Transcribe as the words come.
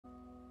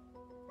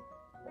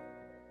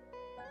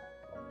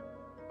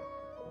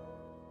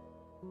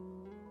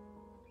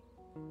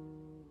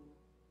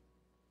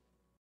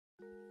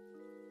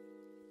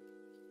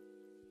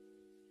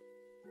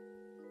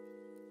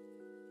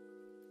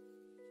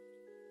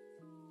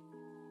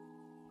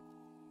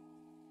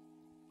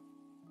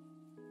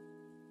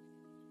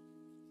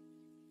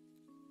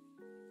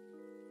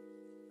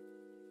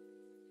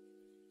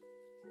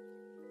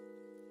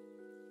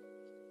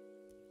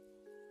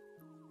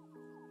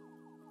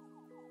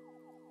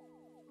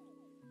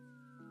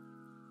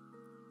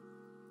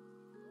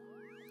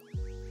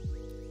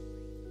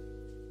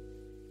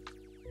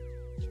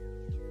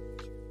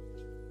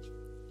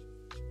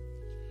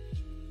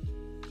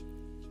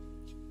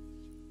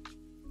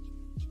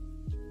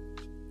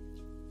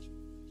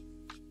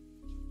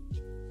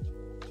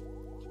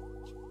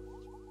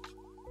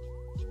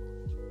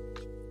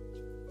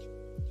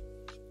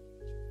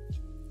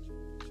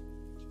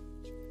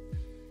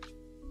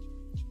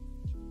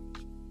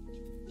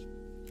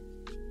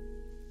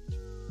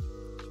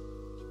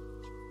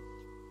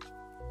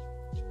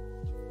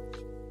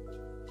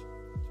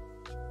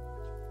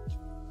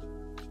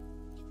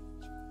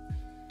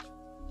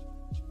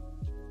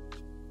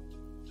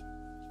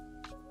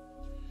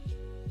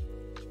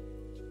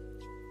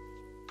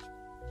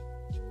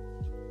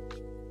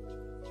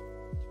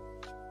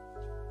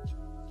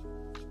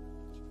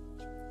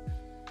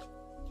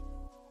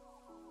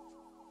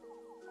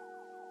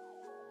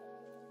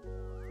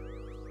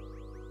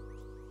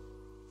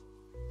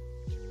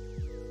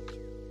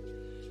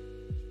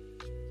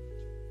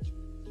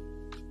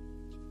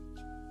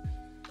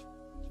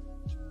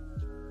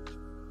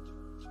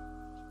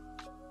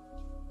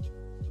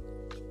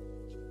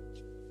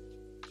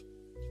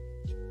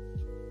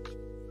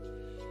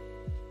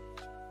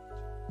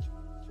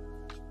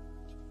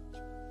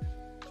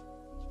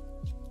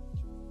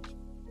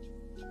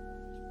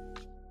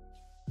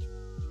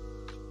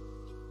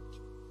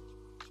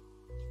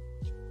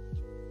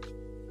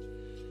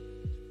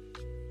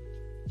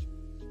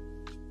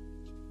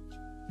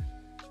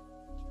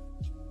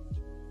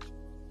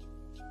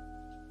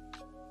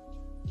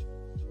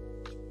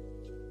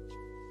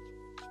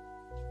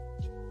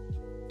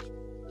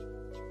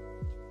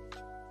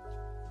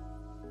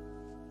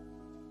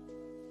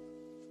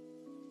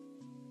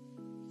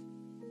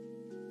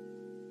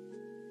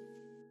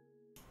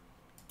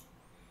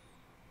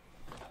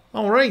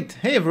All right.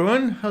 Hey,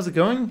 everyone. How's it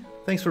going?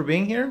 Thanks for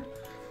being here.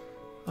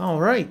 All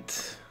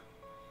right.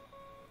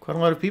 Quite a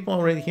lot of people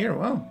already here.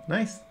 Wow.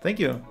 Nice. Thank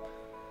you.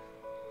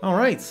 All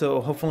right. So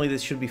hopefully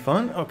this should be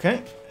fun.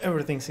 Okay.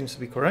 Everything seems to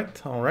be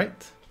correct. All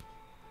right.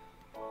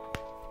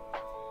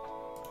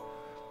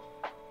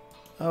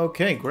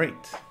 Okay, great.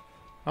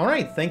 All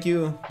right. Thank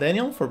you,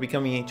 Daniel, for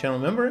becoming a channel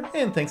member.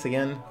 And thanks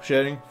again,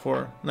 Sherry,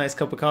 for a nice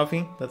cup of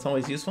coffee. That's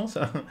always useful.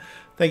 So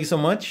thank you so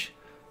much.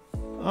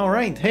 All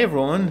right. Hey,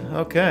 everyone.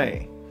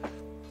 Okay.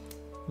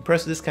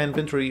 Impressed with this kind of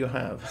intro you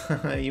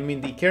have. You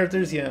mean the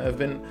characters? Yeah, I've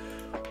been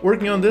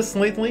working on this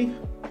lately.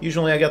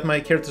 Usually I got my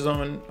characters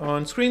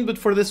on screen, but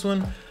for this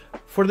one,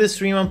 for this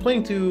stream, I'm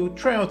planning to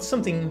try out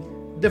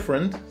something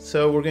different.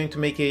 So we're going to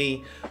make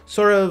a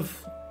sort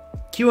of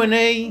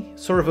Q&A,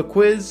 sort of a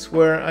quiz,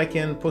 where I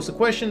can post a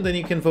question, then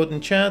you can vote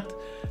in chat,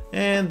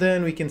 and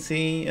then we can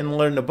see and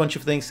learn a bunch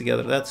of things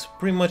together. That's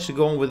pretty much the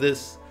goal with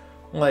this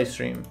live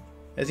stream.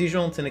 As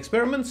usual, it's an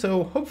experiment,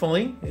 so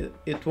hopefully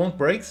it won't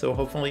break, so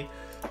hopefully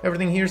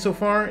everything here so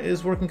far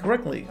is working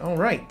correctly. All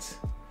right.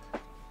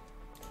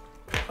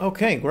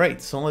 Okay,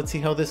 great. So let's see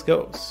how this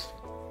goes.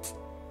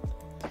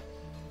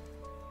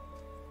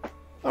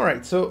 All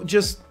right, so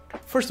just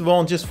first of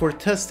all, just for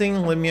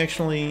testing, let me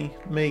actually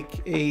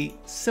make a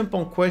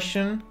simple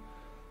question.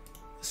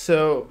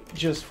 So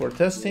just for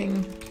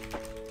testing,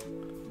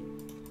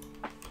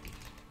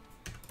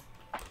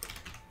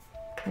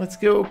 let's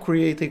go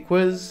create a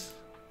quiz.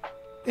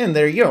 And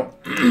there you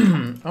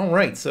go. All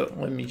right, so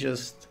let me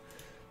just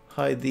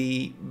hide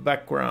the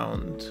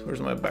background. Where's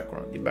my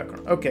background? The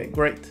background. Okay,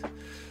 great.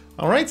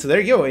 All right, so there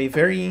you go. A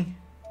very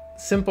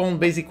simple and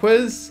basic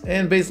quiz.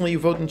 And basically you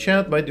vote in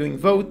chat by doing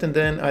vote and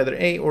then either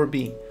A or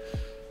B.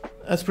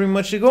 That's pretty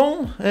much the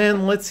goal.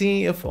 And let's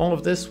see if all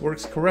of this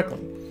works correctly.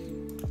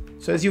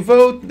 So as you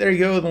vote, there you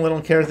go, the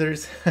little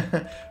characters.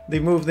 They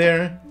move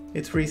there.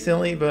 It's pretty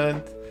silly,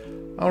 but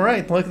all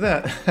right, look at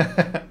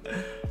that.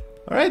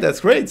 All right, that's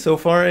great. So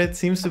far, it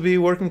seems to be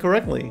working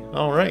correctly.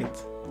 All right.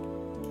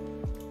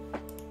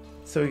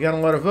 So we got a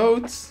lot of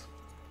votes.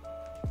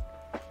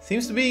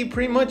 Seems to be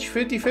pretty much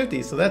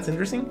 50-50, so that's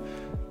interesting.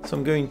 So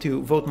I'm going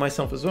to vote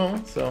myself as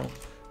well. So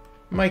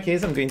in my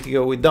case, I'm going to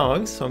go with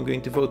dogs. So I'm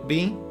going to vote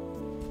B.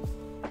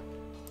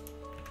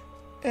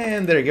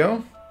 And there you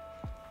go.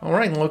 All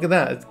right, look at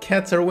that.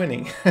 Cats are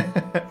winning.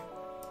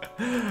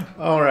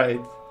 All right.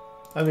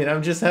 I mean,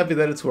 I'm just happy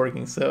that it's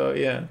working. So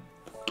yeah.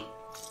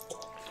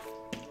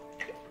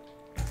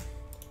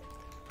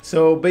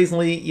 So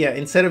basically, yeah,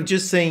 instead of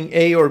just saying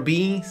A or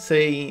B,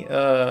 say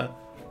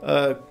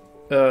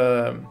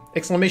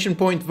exclamation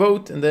point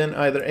vote and then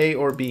either A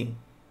or B.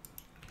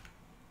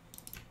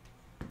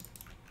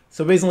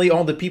 So basically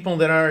all the people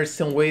that are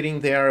still waiting,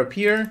 they are up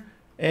here,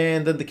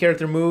 and then the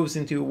character moves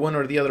into one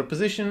or the other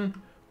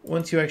position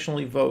once you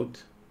actually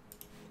vote.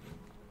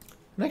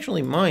 And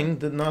actually mine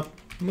did not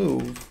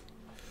move.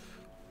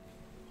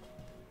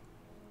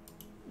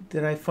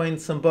 Did I find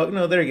some bug?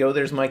 No, there you go,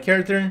 there's my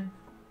character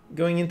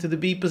going into the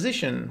B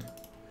position.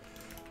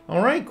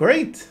 All right,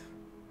 great.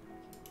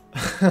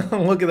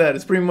 Look at that,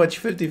 it's pretty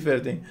much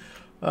 50-50.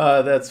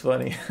 That's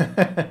funny.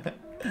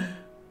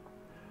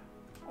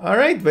 All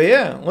right, but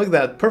yeah, look at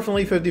that,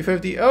 perfectly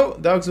 50-50. Oh,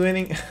 dog's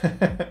winning.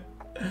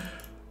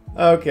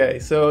 Okay,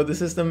 so the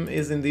system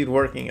is indeed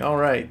working. All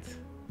right.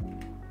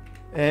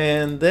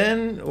 And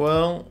then,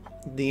 well,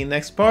 the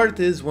next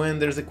part is when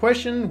there's a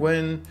question,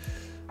 when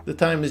the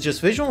time is just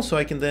visual, so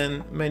I can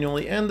then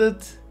manually end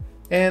it.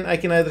 And I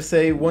can either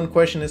say one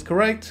question is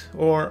correct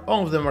or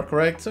all of them are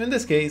correct. So in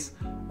this case,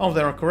 all of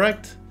them are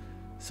correct.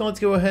 So let's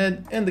go ahead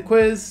and end the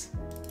quiz.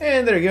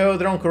 And there you go,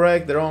 they're all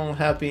correct, they're all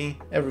happy,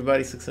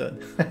 everybody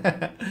succeeded.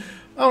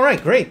 All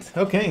right, great.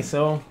 Okay,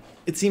 so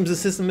it seems the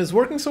system is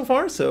working so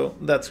far, so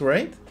that's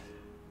great.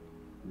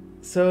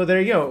 So there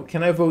you go.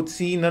 Can I vote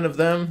C? None of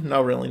them?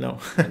 Not really, no.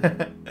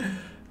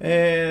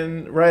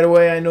 And right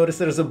away I noticed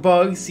there's a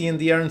bug. C and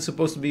D aren't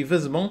supposed to be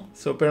visible.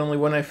 So apparently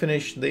when I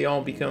finish, they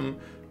all become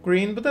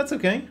green, but that's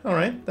okay. All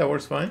right, that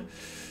works fine.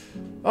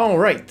 All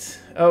right,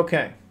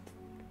 okay.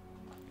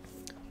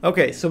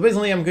 Okay, so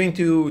basically I'm going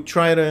to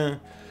try to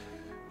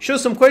show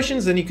some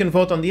questions and you can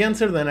vote on the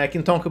answer. Then I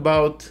can talk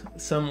about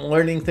some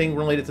learning thing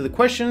related to the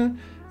question.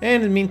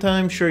 And in the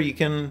meantime, sure, you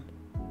can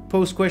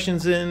post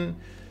questions in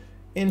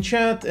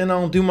chat and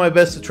I'll do my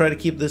best to try to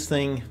keep this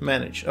thing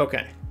managed.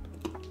 Okay.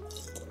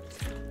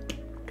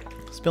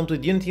 It's built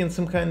with Unity and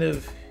some kind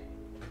of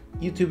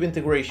YouTube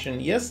integration.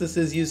 Yes, this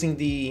is using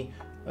the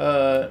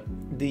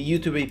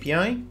YouTube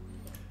API.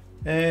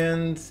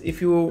 And if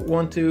you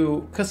want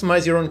to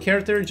customize your own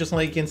character, just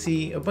like you can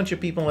see a bunch of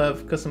people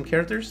have custom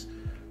characters.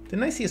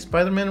 Didn't I see a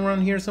Spider-Man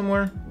around here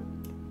somewhere?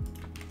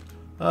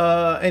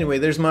 Anyway,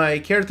 there's my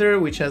character,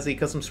 which has a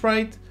custom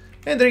sprite.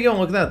 And there you go,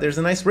 look at that, there's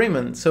a nice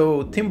Raymond.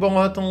 So Tim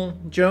Bottle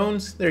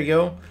Jones, there you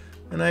go,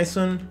 a nice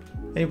one.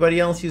 Anybody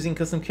else using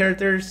custom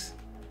characters?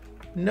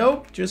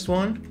 Nope, just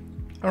one.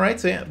 All right,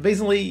 so yeah,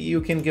 basically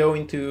you can go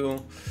into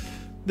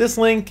this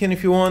link, and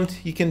if you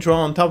want, you can draw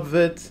on top of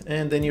it,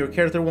 and then your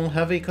character will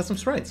have a custom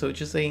sprite. So it's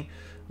just a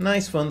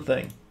nice, fun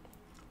thing.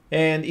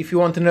 And if you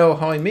want to know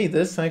how I made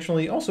this, I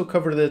actually also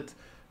covered it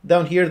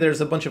down here.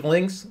 There's a bunch of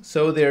links.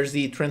 So there's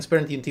the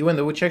transparent Unity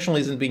window, which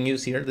actually isn't being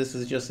used here. This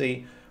is just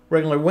a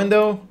regular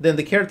window. Then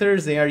the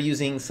characters, they are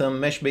using some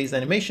mesh-based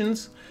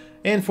animations.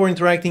 And for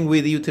interacting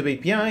with the YouTube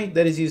API,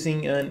 that is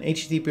using an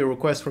HTTP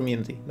request from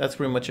Unity. That's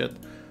pretty much it.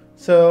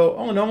 So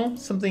all in all,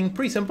 something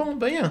pretty simple,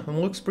 but yeah, it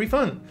looks pretty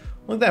fun.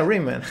 Look at that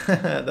Rayman.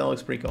 That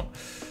looks pretty cool.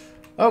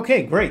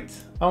 Okay, great.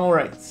 All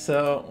right,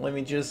 so let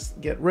me just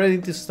get ready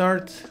to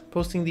start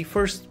posting the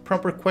first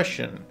proper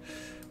question.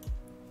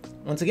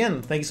 Once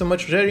again, thank you so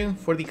much, Rogerio,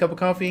 for the cup of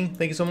coffee.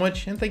 Thank you so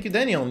much. And thank you,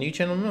 Daniel, new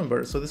channel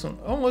member. So this one,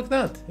 oh, look at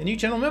that, a new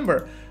channel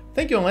member.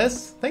 Thank you,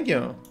 Les. Thank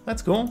you.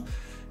 That's cool.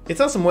 It's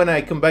awesome when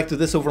I come back to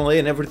this overlay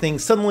and everything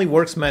suddenly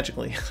works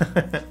magically.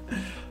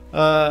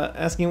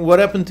 Asking what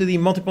happened to the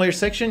multiplayer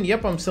section.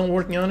 Yep, I'm still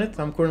working on it.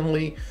 I'm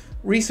currently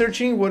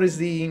researching what is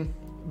the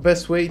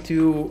best way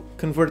to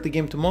convert the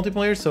game to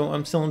multiplayer. So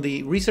I'm still in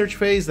the research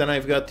phase. Then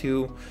I've got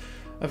to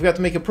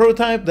make a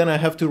prototype. Then I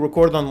have to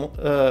record on,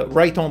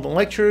 write on the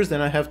lectures.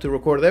 Then I have to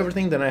record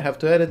everything. Then I have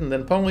to edit and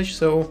then publish.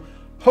 So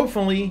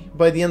hopefully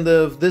by the end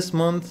of this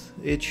month,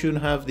 it should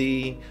have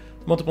the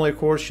multiplayer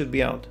course should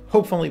be out.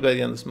 Hopefully by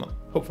the end of this month.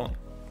 Hopefully.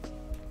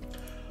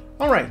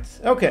 All right.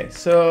 Okay.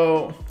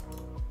 So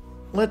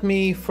let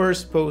me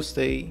first post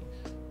the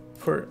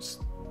first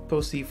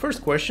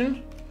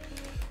question.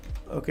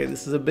 Okay,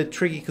 this is a bit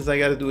tricky because I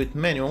got to do it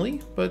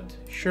manually, but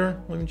sure,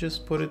 let me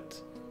just put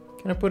it.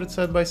 Can I put it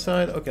side by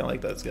side? Okay,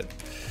 like that's good.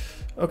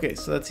 Okay,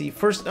 so that's the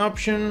first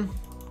option,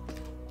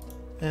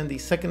 and the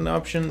second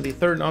option, the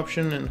third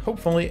option, and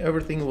hopefully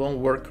everything will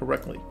work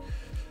correctly.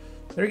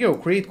 There you go,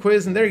 create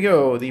quiz, and there you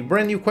go, the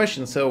brand new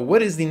question. So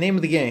what is the name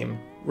of the game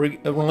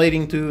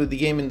relating to the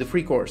game in the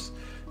free course?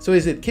 So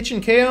is it Kitchen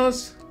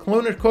Chaos,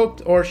 Cloner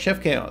Cooked, or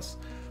Chef Chaos?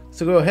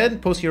 So go ahead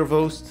and post your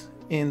votes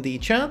in the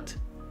chat,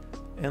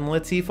 and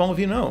let's see if all of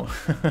you know.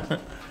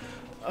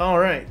 All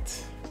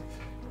right.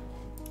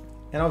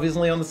 And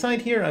obviously on the side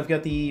here, I've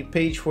got the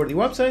page for the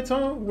website,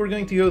 so we're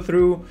going to go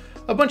through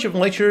a bunch of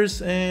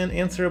lectures and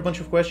answer a bunch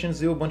of questions,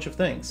 do a bunch of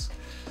things.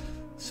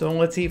 So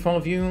let's see if all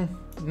of you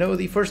know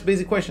the first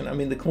basic question. I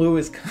mean, the clue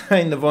is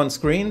kind of on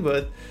screen,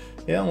 but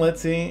yeah,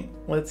 let's see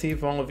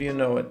if all of you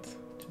know it.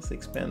 Just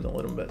expand a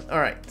little bit. All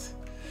right.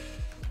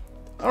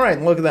 All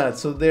right, look at that.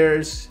 So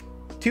there's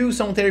 2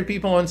 solitary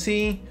people on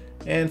C,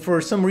 and for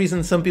some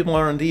reason, some people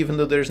are on D, even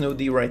though there's no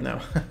D right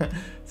now.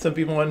 Some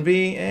people on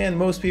B, and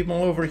most people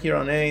over here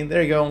on A.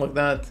 There you go, look at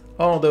that.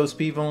 All those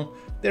people.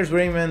 There's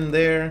Rayman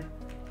there.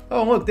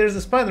 Oh, look, there's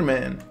a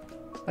Spider-Man.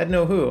 I don't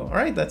know who. All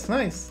right, that's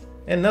nice.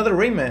 Another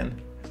Rayman.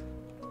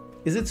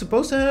 Is it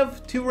supposed to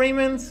have 2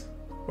 Raymans?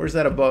 Or is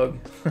that a bug?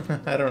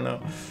 I don't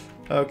know.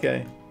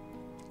 Okay.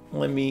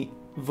 Let me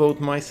vote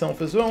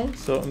myself as well.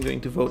 So I'm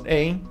going to vote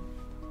A.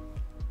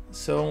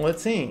 So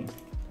let's see.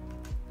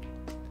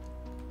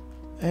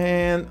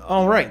 And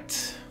all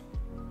right.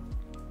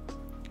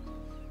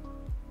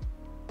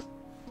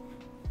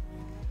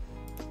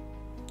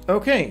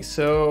 Okay,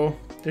 so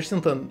there's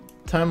still some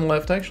time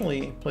left. I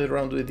actually played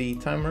around with the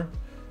timer.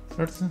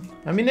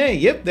 I mean, hey,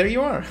 yep, there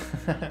you are.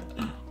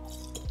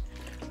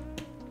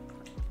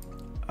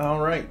 All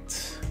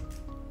right.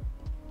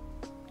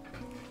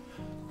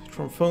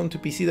 From phone to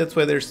PC, that's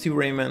why there's 2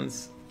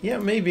 Raymans. Yeah,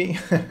 maybe.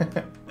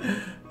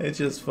 It's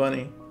just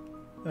funny.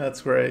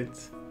 That's great.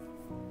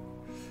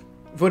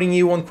 Voting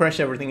E won't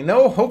crash everything.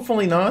 No,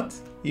 hopefully not.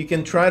 You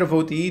can try to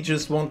vote E,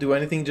 just won't do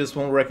anything, just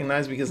won't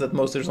recognize, because at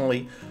most there's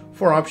only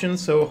 4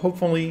 options, so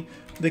hopefully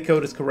the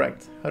code is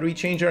correct. How do we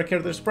change our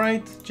character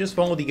sprite? Just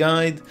follow the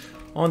guide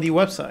on the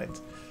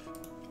website.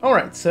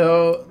 Alright,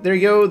 so there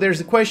you go, there's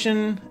the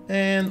question,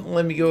 and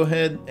let me go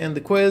ahead and end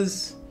the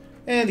quiz.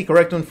 And the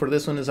correct one for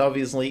this one is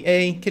obviously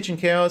A, Kitchen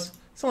Chaos.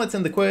 So let's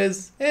end the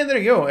quiz, and there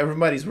you go,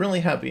 everybody's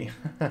really happy.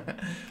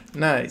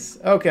 Nice.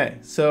 Okay,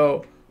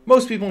 so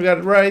most people got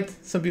it right,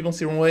 some people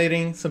still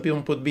waiting, some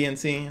people put B and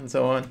C, and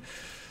so on.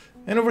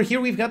 And over here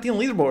we've got the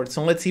leaderboard,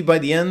 so let's see by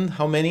the end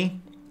how many.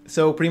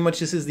 So pretty much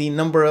this is the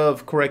number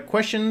of correct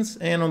questions,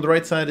 and on the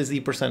right side is the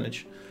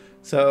percentage.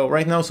 So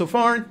right now so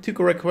far, 2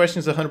 correct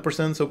questions,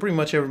 100%, so pretty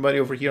much everybody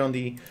over here on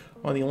the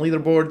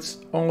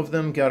leaderboards, all of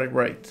them got it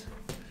right.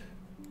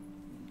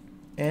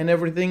 And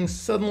everything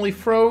suddenly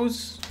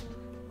froze.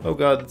 Oh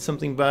god, did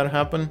something bad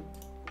happen?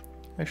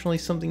 Actually,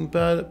 something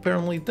bad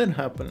apparently did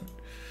happen.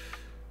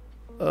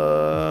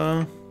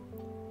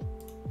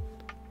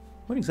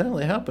 What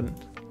exactly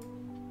happened?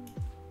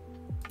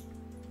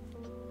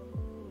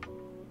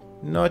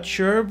 Not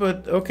sure,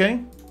 but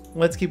okay.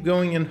 Let's keep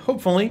going and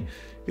hopefully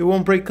it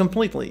won't break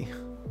completely.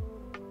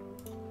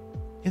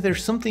 Yeah,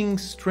 there's something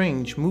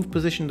strange. Move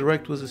position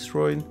direct was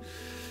destroyed.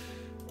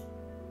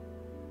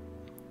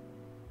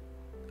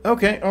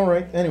 Okay,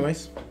 alright,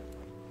 anyways.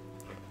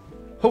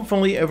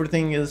 Hopefully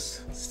everything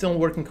is still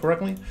working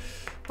correctly.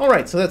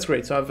 Alright, so that's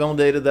great. So I've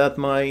validated that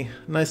my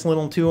nice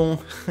little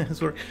tool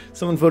has worked.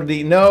 Someone voted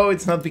E. No,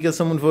 it's not because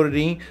someone voted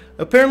E.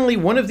 Apparently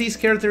one of these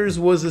characters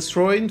was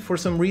destroyed for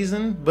some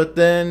reason, but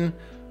then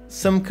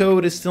some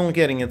code is still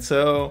getting it.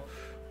 So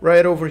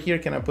right over here,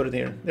 can I put it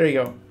here? There you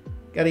go.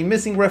 got a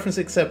missing reference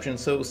exception,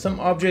 so some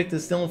object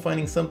is still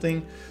finding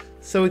something,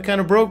 so it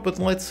kind of broke, but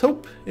let's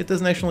hope it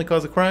doesn't actually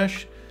cause a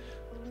crash.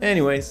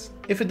 Anyways,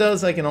 if it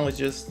does, I can always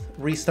just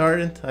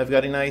restart it. I've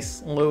got a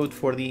nice load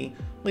for the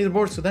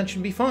leaderboard, so that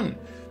should be fun.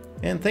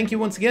 And thank you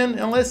once again,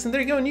 LS, and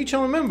there you go, a new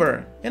channel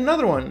member.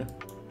 Another one,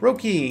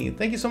 Roki,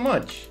 thank you so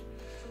much.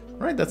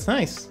 Alright, that's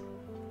nice.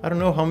 I don't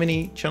know how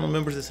many channel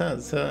members this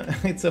has.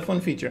 It's a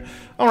fun feature.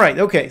 Alright,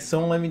 okay,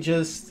 so let me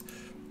just...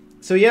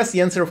 So yes,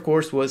 the answer, of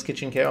course, was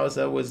Kitchen Chaos.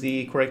 That was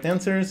the correct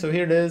answer, so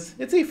here it is.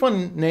 It's a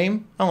fun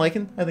name. I like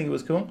it. I think it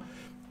was cool.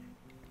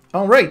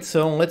 Alright,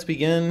 so let's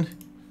begin.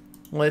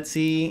 Let's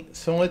see.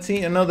 So let's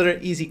see, another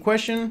easy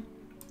question.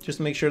 Just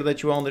to make sure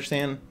that you all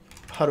understand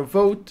how to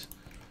vote.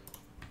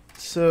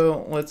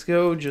 So let's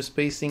go, just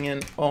pasting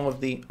in all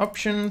of the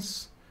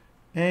options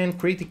and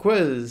create the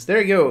quiz.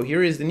 There you go.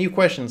 Here is the new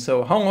question.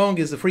 So how long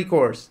is the free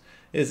course?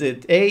 Is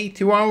it A,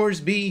 2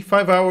 hours, B,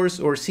 5 hours,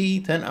 or C,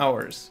 10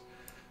 hours?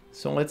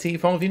 So let's see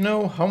if all of you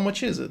know how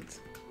much is it.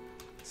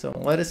 So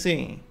let us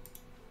see.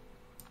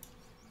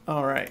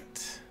 All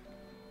right.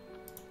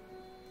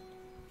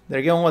 There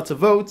you go, lots of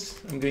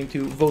votes. I'm going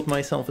to vote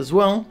myself as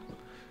well.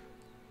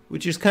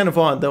 Which is kind of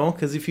odd though,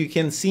 because if you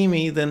can see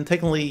me, then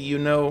technically you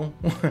know,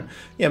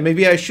 yeah,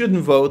 maybe I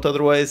shouldn't vote,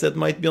 otherwise that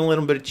might be a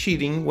little bit of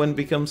cheating when it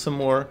becomes some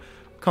more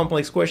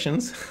complex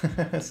questions.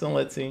 So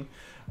let's see.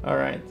 All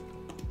right.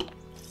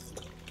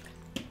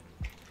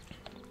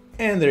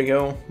 And there you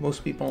go,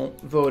 most people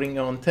voting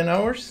on 10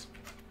 hours.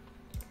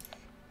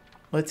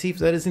 Let's see if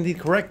that is indeed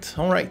correct.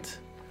 All right.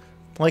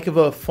 Like of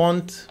a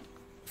font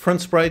front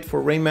sprite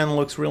for Rayman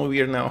looks really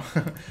weird now.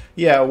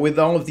 Yeah, with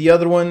all of the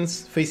other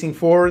ones facing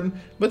forward.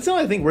 But still,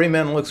 I think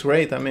Rayman looks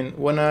great. I mean,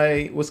 when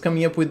I was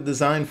coming up with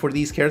design for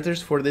these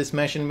characters, for this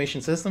mesh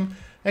animation system,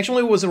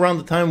 actually it was around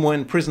the time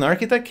when Prison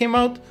Architect came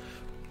out.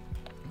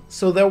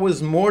 So that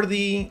was more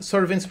the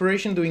sort of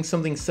inspiration, doing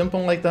something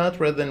simple like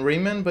that rather than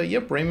Rayman. But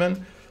yep,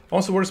 Rayman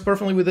also works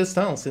perfectly with this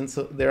style, since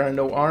there are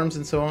no arms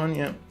and so on,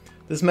 yeah.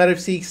 Does it matter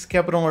if C's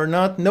capital or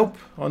not? Nope.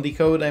 On the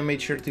code, I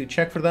made sure to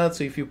check for that.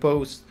 So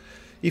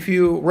if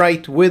you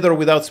write with or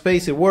without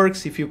space, it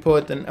works. If you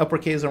put an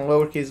uppercase or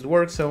lowercase, it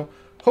works. So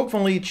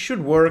hopefully it should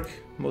work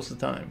most of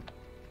the time.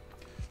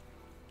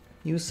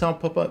 You saw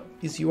pop-up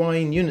is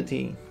UI in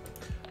Unity.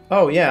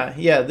 Oh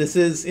yeah, this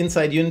is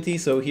inside Unity.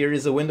 So here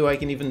is a window, I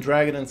can even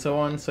drag it and so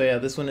on. So yeah,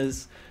 this one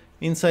is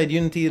inside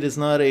Unity. It is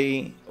not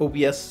a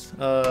OBS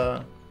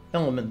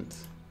element,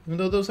 even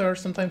though those are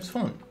sometimes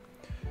fun.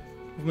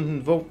 Movement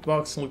in vote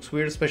box looks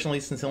weird, especially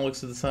since it looks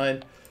to the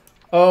side.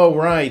 Oh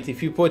right,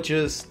 if you put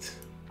just...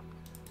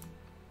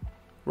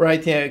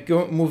 Right, yeah,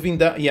 moving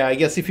down. Yeah, I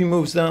guess if he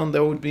moves down,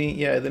 that would be,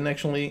 yeah, then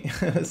actually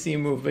see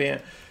him move. But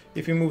yeah,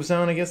 if he moves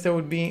down, I guess that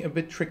would be a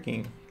bit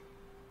tricky.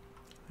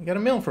 I got a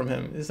mail from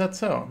him. Is that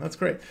so? That's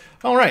great.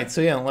 All right,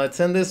 so yeah, let's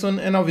end this one.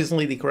 And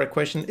obviously the correct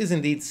question is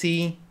indeed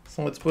C.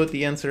 So let's put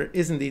the answer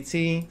is indeed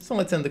C. So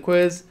let's end the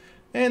quiz.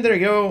 And there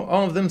you go,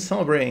 all of them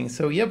celebrating.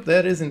 So yep,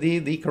 that is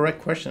indeed the correct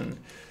question.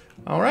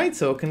 All right,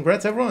 so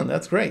congrats everyone.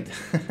 That's great.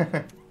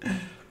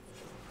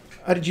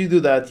 How did you do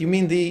that? You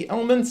mean the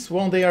elements?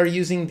 Well, they are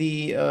using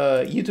the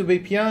YouTube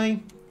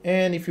API,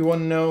 and if you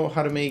want to know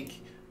how to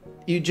make,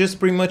 you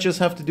just pretty much just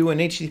have to do an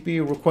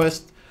HTTP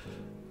request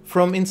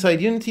from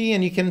inside Unity,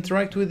 and you can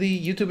interact with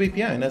the YouTube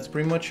API, and that's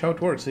pretty much how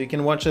it works. So you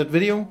can watch that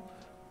video,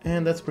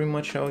 and that's pretty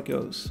much how it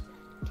goes.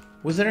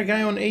 Was there a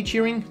guy on A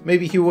cheering?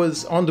 Maybe he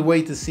was on the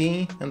way to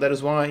C, and that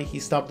is why he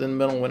stopped in the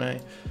middle when I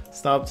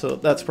stopped, so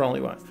that's probably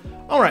why.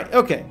 All right,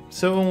 okay,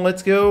 so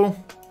let's go,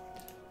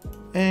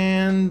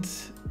 and...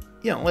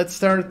 yeah, let's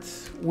start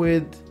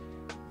with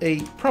a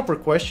proper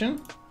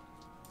question.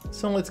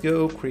 So let's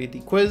go create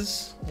the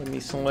quiz. Let me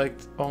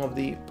select all of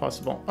the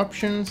possible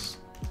options.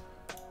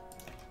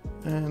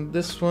 And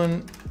this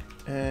one,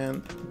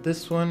 and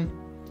this one.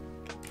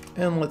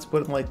 And let's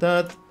put it like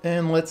that.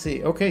 And let's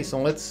see. Okay, so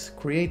let's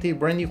create a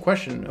brand new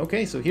question.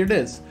 Okay, so here it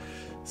is.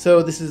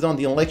 So this is on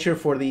the lecture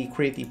for the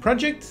Create the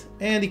Project.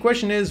 And the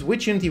question is,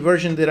 which Unity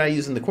version did I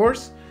use in the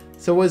course?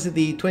 So was it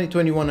the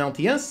 2021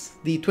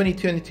 LTS, the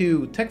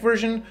 2022 tech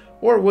version,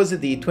 or was it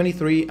the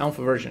 23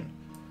 alpha version?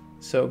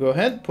 So go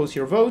ahead, post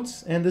your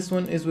votes, and this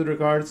one is with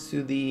regards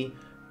to the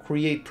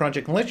Create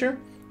Project lecture.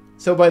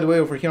 So by the way,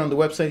 over here on the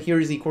website, here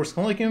is the course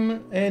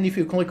curriculum, and if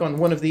you click on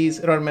one of these,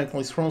 it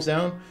automatically scrolls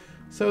down.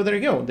 So there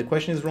you go, the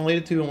question is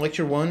related to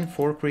lecture 1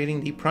 for creating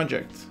the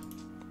project.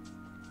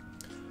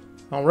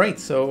 All right,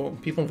 so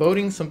people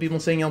voting, some people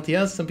saying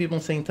LTS, some people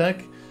saying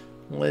tech.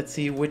 Let's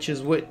see which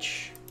is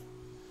which.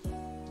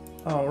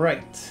 All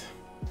right.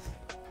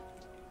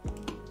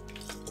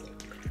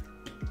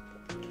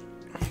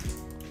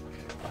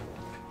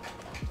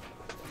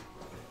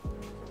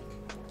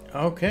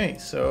 Okay,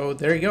 so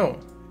there you go.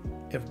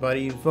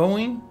 Everybody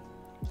voting.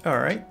 All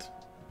right.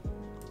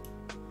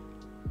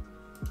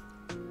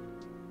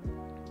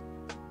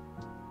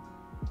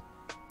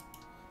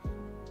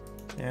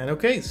 And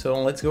okay,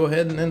 so let's go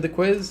ahead and end the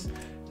quiz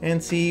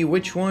and see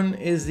which one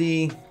is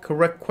the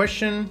correct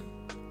question,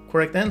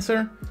 correct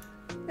answer.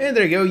 And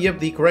there you go. Yep,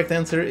 the correct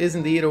answer is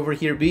indeed over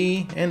here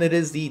B, and it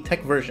is the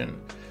tech version.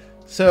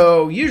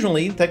 So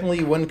usually,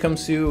 technically, when it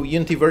comes to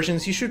Unity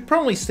versions, you should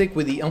probably stick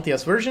with the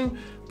LTS version,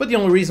 but the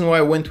only reason why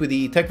I went with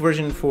the tech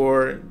version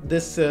for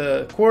this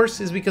course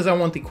is because I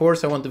want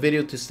the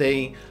video to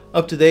stay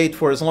up to date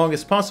for as long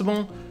as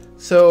possible.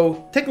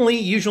 So technically,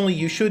 usually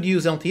you should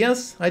use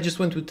LTS. I just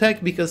went with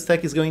tech because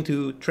tech is going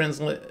to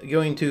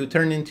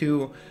turn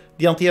into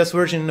the LTS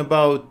version in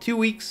about 2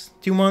 weeks,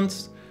 2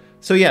 months.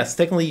 So yes,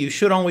 technically you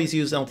should always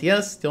use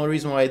LTS. The only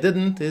reason why I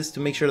didn't is to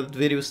make sure that the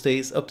video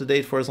stays up to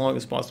date for as long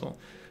as possible.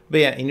 But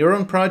yeah, in your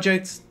own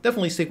projects,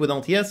 definitely stick with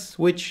LTS,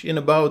 which in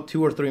about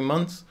 2 or 3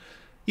 months,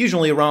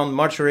 usually around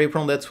March or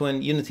April, that's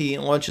when Unity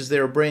launches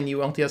their brand new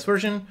LTS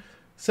version.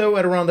 So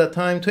at around that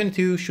time,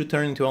 22 should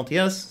turn into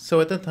LTS. So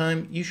at that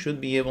time, you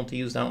should be able to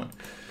use that one.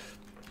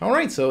 All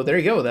right, so there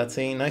you go. That's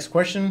a nice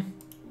question.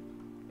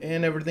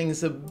 And everything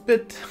is a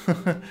bit,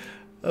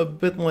 a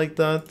bit like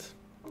that.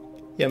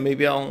 Yeah,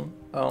 maybe I'll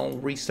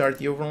restart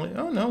the overlay.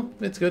 Oh no,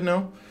 it's good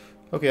now.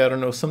 Okay, I don't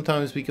know.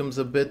 Sometimes it becomes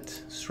a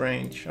bit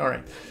strange. All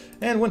right.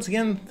 And once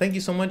again, thank you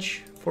so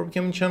much for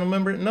becoming a channel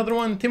member. Another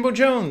one, Timbo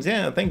Jones.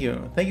 Yeah, thank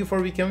you. Thank you for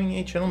becoming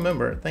a channel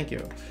member. Thank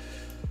you.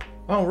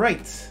 All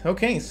right.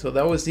 Okay, so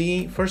that was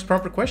the first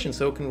proper question.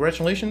 So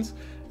congratulations.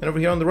 And over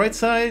here on the right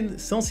side,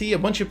 still see a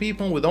bunch of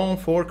people with all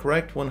 4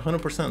 correct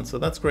 100%. So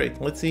that's great.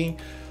 Let's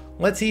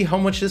see how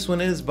much this one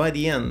is by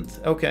the end.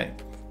 Okay.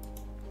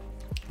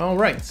 All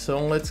right.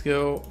 So let's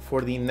go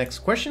for the next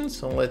question.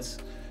 So let's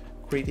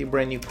create a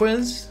brand new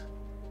quiz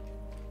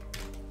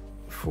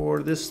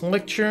for this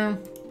lecture.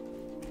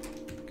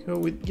 Go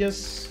with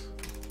yes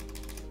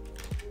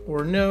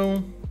or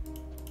no.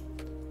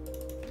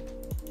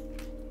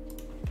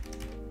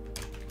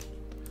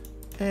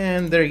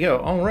 And there you go.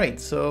 All right,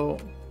 so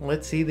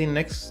let's see the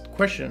next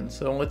question.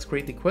 So let's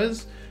create the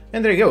quiz.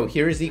 And there you go.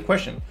 Here is the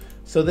question.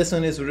 So this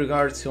one is with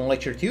regards to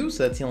lecture 2.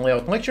 So that's in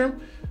layout lecture.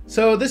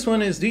 So this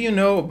one is, do you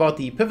know about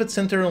the pivot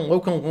center and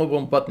local and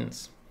global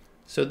buttons?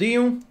 So do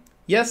you?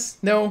 Yes,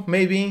 no,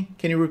 maybe.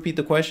 Can you repeat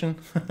the question?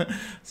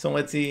 So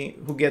let's see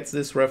who gets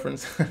this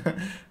reference.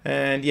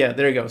 And yeah,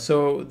 there you go.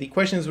 So the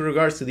question is with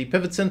regards to the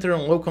pivot center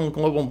and local and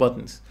global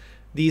buttons.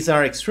 These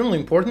are extremely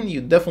important.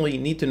 You definitely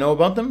need to know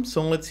about them.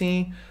 So let's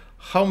see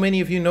how many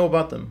of you know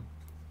about them.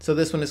 So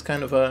this one is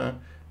kind of a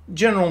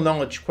general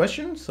knowledge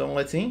question. So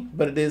let's see,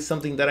 but it is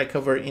something that I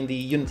cover in the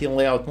Unity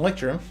layout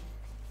lecture.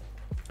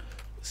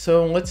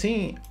 So let's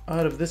see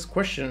out of this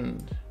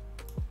question.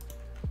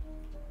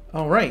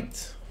 All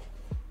right.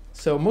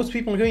 So most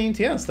people are going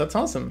into yes, that's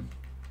awesome.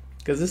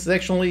 Because this is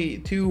actually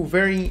 2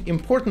 very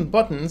important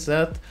buttons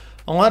that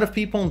a lot of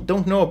people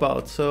don't know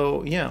about.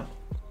 So yeah.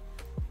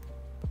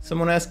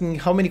 Someone asking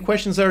how many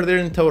questions are there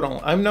in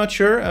total? I'm not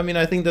sure. I mean,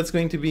 I think that's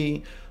going to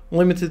be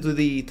limited to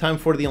the time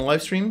for the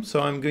live stream. So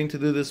I'm going to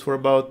do this for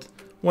about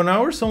 1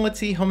 hour. So let's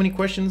see how many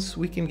questions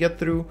we can get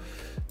through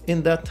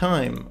in that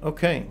time.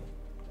 Okay.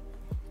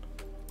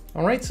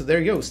 All right, so there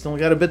you go. Still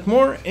got a bit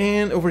more.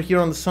 And over here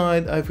on the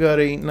side, I've got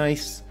a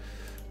nice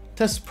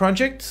test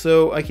project,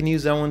 so I can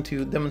use that one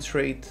to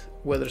demonstrate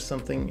whether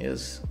something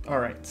is all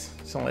right.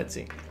 So let's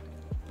see.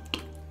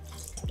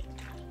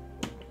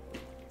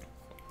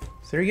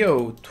 So there you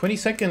go, 20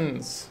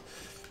 seconds.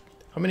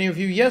 How many of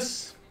you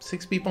yes?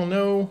 6 people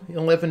no,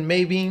 11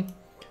 maybe,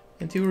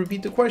 and 2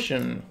 repeat the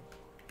question.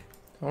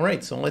 All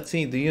right, so let's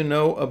see. Do you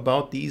know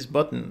about these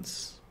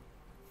buttons?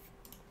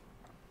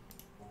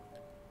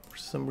 For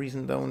some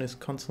reason, that one is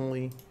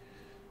constantly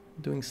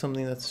doing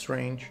something that's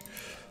strange.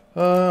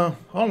 All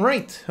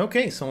right,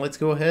 okay, so let's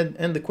go ahead and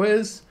end the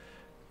quiz.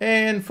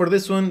 And for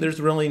this one,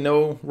 there's really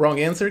no wrong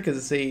answer because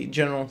it's a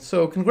general.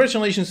 So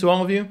congratulations to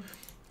all of you.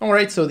 All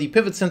right, so the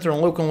pivot center and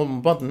local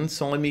buttons.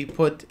 So let me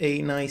put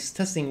a nice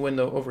testing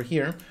window over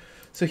here.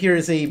 So here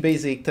is a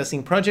basic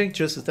testing project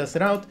just to test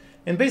it out.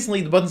 And basically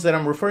the buttons that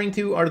I'm referring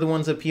to are the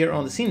ones up here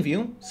on the scene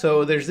view.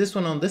 So there's this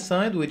one on this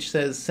side, which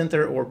says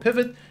center or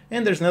pivot.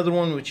 And there's another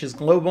one, which is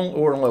global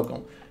or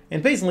local.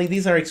 And basically,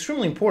 these are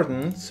extremely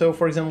important. So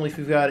for example, if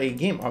you've got a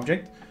game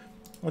object,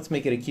 let's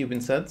make it a cube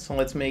instead. So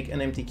let's make an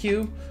empty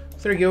cube.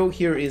 So there you go,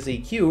 here is a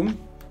cube.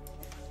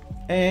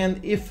 And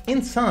if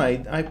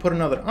inside I put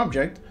another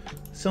object,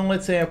 so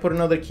let's say I put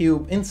another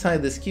cube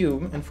inside this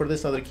cube, and for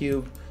this other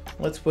cube,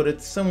 let's put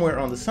it somewhere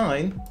on the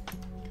side.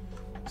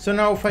 So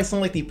now if I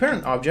select the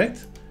parent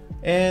object,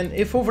 and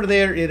if over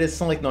there it is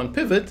select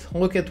non-pivot,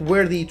 look at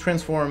where the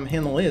transform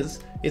handle is.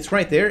 It's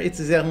right there,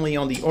 it's exactly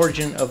on the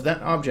origin of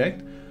that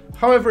object.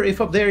 However, if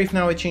up there, if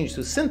now I change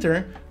to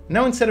center,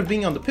 now instead of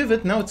being on the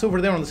pivot, now it's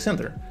over there on the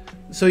center.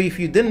 So if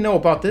you didn't know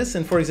about this,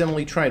 and for example,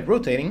 you tried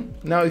rotating,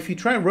 now if you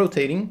try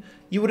rotating,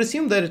 you would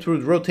assume that it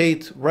would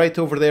rotate right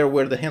over there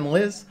where the handle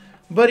is.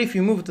 But if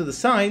you move it to the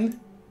side, and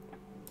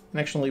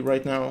actually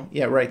right now,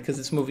 yeah, right, because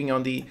it's moving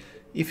on the,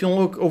 if you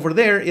look over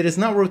there, it is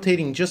not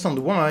rotating just on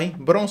the Y,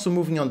 but also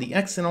moving on the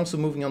X and also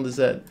moving on the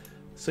Z.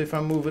 So if I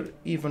move it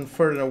even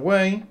further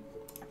away,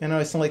 and now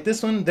I select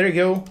this one, there you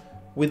go.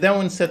 With that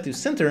one set to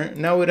center,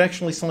 now it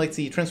actually selects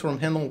the transform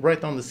handle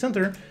right on the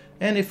center.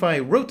 And if I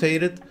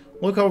rotate it,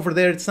 look over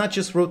there, it's not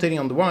just rotating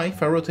on the Y.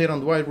 If I rotate on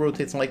the Y, it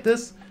rotates like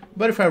this.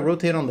 But if I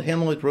rotate on the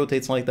handle, it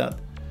rotates like that.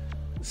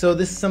 So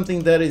this is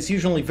something that is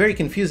usually very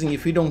confusing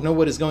if you don't know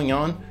what is going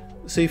on.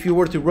 So if you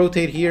were to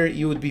rotate here,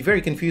 you would be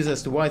very confused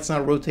as to why it's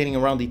not rotating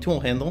around the tool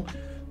handle.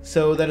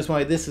 So that is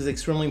why this is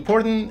extremely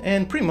important,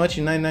 and pretty much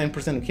in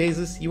 99% of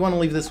cases, you want to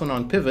leave this one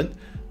on pivot.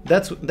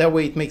 That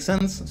way it makes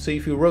sense. So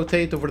if you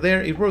rotate over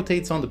there, it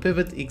rotates on the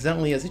pivot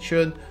exactly as it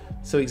should.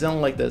 So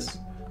exactly like this.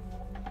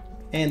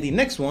 And the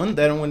next one,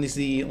 that one is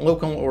the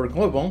local or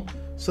global.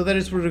 So that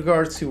is with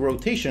regards to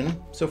rotation.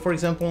 So for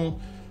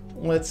example,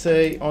 let's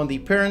say on the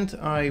parent,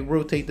 I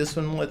rotate this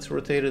one. Let's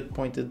rotate it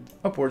pointed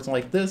upwards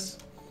like this.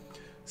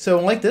 So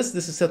like this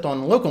is set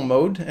on local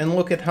mode, and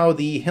look at how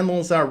the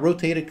handles are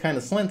rotated kind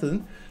of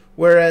slanted.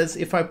 Whereas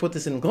if I put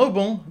this in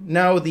global,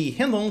 now the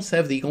handles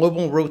have the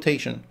global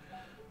rotation.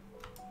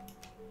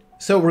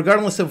 So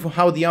regardless of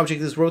how the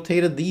object is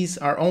rotated, these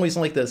are always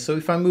like this. So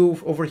if I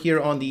move over here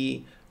on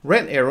the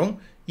red arrow,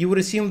 you would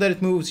assume that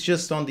it moves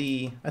just on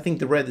the, I think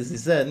the red is the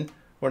Z,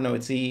 or no,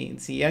 it's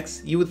the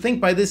X. You would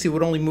think by this it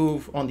would only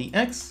move on the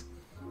X.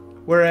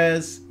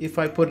 Whereas if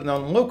I put it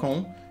on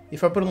local,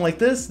 if I put it like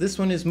this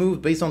one is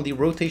moved based on the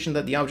rotation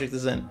that the object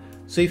is in.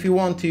 So if you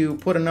want to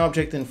put an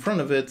object in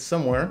front of it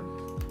somewhere,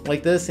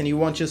 like this, and you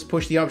want to just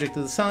push the object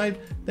to the side,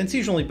 then it's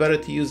usually better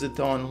to use it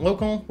on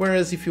local.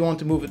 Whereas if you want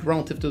to move it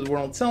relative to the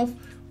world itself,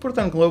 put it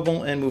on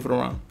global and move it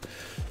around.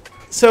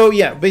 So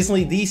yeah,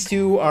 basically these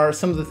two are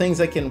some of the things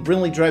that can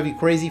really drive you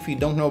crazy if you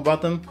don't know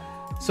about them.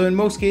 So in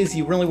most cases,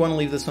 you really want to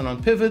leave this one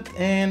on pivot,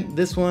 and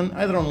this one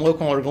either on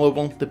local or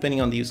global,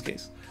 depending on the use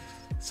case.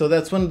 So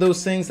that's one of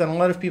those things that a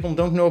lot of people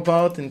don't know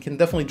about and can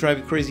definitely drive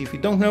you crazy if you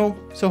don't know.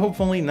 So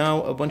hopefully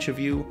now a bunch of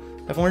you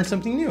have learned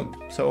something new.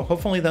 So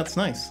hopefully that's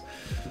nice.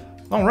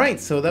 All right,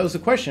 so that was the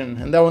question,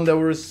 and that one there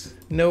was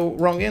no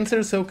wrong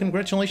answer, so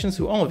congratulations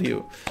to all of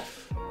you.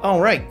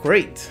 All right,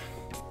 great.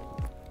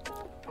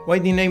 Why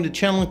did you name the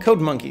channel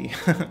Code Monkey?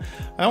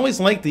 I always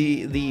like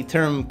the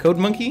term Code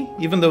Monkey,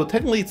 even though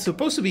technically it's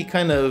supposed to be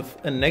kind of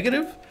a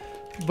negative,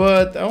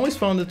 but I always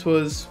found it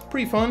was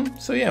pretty fun.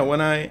 So yeah, when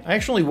I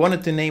actually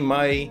wanted to name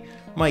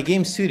my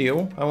game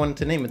studio, I wanted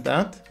to name it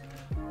that.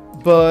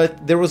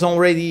 But there was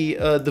already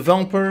a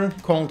developer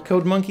called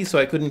Code Monkey, so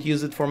I couldn't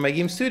use it for my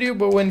game studio.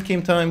 But when it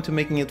came time to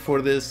making it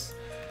for this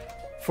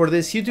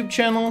YouTube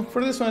channel,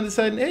 for this one I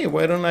decided, hey,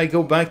 why don't I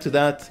go back to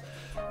that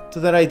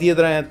idea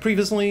that I had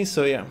previously?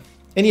 So yeah.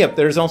 And yep,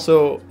 there's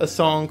also a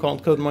song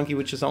called Code Monkey,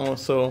 which is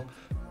also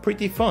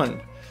pretty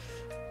fun.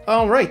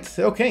 All right,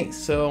 okay,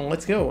 so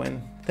let's go.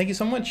 And thank you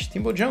so much,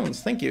 Timbo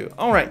Jones. Thank you.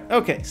 All right,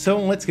 okay, so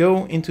let's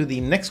go into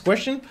the next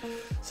question.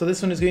 So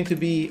this one is going to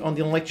be on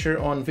the lecture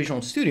on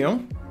Visual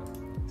Studio.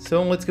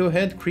 So let's go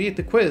ahead, create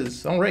the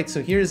quiz. All right,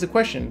 so here's the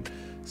question.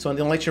 So on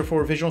the lecture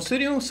for Visual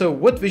Studio, so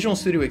what Visual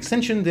Studio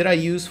extension did I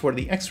use for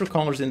the extra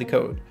colors in the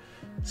code?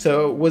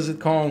 So was it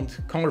called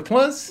Color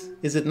Plus?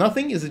 Is it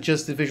nothing? Is it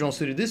just the Visual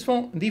Studio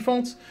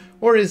defaults?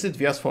 Or is it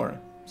VS4?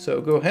 So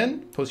go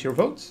ahead, post your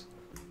votes.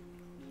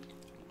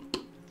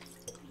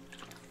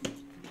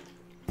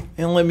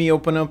 And let me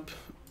open up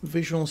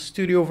Visual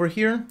Studio over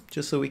here,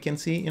 just so we can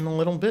see in a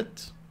little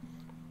bit.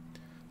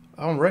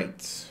 All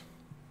right.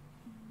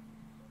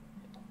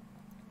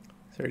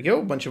 There you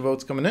go, a bunch of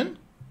votes coming in.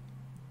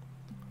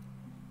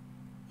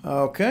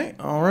 Okay,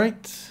 all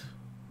right.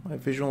 My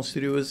Visual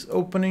Studio is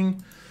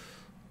opening.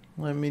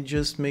 Let me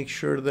just make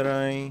sure that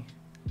I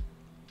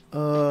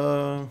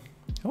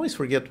always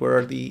forget where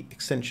are the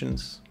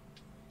extensions.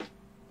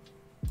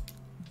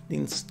 The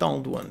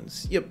installed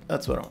ones. Yep,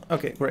 that's what I want.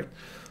 Okay, great.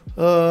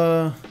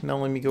 Now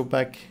let me go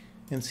back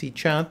and see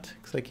chat,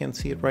 because I can't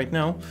see it right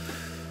now.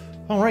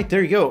 All right,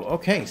 there you go.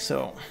 Okay,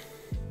 so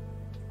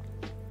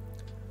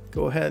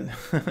go ahead.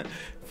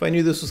 If I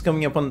knew this was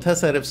coming up on the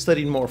test, I'd have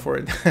studied more for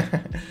it.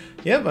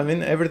 Yep, I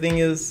mean, everything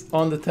is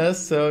on the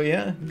test, so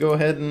yeah, go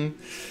ahead and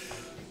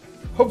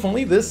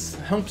hopefully this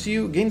helps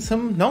you gain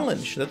some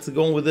knowledge. That's the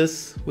goal with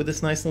this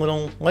nice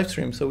little live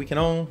stream, so we can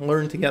all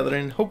learn together,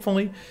 and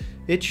hopefully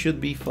it should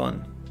be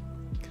fun.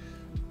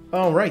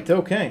 All right,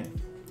 okay.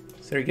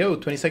 So there you go,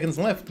 20 seconds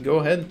left. Go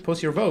ahead,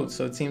 post your vote.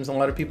 So it seems a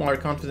lot of people are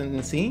confident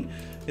in C.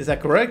 Is that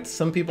correct?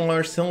 Some people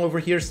are still over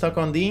here stuck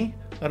on D.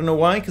 I don't know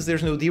why, because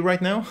there's no D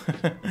right now.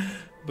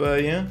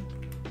 But yeah.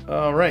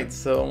 All right,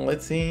 so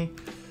let's see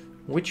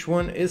which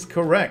one is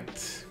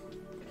correct.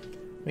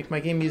 Make my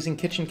game using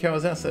Kitchen Cow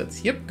as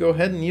assets. Yep, go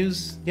ahead and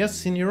use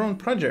yes in your own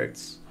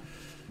projects.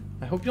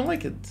 I hope you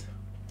like it.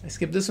 I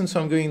skipped this one, so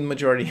I'm going the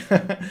majority.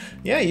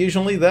 Yeah,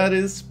 usually that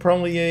is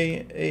probably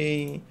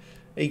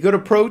a good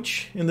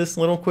approach in this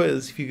little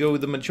quiz. If you go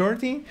with the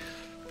majority,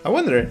 I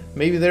wonder,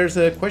 maybe there's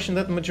a question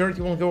that the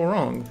majority will go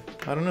wrong.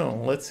 I don't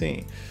know, let's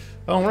see.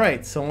 All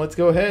right, so let's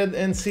go ahead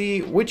and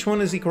see which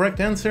one is the correct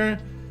answer.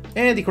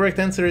 And the correct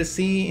answer is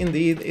C,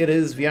 indeed, it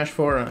is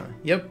VS4.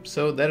 Yep,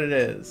 so that it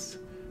is.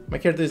 My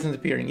character isn't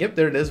appearing. Yep,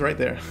 there it is right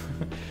there.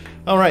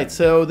 All right,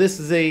 so this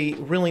is a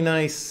really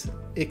nice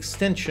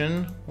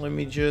extension. Let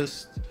me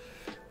just...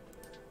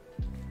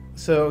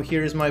 So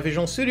here's my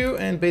Visual Studio,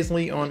 and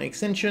basically on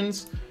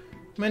extensions,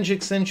 manage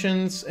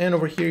extensions, and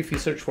over here if you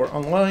search for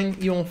online,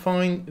 you'll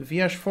find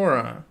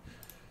VS4.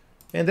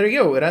 And there you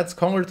go, it adds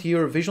color to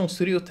your Visual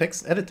Studio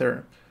text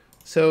editor.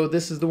 So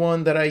this is the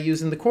one that I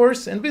use in the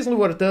course, and basically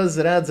what it does,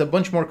 it adds a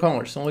bunch more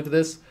colors. So look at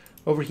this.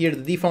 Over here,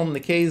 the default in the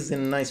case is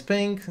in a nice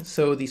pink,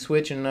 so the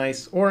switch in a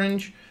nice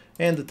orange,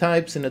 and the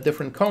types in a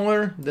different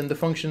color, then the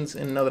functions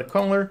in another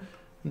color,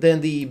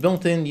 then the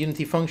built-in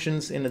Unity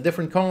functions in a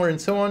different color,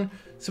 and so on.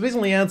 So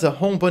basically it adds a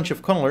whole bunch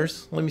of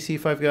colors. Let me see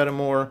if I've got a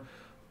more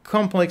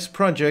complex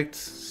project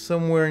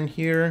somewhere in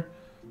here.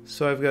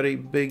 So I've got a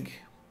big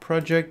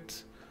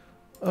project.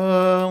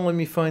 Let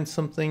me find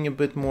something a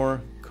bit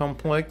more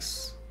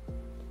complex.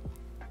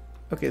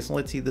 Okay, so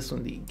let's see this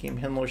one, the game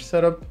handler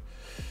setup.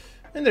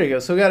 And there you go.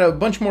 So we got a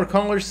bunch more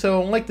colors.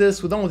 So like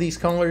this, with all of these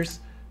colors,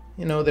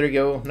 you know, there you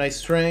go. Nice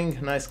string,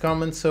 nice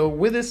comment. So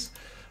with this,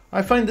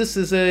 I find this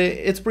is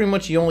it's pretty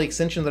much the only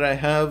extension that I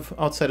have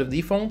outside of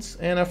defaults.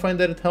 And I find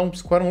that it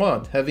helps quite a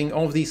lot. Having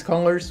all of these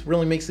colors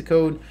really makes the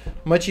code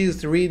much easier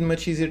to read,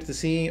 much easier to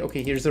see.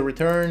 Okay, here's the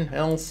return,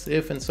 else,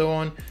 if, and so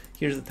on.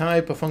 Here's the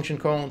type, a function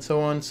call, and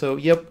so on. So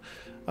yep.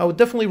 I would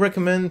definitely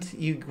recommend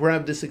you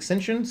grab this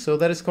extension. So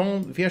that is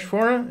called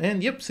VH4,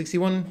 and yep,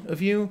 61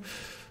 of you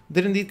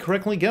did indeed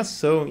correctly guess.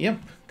 So yep,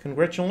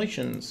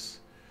 congratulations.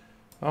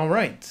 All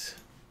right.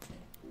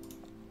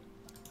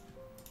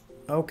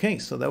 Okay,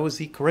 so that was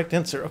the correct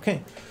answer.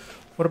 Okay,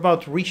 what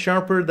about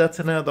ReSharper? That's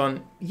an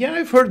add-on. Yeah,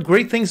 I've heard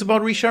great things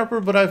about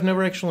ReSharper, but I've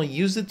never actually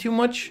used it too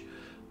much.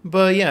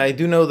 But yeah, I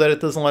do know that it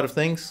does a lot of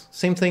things.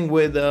 Same thing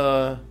with,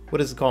 what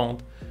is it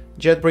called?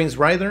 JetBrains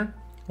Rider.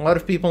 A lot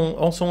of people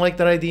also like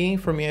that IDE.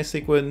 For me, I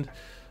stick with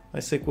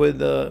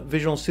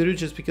Visual Studio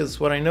just because it's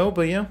what I know.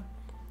 But yeah,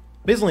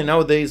 basically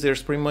nowadays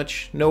there's pretty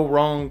much no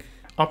wrong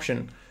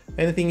option.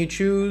 Anything you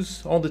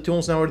choose, all the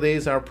tools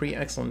nowadays are pretty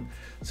excellent.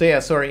 So yeah,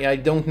 sorry, I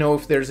don't know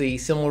if there's a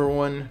similar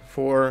one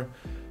for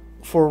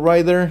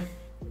Rider.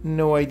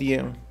 No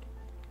idea.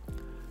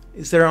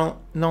 Is there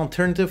an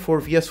alternative for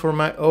VS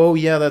format? Oh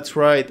yeah, that's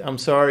right. I'm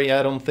sorry,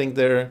 I don't think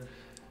there.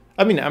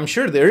 I mean, I'm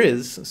sure there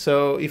is.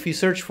 So if you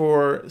search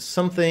for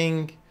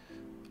something.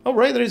 Oh,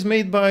 Rider is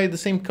made by the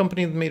same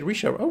company that made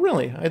ReSharper. Oh,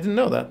 really? I didn't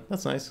know that.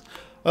 That's nice.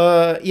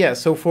 Yeah,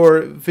 so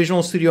for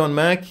Visual Studio on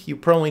Mac, you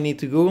probably need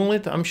to Google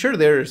it. I'm sure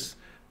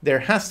there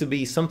has to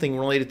be something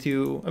related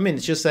to, I mean,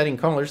 it's just adding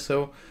colors,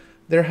 so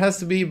there has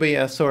to be, but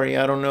yeah, sorry,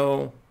 I don't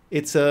know.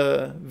 It's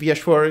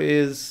VH4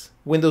 is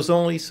Windows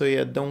only, so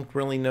yeah, don't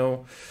really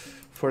know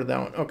for that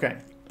one. Okay.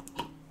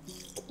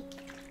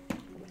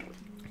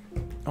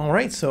 All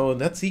right, so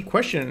that's the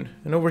question.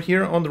 And over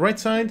here on the right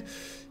side,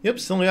 yep,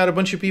 still got a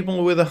bunch of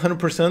people with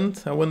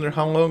 100%. I wonder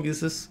how long is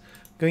this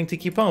going to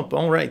keep up.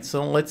 All right,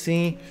 so let's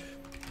see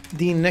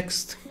the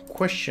next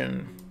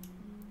question.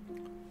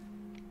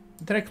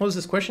 Did I close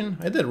this question?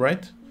 I did,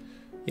 right?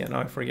 Yeah, no,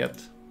 I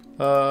forget.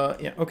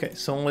 Yeah, okay,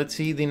 so let's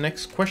see the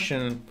next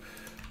question.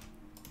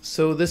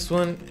 So this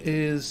one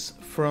is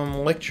from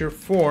lecture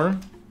 4.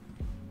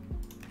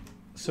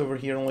 So over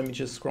here, let me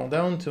just scroll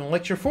down to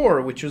lecture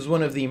 4, which was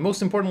one of the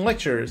most important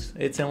lectures.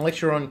 It's a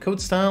lecture on code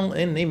style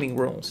and naming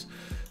rules.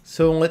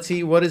 So let's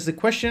see, what is the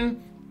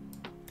question?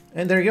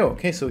 And there you go.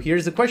 Okay, so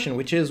here's the question,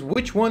 which is,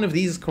 which one of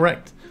these is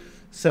correct?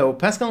 So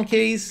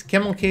PascalCase,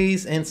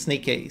 CamelCase, and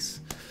SnakeCase.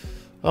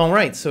 All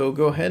right, so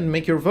go ahead and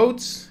make your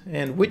votes.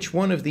 And which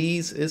one of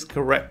these is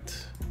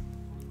correct?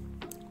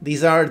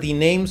 These are the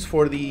names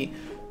for the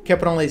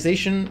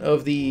capitalization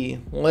of the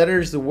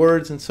letters, the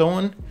words, and so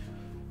on.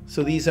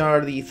 So these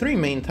are the three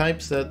main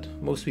types that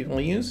most people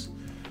use.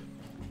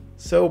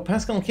 So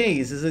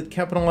PascalCase, is it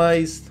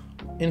capitalized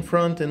in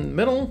front and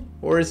middle,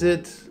 or is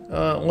it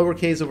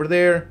lowercase over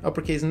there,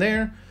 uppercase in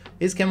there?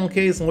 Is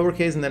CamelCase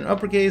lowercase and then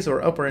uppercase,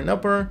 or upper and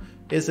upper?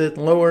 Is it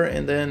lower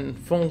and then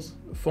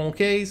full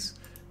case?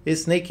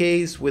 Is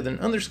SnakeCase with an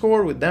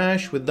underscore, with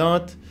dash, with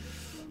dot?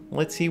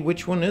 Let's see,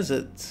 which one is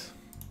it?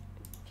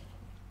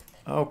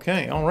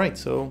 Okay, all right,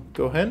 so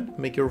go ahead,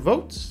 make your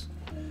votes,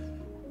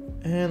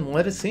 and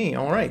let us see.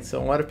 All right, so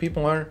a lot of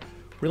people are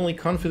really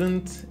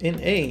confident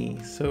in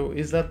A. So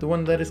is that the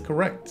one that is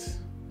correct?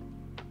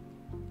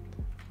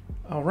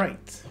 All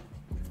right.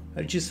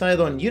 I just decide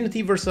on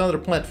Unity versus other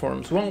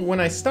platforms. Well, when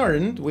I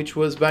started, which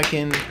was back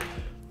in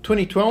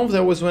 2012,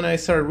 that was when I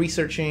started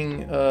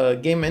researching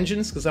game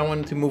engines, because I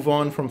wanted to move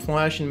on from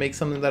Flash and make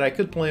something that I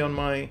could play on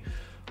my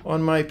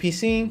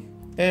PC.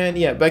 And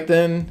yeah, back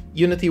then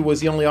Unity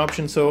was the only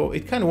option, so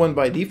it kind of went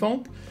by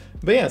default.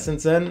 But yeah,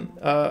 since then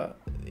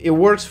it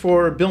works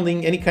for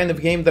building any kind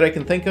of game that I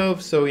can think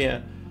of. So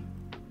yeah,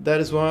 that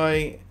is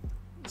why.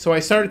 So I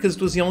started because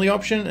it was the only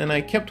option, and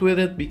I kept with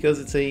it because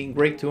it's a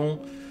great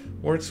tool.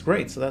 Works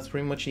great. So that's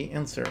pretty much the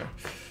answer.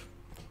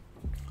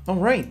 All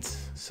right.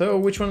 So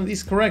which one of these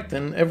is correct?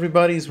 And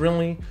everybody's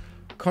really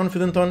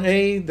confident on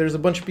A. There's a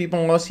bunch of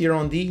people lost here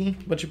on D,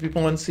 a bunch of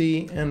people on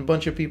C, and a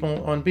bunch of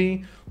people on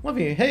B. Love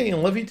you. Hey,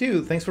 and love you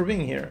too. Thanks for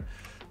being here.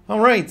 All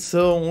right.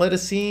 So let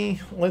us see.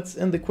 Let's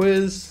end the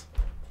quiz.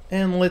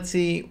 And let's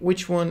see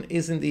which one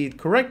is indeed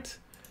correct.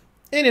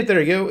 And if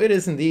there you go, it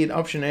is indeed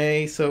option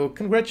A. So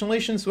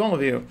congratulations to all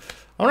of you.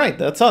 All right,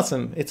 that's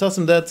awesome. It's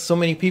awesome that so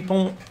many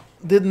people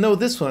didn't know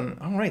this one.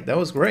 All right, that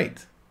was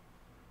great.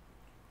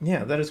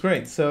 Yeah, that is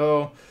great.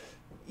 So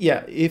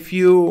yeah, if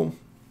you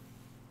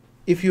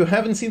if you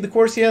haven't seen the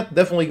course yet,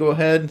 definitely go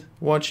ahead,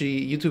 watch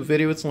the YouTube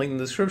video, it's linked in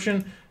the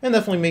description, and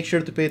definitely make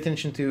sure to pay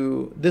attention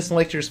to this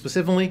lecture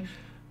specifically.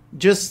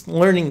 Just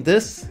learning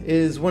this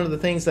is one of the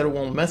things that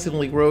will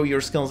massively grow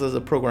your skills as a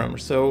programmer.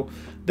 So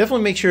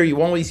definitely make sure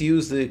you always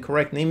use the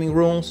correct naming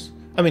rules.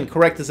 I mean,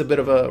 correct is a bit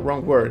of a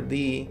wrong word.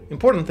 The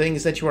important thing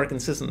is that you are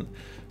consistent.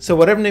 So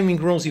whatever naming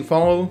rules you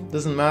follow,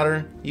 doesn't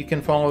matter. You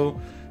can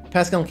follow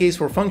PascalCase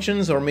for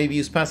functions, or maybe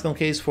use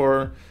PascalCase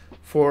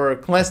for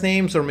class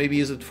names, or maybe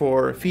use it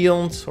for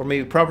fields, or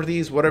maybe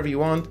properties, whatever you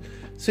want.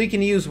 So you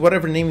can use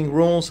whatever naming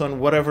rules on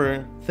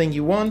whatever thing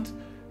you want.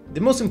 The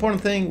most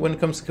important thing when it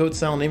comes to code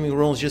style naming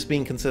rules is just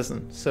being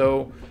consistent.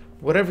 So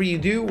whatever you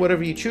do,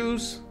 whatever you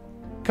choose,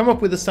 come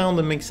up with a style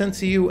that makes sense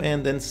to you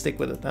and then stick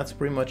with it. That's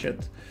pretty much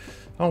it.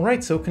 All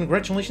right, so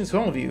congratulations to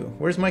all of you.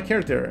 Where's my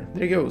character?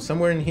 There you go,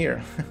 somewhere in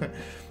here.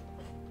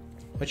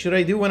 What should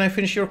I do when I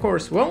finish your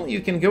course? Well, you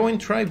can go and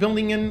try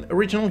building an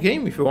original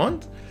game if you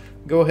want.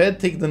 Go ahead,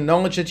 take the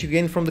knowledge that you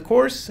gained from the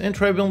course and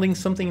try building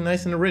something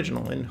nice and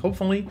original. And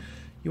hopefully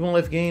you will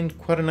have gained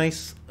quite a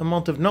nice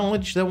amount of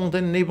knowledge that will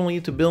then enable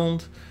you to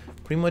build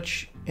pretty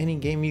much any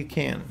game you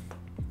can.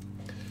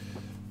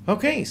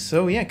 Okay,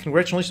 so yeah,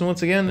 congratulations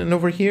once again. And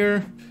over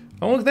here,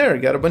 oh look there,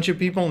 got a bunch of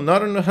people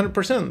not on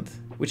 100%,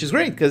 which is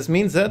great because it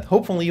means that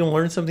hopefully you'll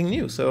learn something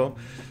new. So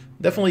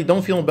definitely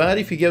don't feel bad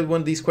if you get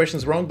one of these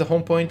questions wrong. The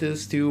whole point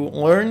is to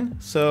learn.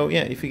 So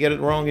yeah, if you get it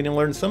wrong and you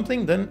learn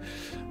something, then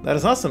that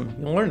is awesome.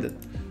 You learned it.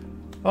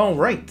 All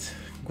right,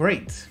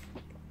 great.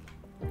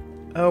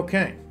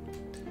 Okay.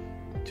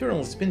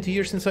 Turtle, it's been 2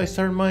 years since I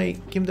started my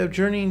game dev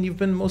journey and you've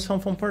been the most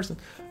helpful person.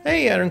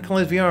 Hey, Aaron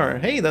Khaled VR.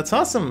 Hey, that's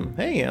awesome.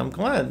 Hey, I'm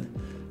glad.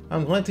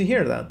 I'm glad to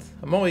hear that.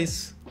 I'm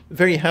always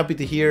very happy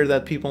to hear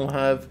that people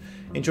have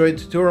enjoyed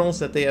tutorials,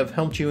 that they have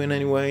helped you in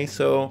any way.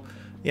 So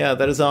yeah,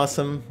 that is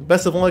awesome.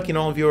 Best of luck in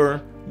all of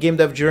your game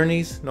dev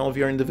journeys and all of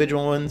your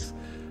individual ones.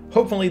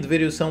 Hopefully the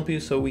videos help you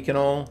so we can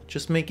all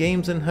just make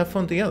games and have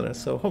fun together.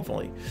 So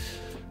hopefully.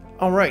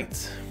 All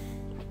right.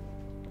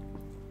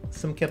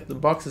 Some kept the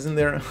boxes in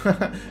there.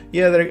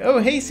 Yeah, there you go. Oh,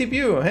 hey,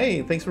 CPU.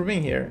 Hey, thanks for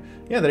being here.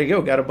 Yeah, there you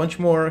go. Got a bunch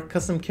more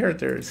custom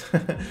characters.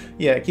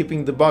 Yeah,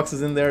 keeping the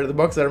boxes in there. The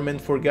boxes are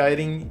meant for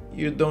guiding.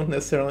 You don't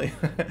necessarily.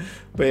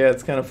 But yeah,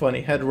 it's kind of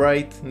funny. Head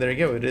right. And there you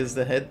go. It is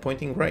the head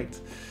pointing right.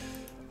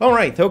 All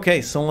right.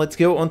 Okay, so let's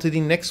go on to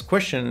the next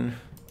question.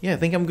 Yeah, I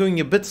think I'm going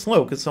a bit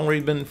slow because it's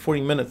already been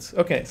 40 minutes.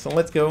 Okay, so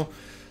let's go.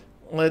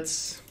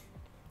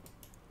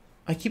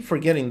 I keep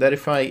forgetting that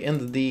if I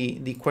ended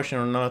the question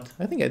or not.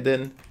 I think I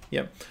did.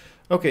 Yeah.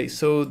 Okay,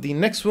 so the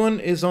next one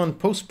is on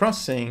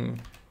post-processing.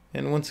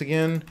 And once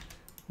again,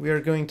 we are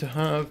going to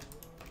have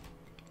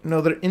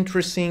another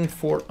interesting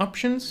 4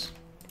 options.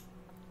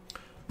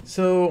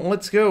 So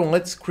let's go.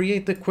 Let's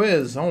create the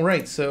quiz. All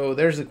right, so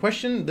there's the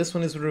question. This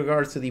one is with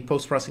regards to the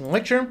post-processing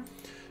lecture.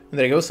 And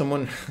there you go,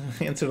 someone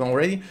answered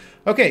already.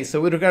 Okay, so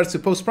with regards to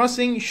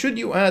post-processing, should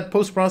you add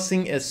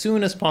post-processing as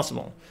soon as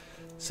possible?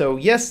 So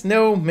yes,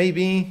 no,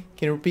 maybe.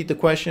 Can you repeat the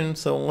question?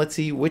 So let's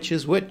see which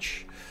is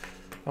which.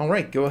 All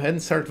right, go ahead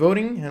and start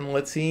voting, and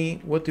let's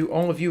see what do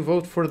all of you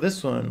vote for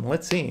this one.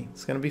 Let's see,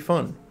 it's gonna be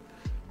fun.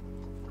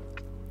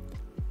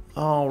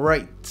 All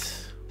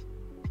right.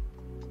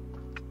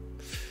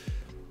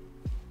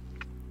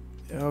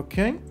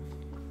 Okay.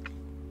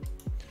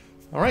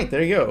 All right,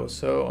 there you go.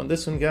 So on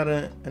this one, got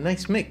a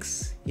nice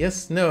mix.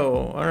 Yes,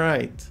 no. All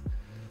right.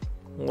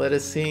 Let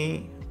us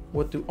see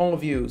what do all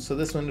of you. So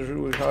this one is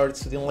with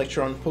regards to the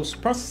lecture on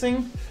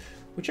post-processing,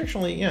 which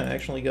actually, yeah,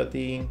 actually got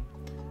the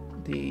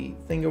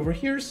thing over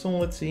here. So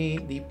let's see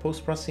the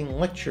post-processing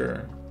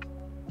lecture.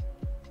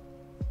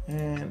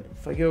 And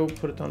if I go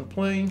put it on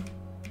play.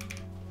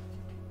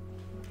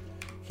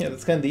 Yeah,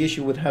 that's kind of the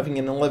issue with having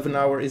an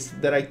 11-hour is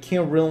that I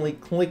can't really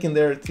click in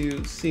there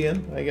to see it.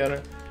 I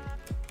gotta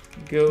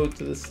go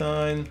to the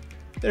sign.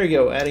 There you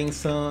go, adding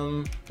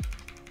some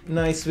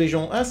nice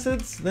visual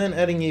assets, then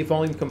adding a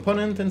volume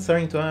component and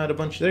starting to add a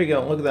bunch. There you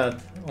go, look at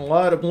that. A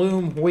lot of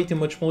bloom, way too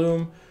much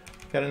bloom.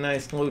 Got a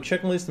nice load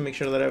checklist to make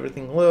sure that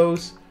everything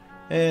loads.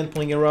 And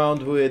playing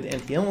around with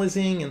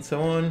anti-aliasing and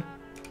so on.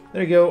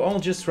 There you go, all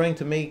just trying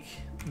to make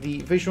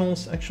the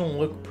visuals actually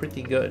look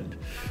pretty good.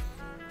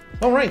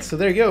 All right, so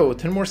there you go,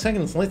 10 more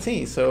seconds, let's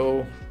see.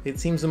 So it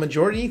seems the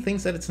majority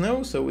thinks that it's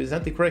no, so is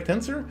that the correct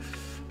answer?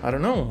 I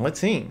don't know, let's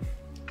see.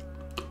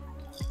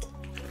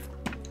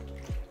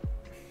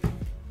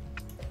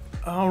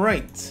 All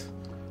right,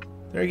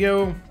 there you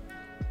go,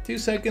 2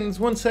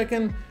 seconds, 1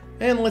 second,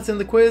 and let's end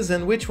the quiz.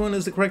 And which one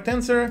is the correct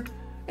answer?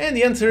 And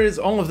the answer is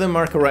all of them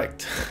are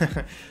correct.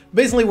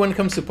 Basically, when it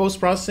comes to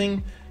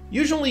post-processing,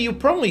 usually you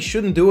probably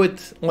shouldn't do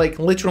it like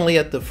literally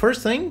at the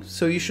first thing,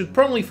 so you should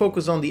probably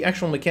focus on the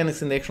actual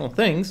mechanics and the actual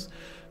things.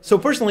 So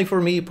personally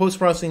for me,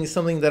 post-processing is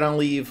something that I'll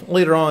leave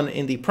later on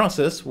in the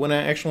process when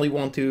I actually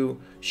want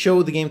to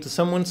show the game to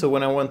someone, so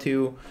when I want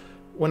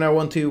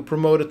to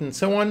promote it and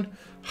so on.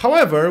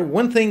 However,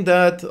 one thing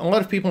that a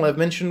lot of people have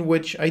mentioned,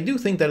 which I do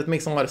think that it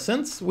makes a lot of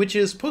sense, which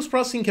is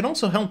post-processing can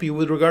also help you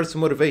with regards to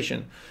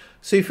motivation.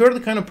 So if you're the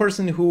kind of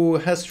person who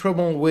has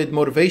trouble with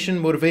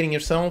motivating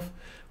yourself,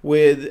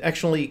 with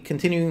actually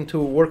continuing to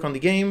work on the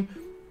game.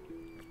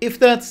 If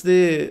that's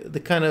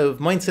the kind of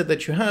mindset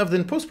that you have,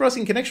 then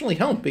post-processing can actually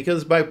help,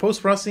 because by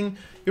post-processing,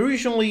 you're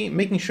usually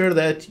making sure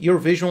that your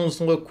visuals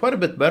look quite a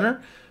bit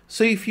better.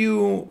 So if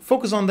you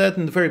focus on that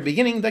in the very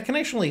beginning, that can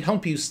actually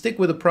help you stick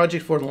with a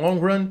project for the long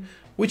run,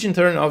 which in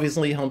turn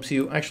obviously helps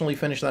you actually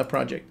finish that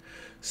project.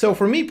 So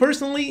for me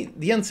personally,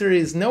 the answer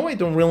is no, I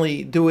don't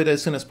really do it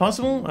as soon as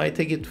possible. I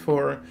take it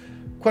for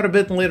quite a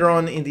bit later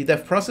on in the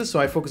dev process, so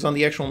I focus on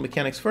the actual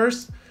mechanics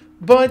first.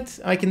 But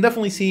I can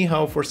definitely see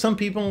how for some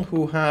people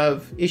who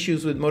have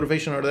issues with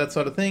motivation or that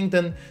sort of thing,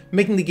 then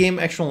making the game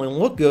actually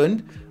look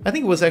good. I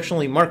think it was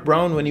actually Mark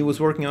Brown when he was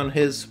working on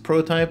his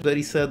prototype that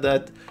he said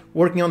that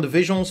working on the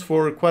visuals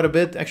for quite a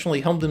bit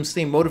actually helped him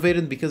stay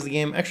motivated because the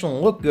game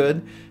actually looked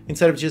good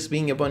instead of just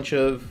being a bunch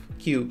of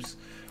cubes.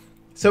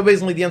 So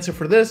basically the answer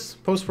for this,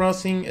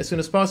 post-processing as soon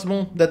as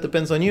possible, that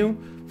depends on you.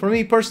 For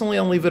me personally,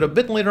 I'll leave it a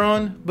bit later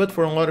on, but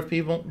for a lot of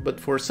people, but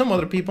for some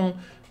other people,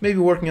 maybe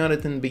working on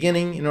it in the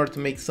beginning in order to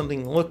make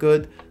something look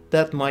good,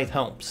 that might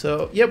help.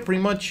 So yeah,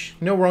 pretty much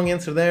no wrong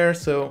answer there,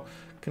 so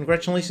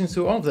congratulations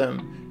to all of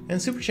them.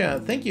 And Super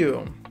Chat, thank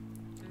you.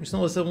 You're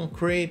still able to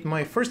create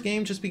my first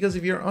game just because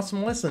of your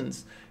awesome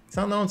lessons. It's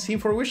out now on Steam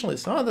for a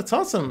wishlist. Oh, that's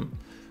awesome.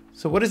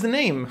 So what is the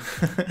name?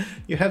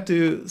 You have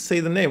to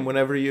say the name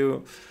whenever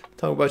you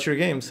talk about your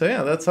game. So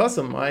yeah, that's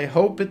awesome. I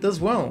hope it does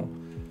well.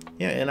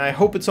 Yeah, and I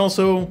hope it's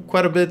also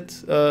quite a bit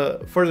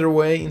further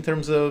away in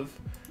terms of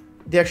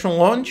the actual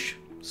launch.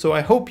 So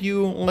I hope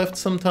you left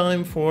some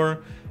time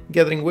for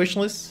gathering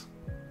wishlists.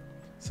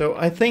 So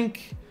I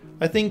think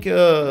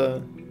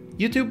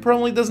YouTube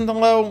probably doesn't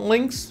allow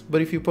links,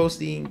 but if you post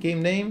the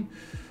game name,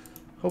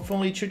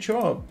 hopefully it should show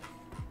up.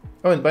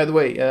 Oh, and by the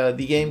way,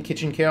 the game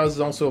Kitchen Chaos is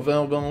also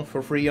available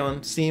for free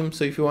on Steam.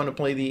 So if you want to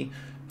play the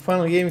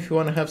final game, if you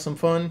want to have some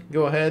fun,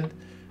 go ahead.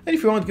 And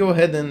if you want, go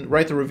ahead and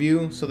write a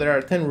review. So there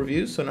are 10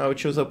 reviews, so now it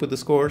shows up with the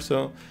score.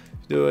 So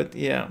do it,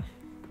 yeah.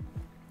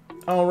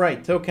 All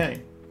right,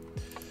 okay.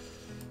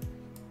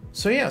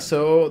 So yeah,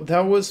 so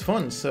that was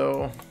fun.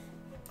 So,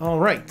 all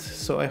right.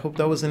 So I hope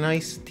that was a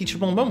nice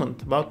teachable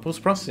moment about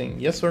post-processing.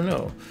 Yes or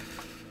no?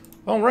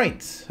 All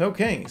right.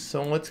 Okay.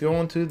 So let's go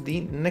on to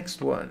the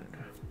next one.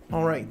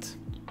 All right.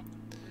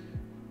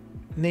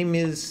 Name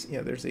is,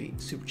 yeah, there's a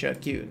super chat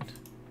queued.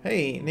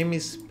 Hey, name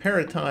is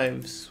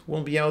Paratives.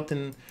 Will be out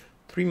in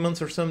 3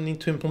 months or something.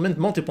 Need to implement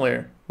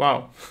multiplayer.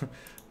 Wow.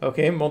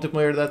 Okay,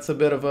 multiplayer. That's a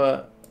bit of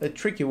a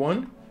tricky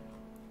one.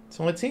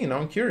 So let's see. Now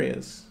I'm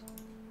curious.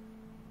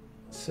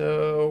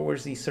 So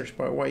where's the search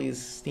bar? Why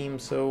is Steam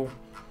so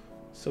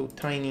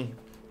tiny?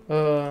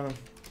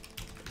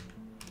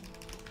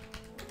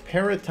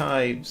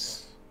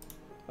 Paratives.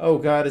 Oh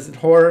god, is it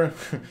horror?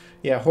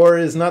 Yeah, horror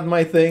is not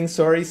my thing,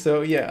 sorry.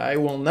 So yeah, I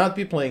will not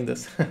be playing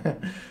this.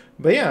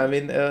 But yeah, I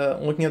mean,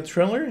 looking at the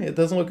trailer, it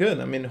doesn't look good.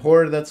 I mean,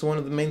 horror, that's one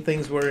of the main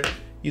things where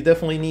you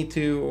definitely need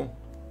to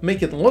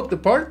make it look the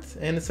part,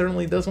 and it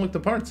certainly doesn't look the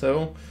part.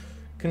 So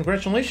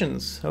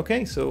congratulations.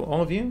 Okay, so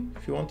all of you,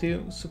 if you want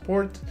to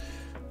support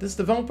this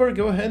developer,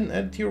 go ahead and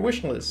add it to your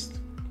wish list.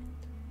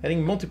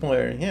 Adding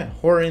multiplayer, yeah,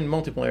 horror in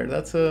multiplayer.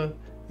 That's a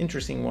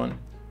interesting one.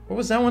 What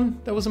was that one?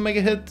 That was a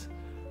mega hit.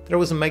 There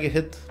was a mega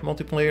hit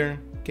multiplayer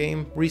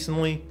game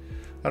recently.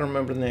 I don't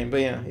remember the name,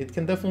 but yeah, it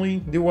can definitely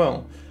do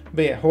well.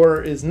 But yeah,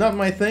 horror is not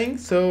my thing,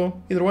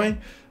 so either way,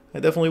 I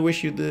definitely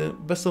wish you the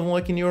best of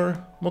luck in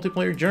your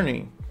multiplayer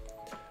journey.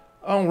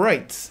 All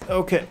right,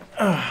 okay,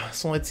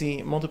 so let's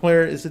see,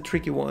 multiplayer is a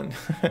tricky one.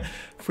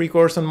 Free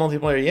course on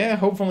multiplayer, yeah,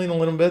 hopefully in a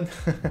little bit.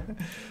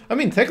 I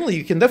mean, technically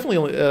you can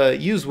definitely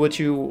use what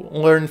you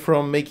learned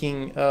from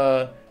making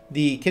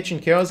the Kitchen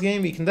Chaos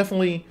game. You can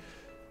definitely,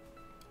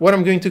 what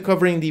I'm going to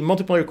cover in the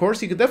multiplayer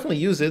course, you could definitely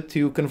use it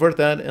to convert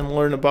that and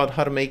learn about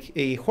how to make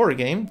a horror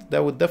game.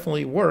 That would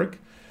definitely work.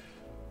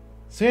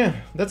 So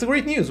yeah, that's a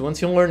great news.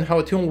 Once you learn how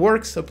a tool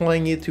works,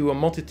 applying it to a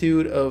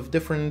multitude of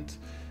different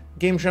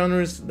game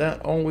genres,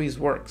 that always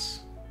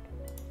works.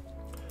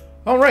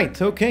 All right,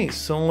 okay,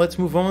 so let's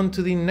move on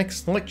to the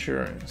next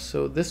lecture.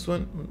 So this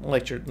one,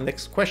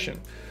 next question.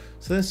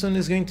 So this one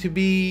is going to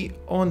be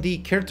on the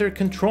character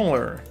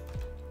controller.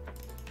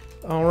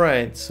 All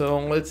right, so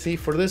let's see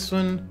for this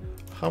one,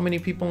 how many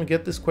people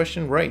get this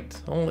question right?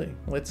 Only.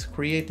 Let's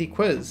create the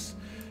quiz.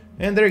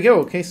 And there you go.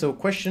 Okay, so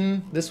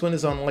question, this one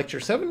is on lecture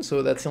 7,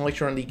 so that's a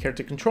lecture on the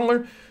character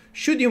controller.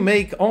 Should you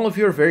make all of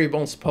your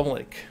variables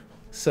public?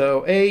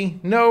 So A,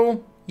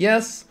 no,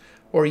 yes,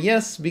 or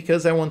yes,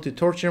 because I want to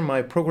torture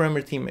my programmer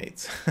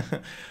teammates.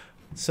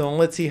 So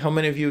let's see how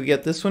many of you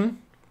get this one.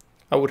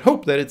 I would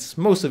hope that it's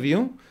most of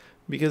you,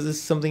 because it's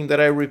something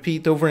that I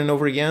repeat over and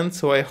over again.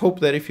 So I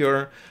hope that if you're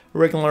a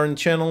regular on the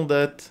channel,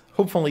 that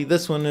hopefully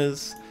this one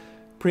is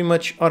pretty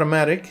much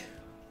automatic.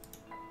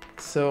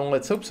 So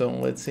let's hope so.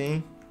 Let's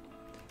see.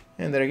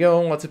 And there you go,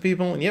 lots of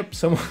people. And yep,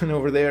 someone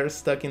over there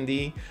stuck in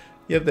D.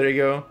 Yep, there you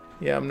go.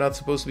 Yeah, I'm not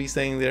supposed to be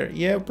staying there.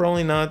 Yeah,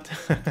 probably not.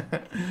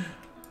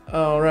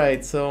 All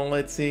right, so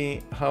let's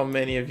see how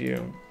many of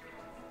you.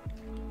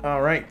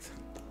 All right.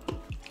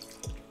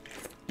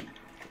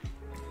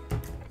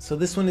 So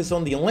this one is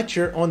on the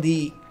lecture on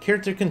the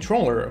character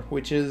controller,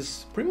 which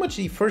is pretty much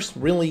the first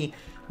really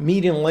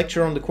meeting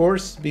lecture on the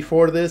course.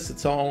 Before this,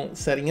 it's all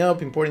setting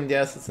up, importing the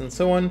assets, and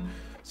so on.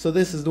 So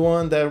this is the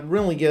one that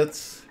really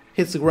hits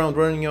the ground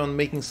running on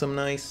making some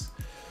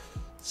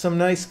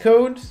nice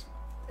code.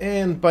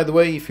 And by the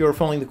way, if you're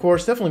following the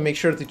course, definitely make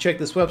sure to check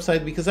this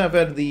website, because I've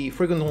added the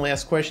frequently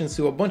asked questions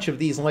to a bunch of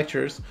these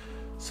lectures.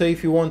 So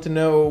if you want to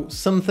know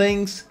some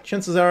things,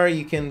 chances are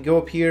you can go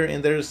up here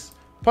and there's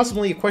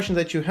possibly a question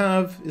that you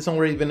have is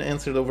already been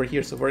answered over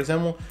here. So for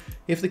example,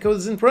 if the code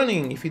isn't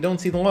running, if you don't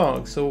see the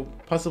log, so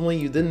possibly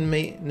you didn't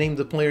name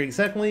the player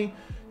exactly,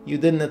 you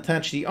didn't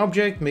attach the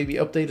object, maybe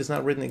update is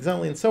not written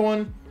exactly, and so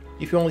on.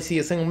 If you only see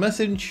a single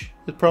message,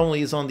 it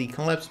probably is on the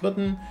collapse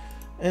button,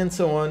 and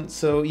so on.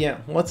 So yeah,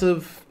 lots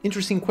of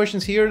interesting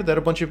questions here that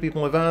a bunch of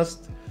people have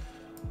asked.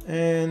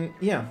 And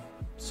yeah,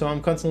 so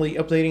I'm constantly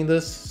updating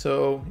this.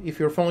 So if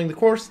you're following the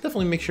course,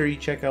 definitely make sure you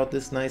check out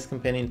this nice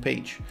companion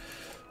page.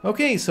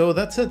 Okay, so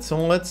that's it. So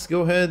let's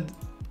go ahead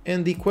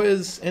and the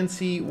quiz and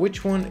see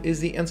which one is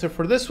the answer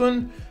for this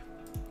one.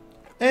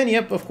 And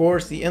yep, of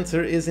course, the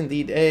answer is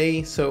indeed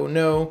A. So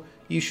no,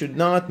 you should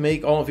not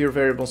make all of your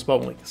variables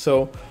public.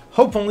 So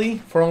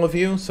hopefully for all of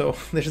you, so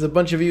there's a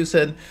bunch of you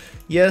said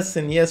yes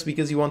and yes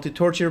because you want to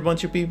torture a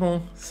bunch of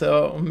people.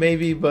 So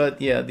maybe,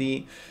 but yeah,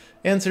 the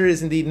answer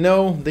is indeed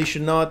no. They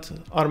should not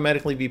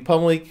automatically be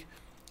public.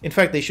 In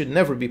fact, they should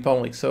never be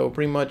public. So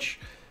pretty much,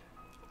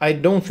 I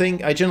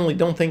generally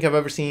don't think I've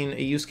ever seen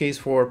a use case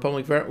for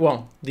public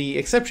well, the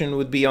exception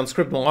would be on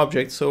scriptable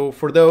objects. So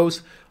for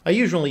those, I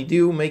usually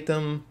do make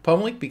them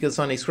public because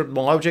on a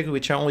scriptable object,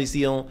 which I always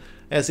deal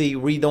as a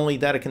read-only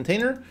data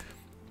container.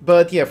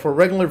 But yeah, for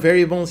regular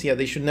variables, yeah,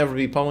 they should never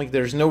be public.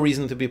 There's no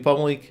reason to be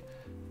public.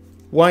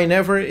 Why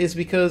never is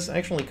because I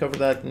actually covered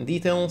that in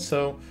detail.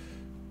 So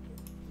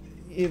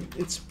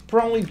it's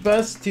probably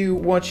best to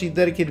watch a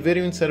dedicated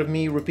video instead of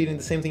me repeating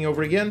the same thing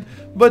over again.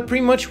 But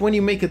pretty much when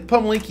you make it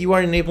public, you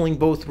are enabling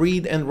both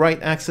read and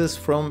write access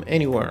from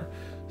anywhere.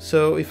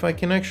 So if I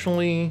can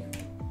actually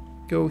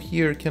go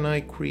here, can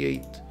I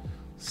create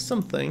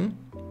something?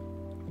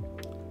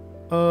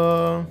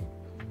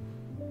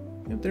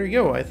 There you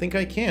go. I think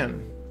I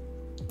can.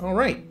 All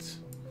right.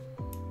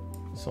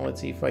 So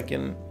let's see if I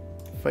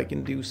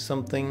can do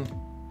something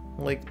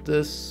like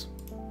this.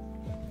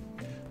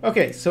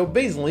 Okay, so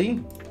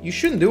basically, you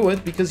shouldn't do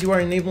it because you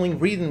are enabling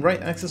read and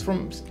write access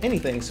from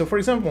anything. So for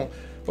example,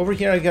 over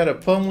here I got a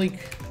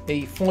public,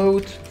 a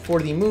float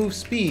for the move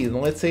speed.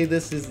 Let's say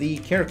this is the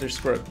character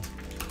script.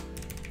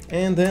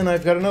 And then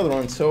I've got another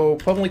one. So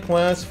public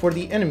class for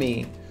the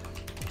enemy.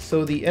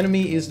 So the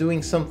enemy is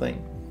doing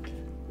something.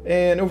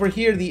 And over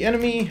here, the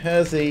enemy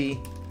has a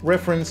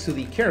reference to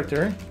the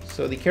character.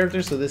 So the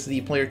character, so this is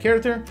the player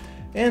character.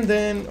 And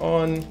then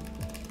on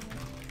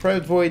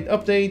private void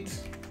update,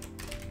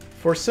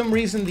 for some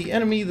reason, the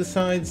enemy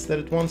decides that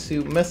it wants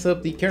to mess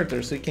up the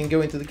character. So you can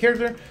go into the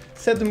character,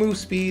 set the move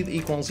speed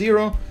equals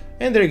 0,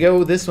 and there you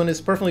go. This one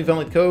is perfectly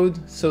valid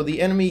code. So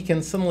the enemy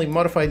can suddenly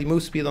modify the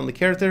move speed on the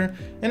character,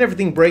 and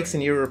everything breaks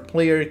and your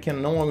player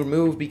can no longer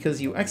move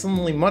because you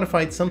accidentally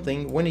modified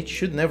something when it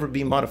should never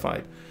be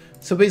modified.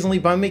 So basically,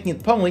 by making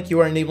it public, you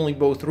are enabling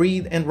both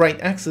read and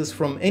write access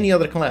from any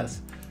other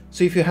class.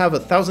 So if you have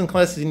 1,000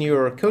 classes in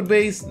your code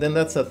base, then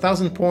that's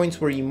 1,000 points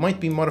where you might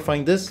be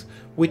modifying this,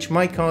 which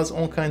might cause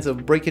all kinds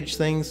of breakage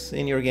things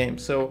in your game.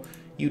 So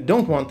you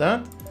don't want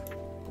that.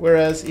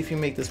 Whereas if you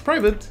make this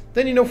private,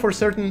 then you know for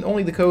certain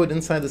only the code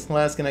inside this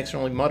class can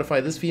externally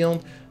modify this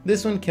field.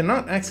 This one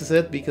cannot access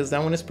it because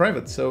that one is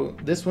private. So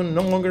this one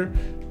no longer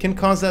can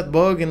cause that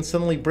bug and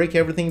suddenly break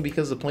everything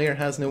because the player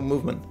has no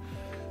movement.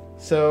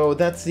 So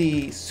that's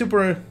the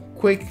super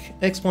quick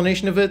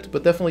explanation of it,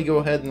 but definitely go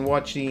ahead and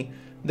watch the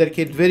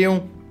dedicated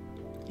video.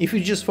 If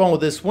you just follow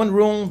this one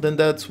rule, then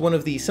that's one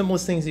of the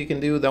simplest things you can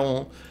do that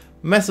will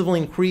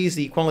massively increase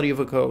the quality of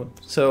a code.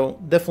 So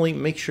definitely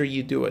make sure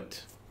you do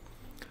it.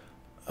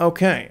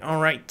 Okay, all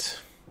right.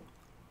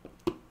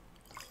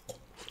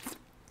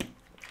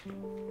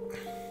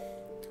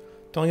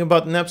 Talking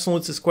about an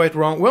absolutes is quite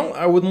wrong. Well,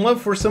 I would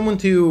love for someone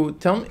to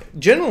tell me.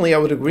 Generally, I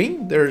would agree.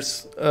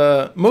 There's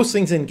most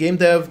things in game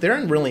dev, they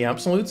aren't really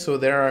absolutes, so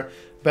there are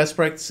best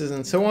practices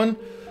and so on.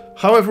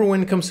 However,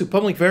 when it comes to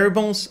public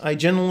variables, I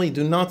generally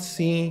do not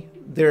see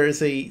there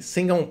is a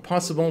single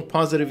possible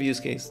positive use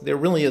case. There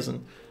really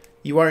isn't.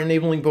 You are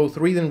enabling both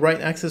read and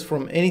write access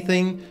from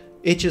anything.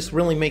 It just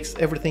really makes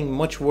everything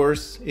much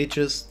worse. It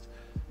just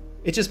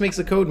makes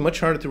the code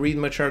much harder to read,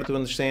 much harder to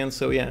understand.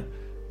 So yeah,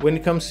 when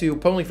it comes to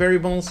public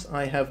variables,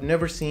 I have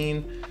never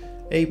seen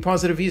a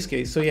positive use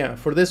case. So yeah,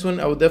 for this one,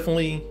 I would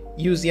definitely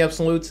use the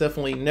absolutes,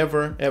 definitely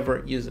never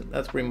ever use it.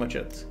 That's pretty much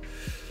it.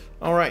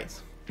 All right.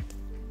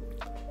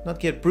 Not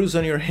get bruised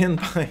on your hand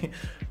by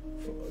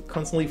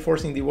constantly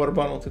forcing the water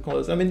bottle to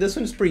close. I mean, this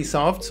one's pretty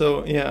soft,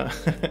 so yeah.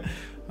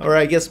 Or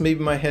I guess maybe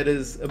my head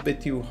is a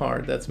bit too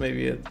hard. That's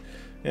maybe it.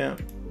 Yeah.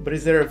 But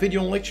is there a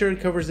video lecture that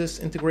covers this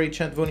integrated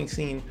chat voting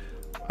scene?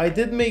 I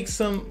did make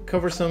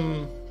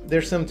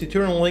there's some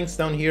tutorial links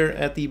down here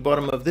at the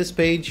bottom of this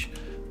page.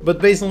 But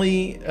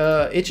basically,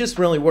 it's just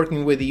really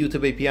working with the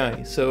YouTube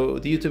API. So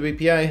the YouTube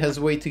API has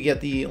a way to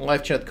get the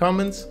live chat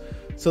comments.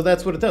 So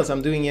that's what it does.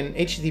 I'm doing an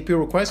HTTP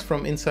request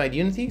from inside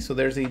Unity. So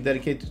there's a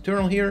dedicated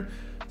tutorial here.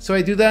 So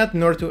I do that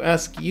in order to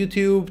ask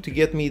YouTube to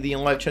get me the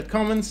live chat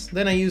comments.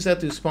 Then I use that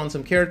to spawn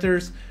some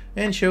characters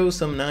and show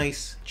some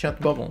nice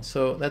chat bubbles.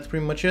 So that's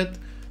pretty much it.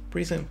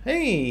 Pretty simple.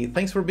 Hey,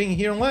 thanks for being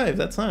here live.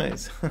 That's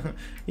nice.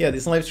 Yeah,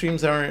 these live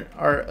streams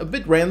are a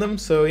bit random.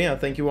 So yeah,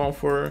 thank you all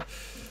for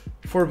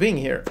being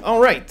here. All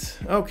right.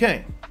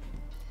 Okay.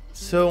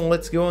 So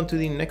let's go on to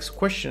the next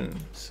question.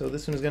 So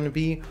this one is going to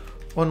be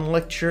on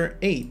lecture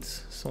 8.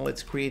 So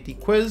let's create the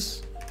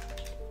quiz.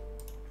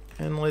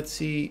 And let's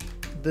see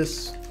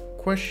this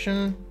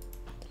question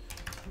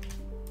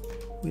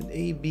with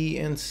A, B,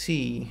 and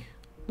C.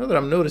 Now that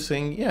I'm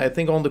noticing, yeah, I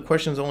think all the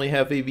questions only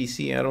have A, B,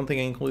 C. I don't think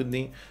I include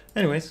the...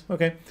 Anyways,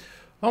 okay.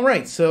 All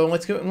right, so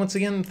let's go. Once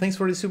again, thanks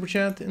for the super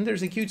chat. And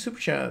there's a cute super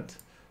chat.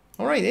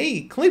 All right,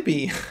 hey,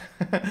 Clippy.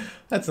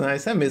 That's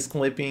nice. I miss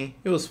Clippy.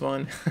 It was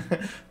fun.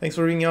 Thanks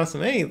for being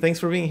awesome. Hey, thanks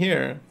for being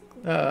here.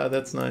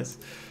 That's nice.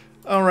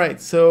 All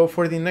right, so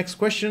for the next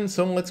question,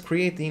 so let's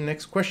create the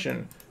next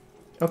question.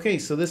 Okay,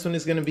 so this one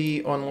is going to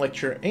be on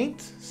lecture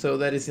 8. So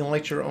that is the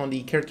lecture on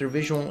the character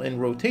visual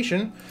and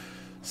rotation.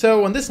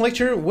 So on this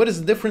lecture, what is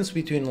the difference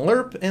between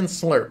Lerp and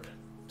Slerp?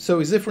 So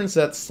is the difference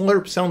that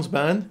Slerp sounds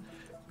bad,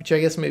 which I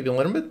guess maybe a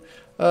little bit.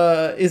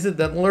 Is it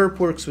that Lerp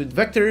works with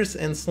vectors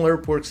and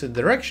Slerp works with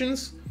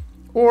directions?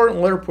 Or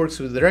Lerp works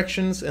with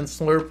directions and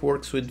Slerp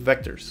works with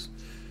vectors?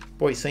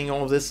 Boy, saying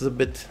all of this is a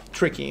bit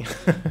tricky.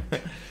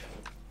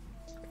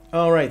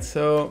 All right,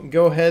 so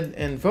go ahead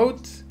and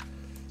vote.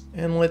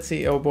 And let's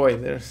see. Oh boy,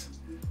 there's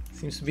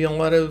seems to be a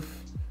lot of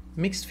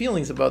mixed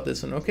feelings about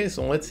this one. Okay,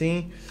 so let's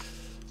see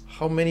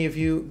how many of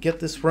you get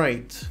this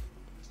right.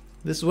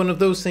 This is one of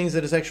those things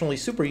that is actually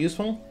super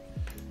useful.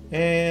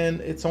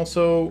 And it's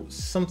also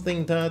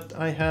something that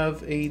I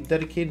have a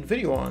dedicated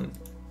video on.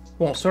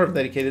 Well, sort of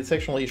dedicated. It's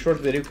actually a short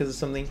video because it's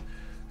something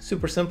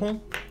super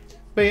simple.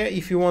 But yeah,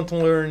 if you want to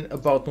learn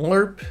about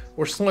Lerp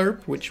or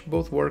Slerp, which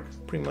both work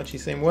pretty much the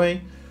same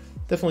way,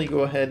 definitely go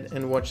ahead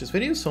and watch this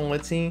video. So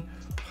let's see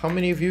how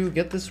many of you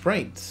get this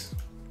right.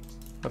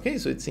 Okay,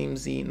 so it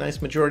seems the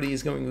nice majority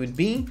is going with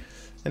B.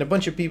 And a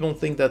bunch of people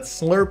think that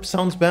Slerp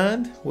sounds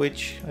bad,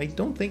 which I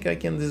don't think I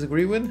can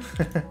disagree with.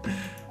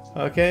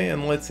 Okay,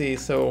 and let's see,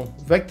 so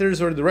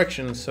vectors or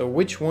directions, so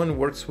which one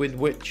works with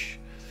which?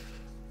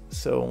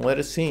 So let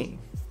us see.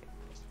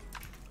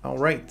 All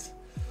right.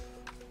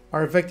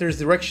 Are vectors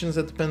directions?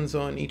 That depends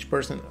on each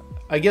person.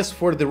 I guess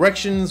for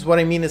directions, what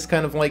I mean is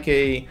kind of like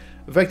a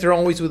vector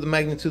always with a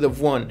magnitude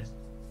of 1.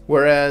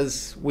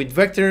 Whereas with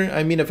vector,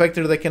 I mean a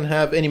vector that can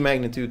have any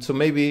magnitude. So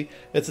maybe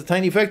it's a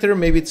tiny vector,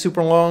 maybe it's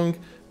super long.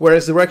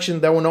 Whereas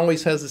direction, that one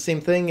always has the same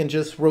thing and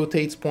just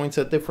rotates points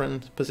at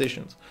different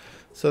positions.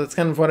 So that's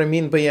kind of what I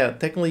mean. But yeah,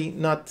 technically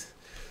not,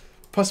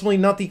 possibly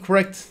not the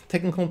correct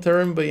technical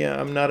term. But yeah,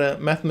 I'm not a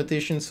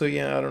mathematician. So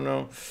yeah, I don't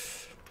know.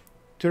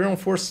 Tutorial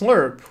for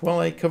Slerp.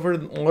 Well, I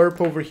covered Lerp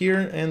over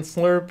here. And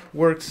Slerp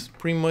works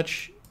pretty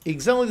much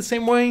exactly the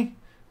same way.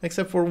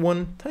 Except for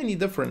one tiny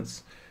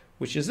difference.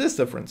 Which is this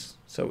difference.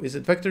 So is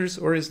it vectors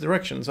or is it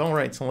directions? All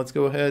right, so let's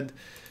go ahead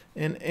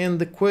and end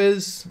the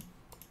quiz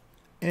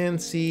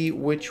and see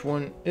which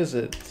one is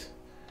it.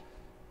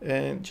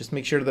 And just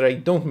make sure that I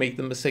don't make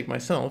the mistake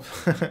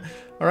myself.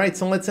 All right,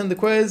 so let's end the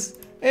quiz.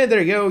 And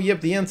there you go.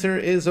 Yep, the answer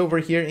is over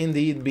here,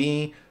 indeed,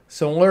 B.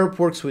 So Lerp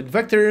works with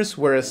vectors,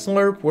 whereas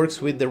Slerp works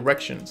with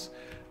directions.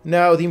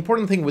 Now, the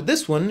important thing with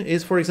this one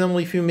is, for example,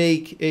 if you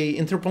make a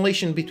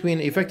interpolation between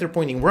a vector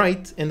pointing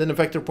right and then a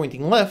vector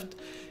pointing left,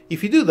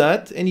 if you do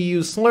that and you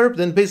use Slerp,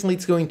 then basically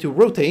it's going to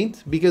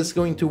rotate because it's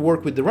going to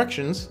work with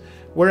directions.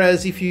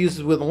 Whereas if you use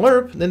it with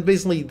Lerp, then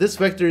basically this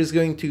vector is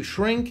going to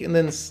shrink and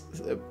then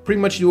pretty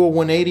much do a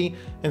 180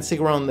 and stick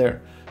around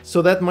there.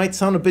 So that might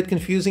sound a bit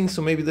confusing,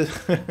 so maybe this,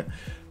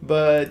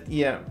 but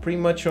yeah, pretty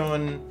much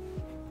on,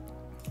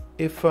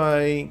 if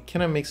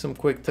can I make some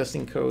quick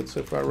testing code?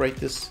 So if I write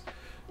this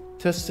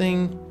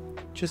testing,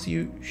 just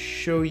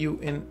show you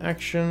in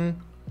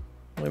action,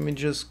 let me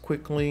just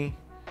quickly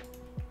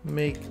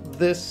make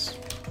this.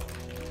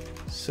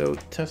 So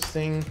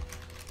testing,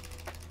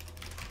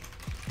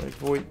 like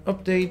void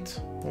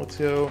update, let's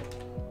go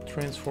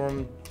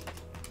transform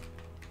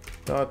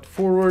dot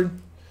forward.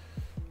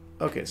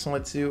 Okay, so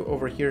let's do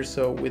over here,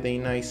 so with a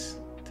nice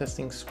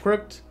testing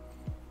script.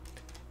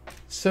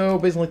 So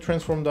basically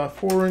transform dot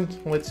forward,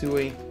 let's do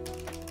a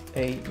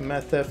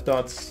mathf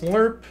dot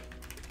slurp,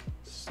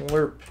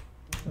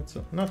 that's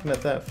not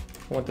mathf,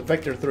 I want the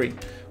vector 3,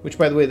 which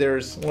by the way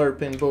there's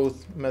Lerp in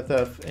both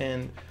mathf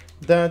and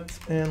that,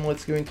 and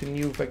let's go into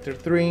new vector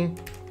 3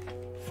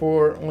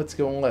 for, let's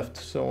go left,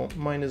 so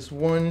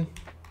 -1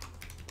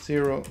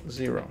 0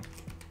 0,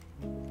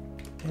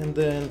 and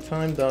then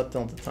time dot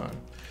delta time.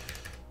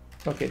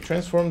 Okay,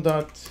 transform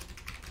dot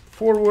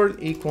forward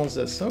equals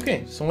this.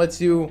 Okay, so let's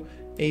do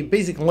a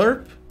basic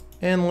Lerp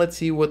and let's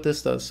see what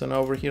this does. So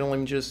now over here, let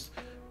me just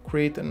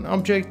create an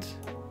object,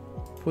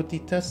 put the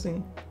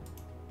testing,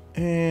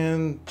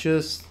 and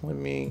just let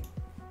me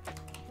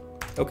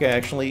Okay,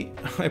 actually,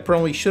 I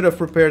probably should have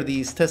prepared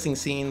these testing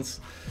scenes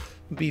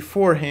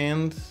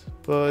beforehand,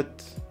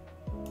 but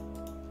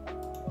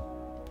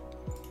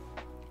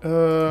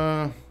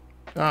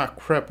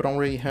crap, it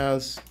already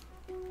has.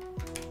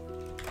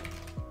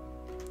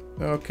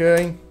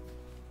 Okay,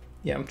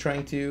 yeah, I'm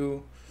trying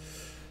to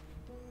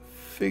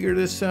figure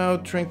this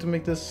out, trying to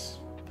make this,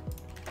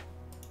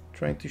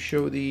 trying to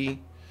show the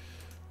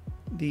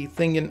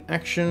thing in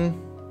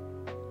action.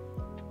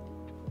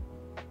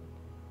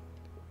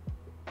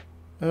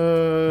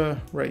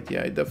 Right,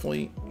 yeah, I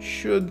definitely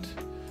should.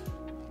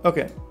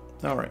 Okay,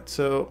 all right,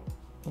 so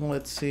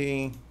let's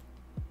see.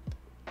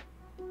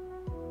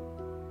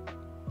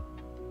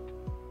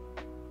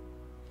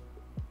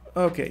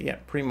 Okay, yeah,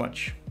 pretty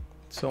much.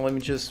 So let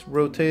me just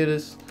rotate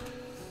this.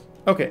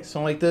 Okay,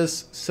 so like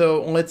this.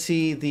 So let's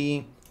see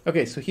the,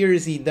 okay, so here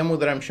is the demo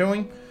that I'm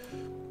showing.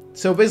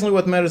 So basically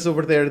what matters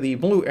over there, the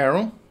blue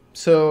arrow.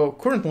 So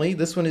currently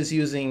this one is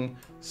using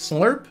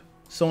Slerp.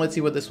 So let's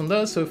see what this one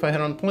does. So if I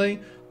hit on play,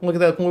 look at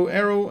that blue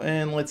arrow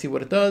and let's see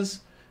what it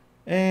does.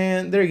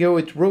 And there you go,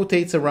 it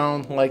rotates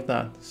around like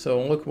that.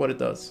 So look what it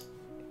does.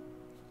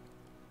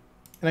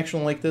 And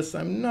actually like this,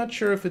 I'm not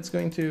sure if it's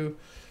going to,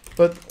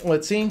 but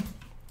let's see.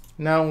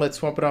 Now let's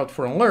swap it out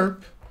for a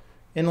Lerp.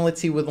 And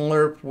let's see with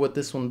Lerp what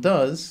this one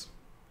does.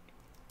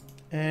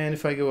 And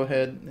if I go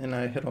ahead and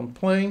I hit on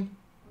play.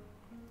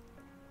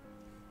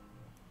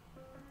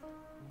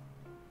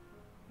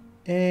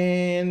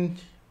 And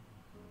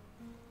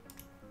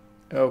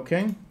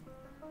okay.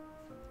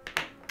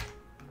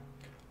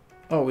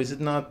 Oh, is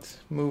it not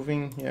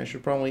moving? Yeah, I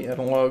should probably add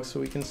a log so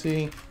we can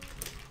see.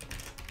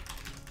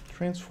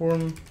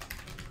 Transform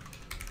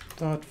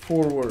dot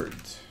forward.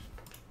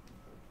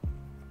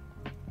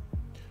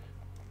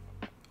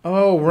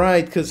 Oh,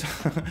 right, because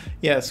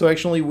yeah, so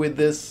actually with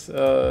this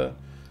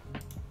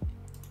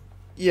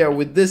yeah,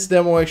 with this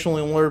demo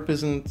actually Lerp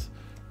isn't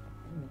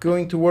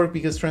going to work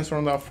because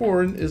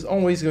transform.forward is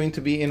always going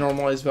to be a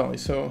normalized value.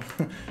 So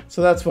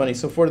so that's funny.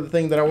 So for the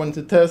thing that I wanted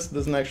to test, it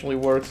doesn't actually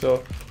work.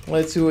 So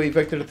let's do a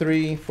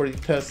vector3 for the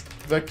test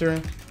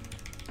vector.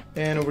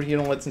 And over here,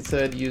 let's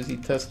instead use the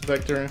test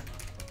vector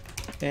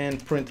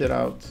and print it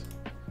out.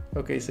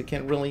 Okay, so I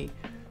can't really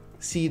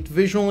see it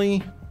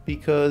visually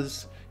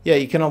because, yeah,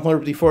 you cannot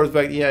Lerp the forward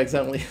vector. Yeah,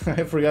 exactly.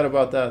 I forgot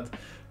about that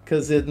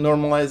because it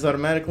normalized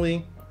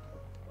automatically.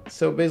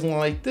 So basically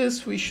like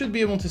this, we should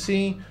be able to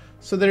see.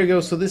 So there you go.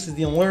 So this is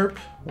the Lerp,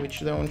 which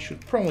that one should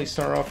probably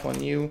start off on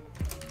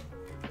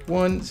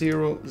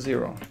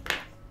U100.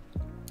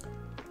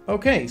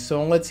 Okay,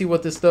 so let's see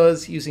what this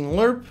does using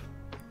Lerp.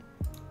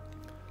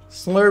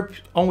 Slerp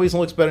always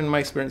looks better in my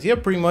experience. Yeah,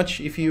 pretty much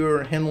if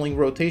you're handling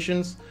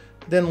rotations,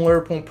 then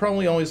Lerp will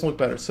probably always look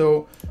better.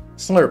 So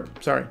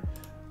Slerp, sorry.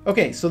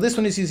 Okay, so this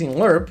one is using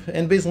Lerp,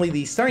 and basically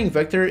the starting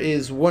vector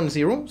is 1,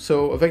 0,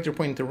 so a vector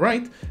pointing to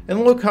right.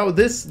 And look how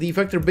the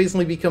vector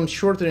basically becomes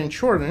shorter and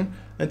shorter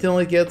until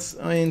it gets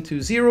into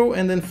 0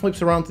 and then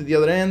flips around to the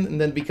other end and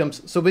then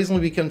basically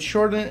becomes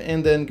shorter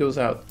and then goes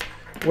out.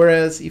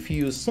 Whereas if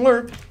you use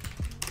Slerp,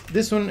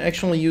 this one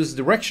actually uses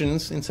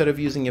directions instead of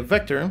using a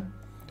vector.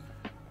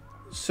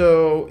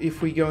 So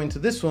if we go into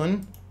this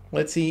one,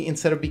 let's see,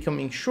 instead of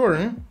becoming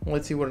shorter,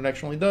 let's see what it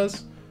actually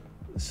does.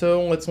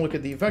 So let's look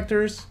at the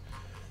vectors.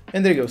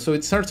 And there you go. So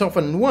it starts off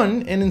on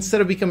 1, and instead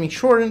of becoming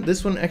shortened,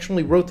 this one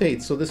actually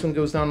rotates. So this one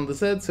goes down on the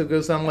Z, so it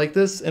goes down like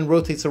this and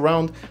rotates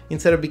around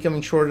instead of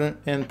becoming shortened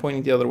and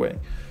pointing the other way.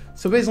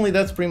 So basically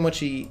that's pretty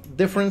much the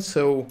difference.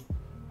 So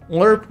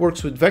Lerp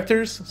works with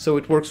vectors, so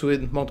it works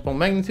with multiple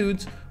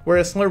magnitudes,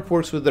 whereas Slerp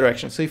works with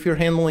directions. So if you're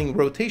handling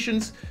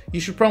rotations, you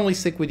should probably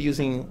stick with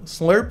using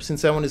Slerp,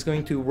 since that one is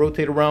going to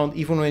rotate around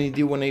even when you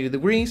do 180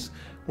 degrees,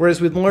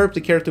 whereas with Lerp,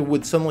 the character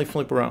would suddenly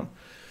flip around.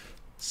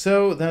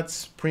 So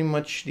that's pretty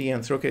much the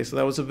answer. Okay, so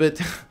that was a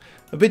bit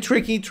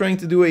tricky trying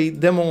to do a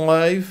demo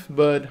live,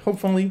 but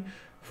hopefully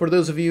for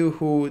those of you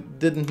who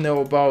didn't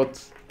know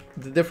about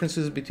the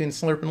differences between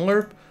Slerp and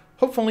Lerp,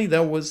 hopefully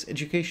that was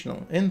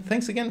educational. And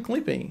thanks again,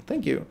 Clippy.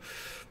 Thank you.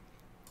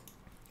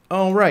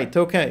 All right,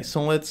 okay,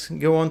 so let's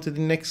go on to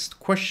the next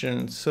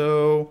question.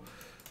 So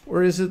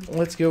where is it?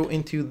 Let's go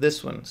into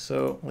this one.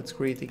 So let's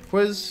create a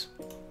quiz.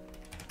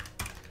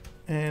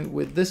 And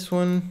with this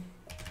one,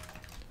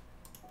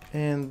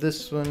 and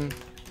this one,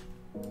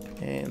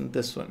 and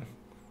this one.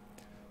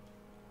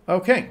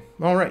 Okay,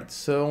 all right,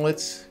 so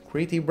let's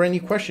create a brand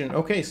new question.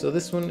 Okay, so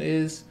this one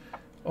is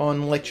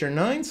on lecture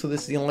 9, so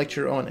this is the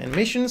lecture on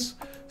animations.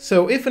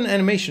 So if an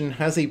animation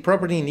has a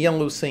property in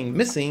yellow saying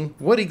missing,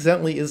 what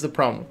exactly is the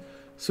problem?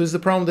 So is the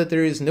problem that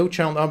there is no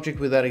child object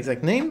with that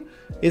exact name?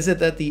 Is it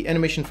that the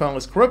animation file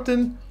is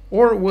corrupted?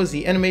 Or was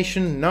the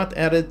animation not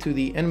added to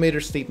the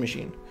animator state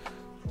machine?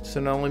 So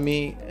now let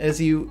me,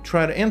 as you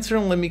try to answer,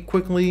 let me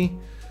quickly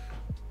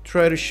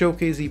try to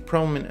showcase the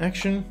problem in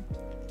action.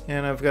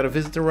 And I've got a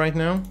visitor right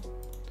now.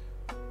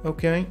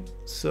 Okay,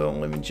 so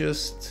let me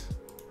just...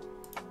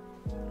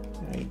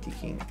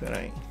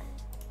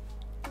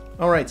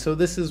 Alright, so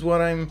this is what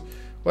I'm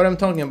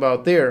talking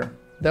about there.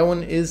 That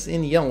one is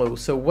in yellow.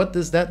 So what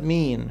does that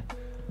mean?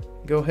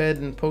 Go ahead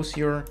and post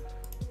your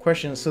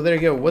question. So there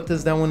you go. What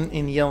does that one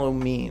in yellow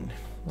mean?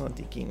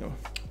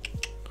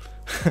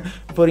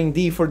 Putting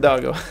D for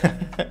doggo.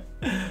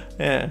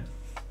 Yeah.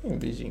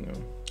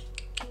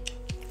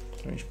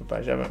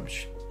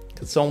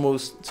 It's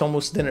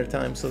almost dinner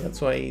time, so that's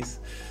why he's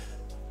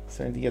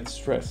starting to get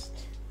stressed.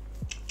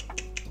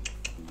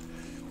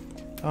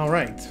 All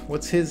right,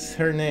 what's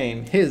her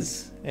name?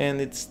 His, and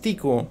it's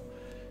Tico,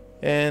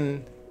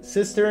 and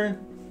sister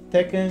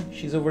Tekka,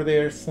 she's over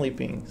there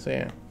sleeping. So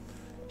yeah,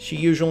 she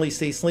usually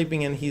stays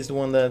sleeping, and he's the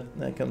one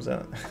that comes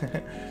out.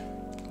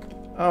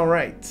 All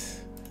right.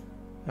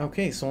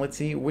 Okay, so let's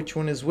see which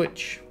one is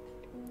which.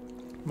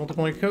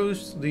 Multiplayer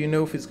codes. Do you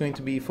know if it's going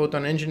to be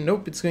Photon Engine?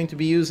 Nope, it's going to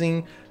be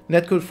using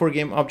netcode for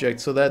game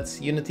objects. So that's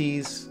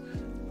Unity's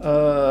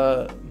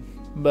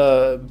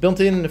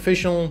built-in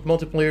official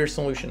multiplayer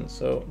solution.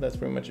 So that's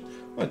pretty much it.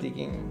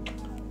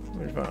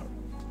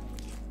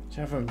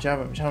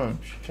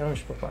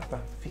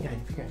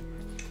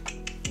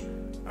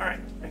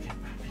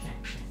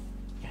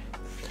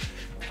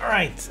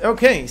 Alright,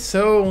 okay,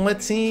 so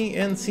let's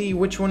see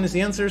which one is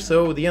the answer.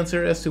 So the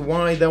answer as to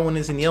why that one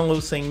is in yellow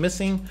saying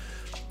missing.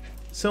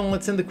 So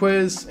let's end the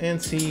quiz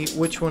and see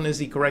which one is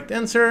the correct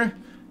answer.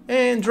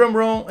 And drum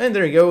roll, and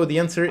there you go, the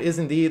answer is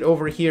indeed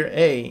over here,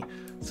 A.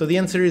 So the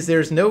answer is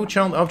there's no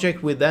child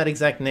object with that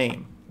exact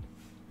name.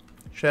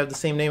 Should have the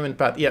same name in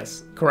path.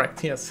 Yes,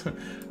 correct, yes.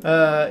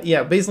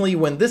 Yeah, basically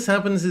when this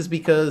happens is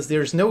because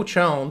there's no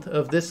child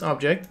of this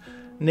object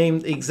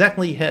named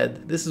exactly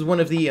head. This is one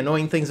of the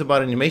annoying things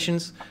about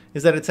animations,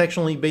 is that it's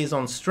actually based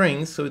on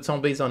strings, so it's all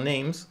based on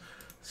names.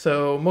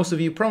 So most of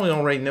you probably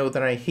already know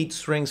that I hate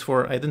strings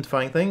for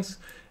identifying things.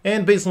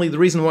 And basically the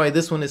reason why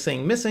this one is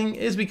saying missing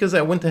is because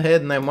I went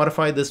ahead and I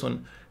modified this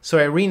one. So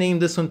I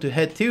renamed this one to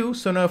head 2,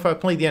 so now if I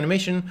play the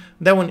animation,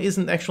 that one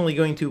isn't actually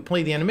going to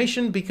play the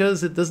animation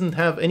because it doesn't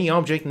have any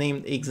object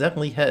named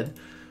exactly head.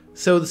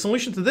 So the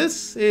solution to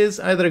this is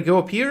either go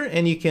up here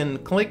and you can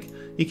click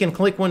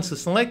once to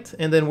select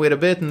and then wait a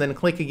bit and then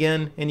click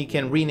again and you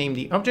can rename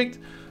the object.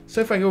 So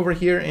if I go over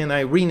here and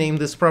I rename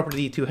this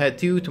property to head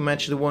 2 to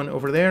match the one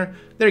over there,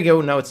 there you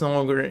go, now it's no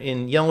longer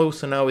in yellow,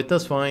 so now it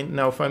does fine.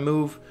 Now if I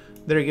move,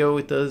 there you go,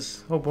 it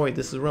does. Oh boy,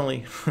 this is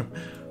really,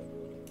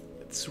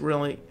 it's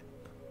really,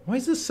 why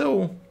is this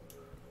so,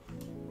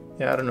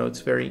 yeah, I don't know,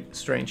 it's very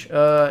strange.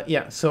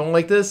 Yeah, so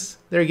like this,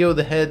 there you go,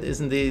 the head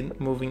is indeed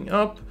moving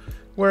up.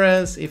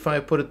 Whereas if I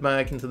put it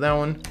back into that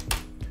one,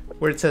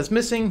 where it says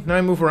missing, now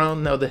I move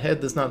around, now the head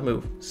does not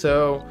move.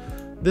 So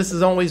this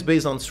is always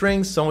based on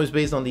strings, it's always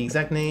based on the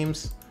exact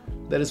names.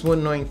 That is one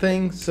annoying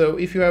thing. So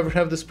if you ever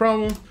have this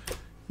problem,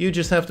 you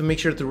just have to make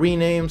sure to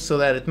rename so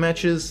that it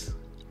matches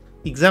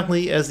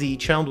exactly as the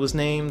child was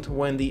named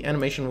when the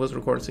animation was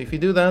recorded. So if you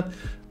do that,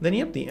 then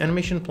yep, the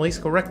animation plays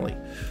correctly.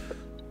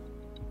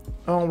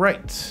 All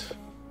right.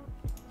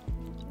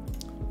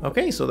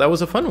 Okay, so that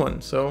was a fun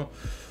one. So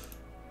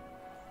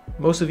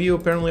most of you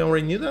apparently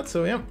already knew that,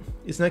 so yeah.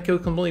 Is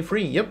netcode completely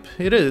free? Yep,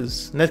 it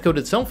is. Netcode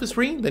itself is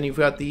free, then you've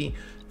got the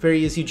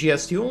various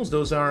UGS tools,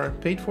 those are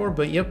paid for,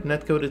 but yep,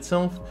 netcode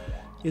itself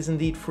is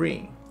indeed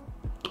free.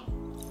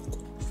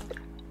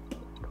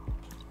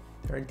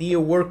 Idea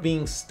work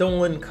being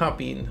stolen,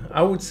 copied.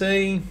 I would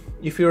say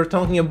if you're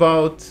talking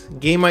about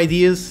game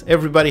ideas,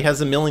 everybody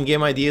has a million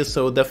game ideas,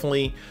 so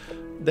definitely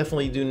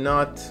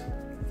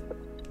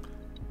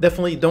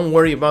don't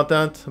worry about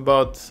that,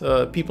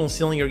 about people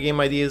stealing your game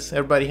ideas.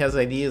 Everybody has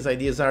ideas.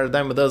 Ideas are a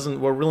dime a dozen.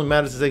 What really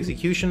matters is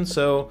execution,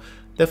 so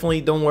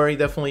definitely don't worry.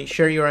 Definitely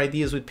share your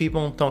ideas with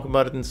people, talk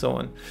about it, and so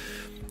on.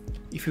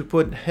 If you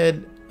put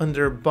head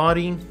under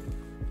body,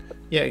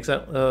 yeah,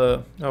 exactly.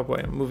 Oh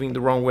boy, I'm moving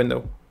the wrong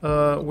window.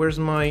 Where's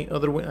my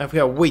other window? I've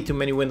got way too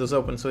many windows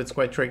open, so it's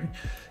quite tricky.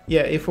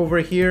 Yeah, if over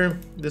here,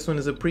 this one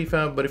is a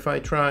prefab, but if I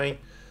try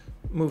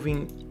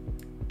moving,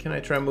 can I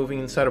try moving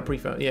inside a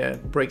prefab? Yeah,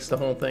 it breaks the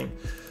whole thing.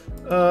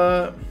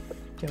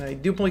 Can I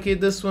duplicate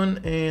this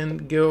one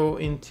and go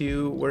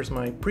into, where's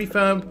my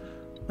prefab?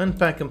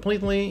 Unpack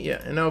completely.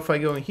 Yeah, and now if I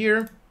go in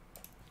here,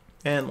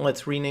 and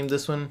let's rename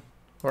this one,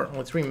 or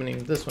let's rename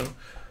this one.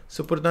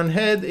 So put it on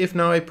head. If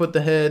now I put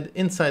the head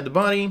inside the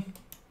body,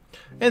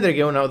 and there you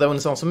go, now that one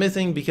is also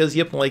missing because,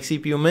 yep, like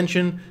CPU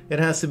mentioned, it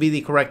has to be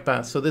the correct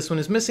path. So this one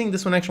is missing,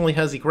 this one actually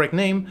has the correct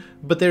name,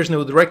 but there's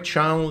no direct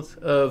child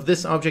of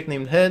this object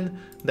named head.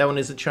 That one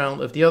is a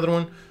child of the other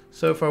one.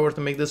 So if I were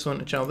to make this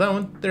one a child of that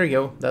one, there you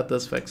go, that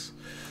does fix.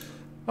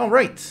 All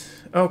right,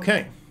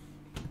 okay.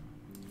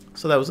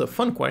 So that was a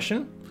fun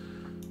question.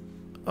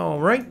 All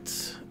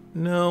right,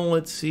 now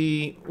let's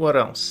see what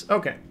else.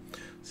 Okay.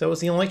 So that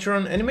was the lecture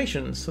on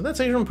animations. So that's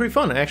actually pretty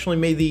fun. I actually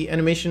made the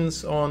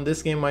animations on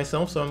this game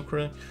myself, so I'm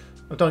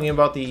talking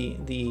about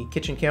the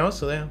kitchen cows.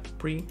 So yeah,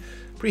 pretty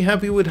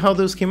happy with how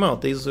those came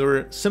out. These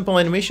were simple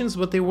animations,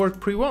 but they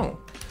worked pretty well.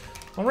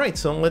 All right,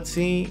 so let's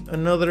see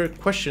another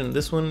question.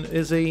 This one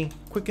is a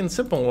quick and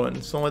simple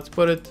one. So let's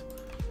put it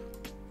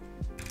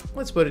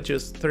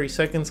just 30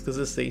 seconds because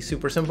this is a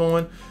super simple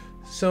one.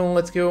 So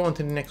let's go on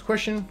to the next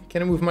question.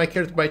 Can I move my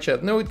character by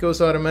chat? No, it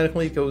goes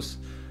automatically. It goes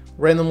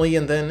randomly,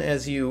 and then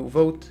as you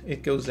vote,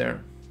 it goes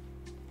there.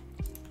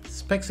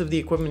 specs of the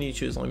equipment you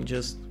choose. Let me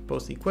just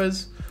post the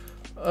quiz.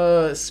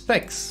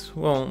 Specs.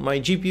 Well, my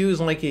GPU is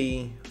like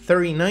a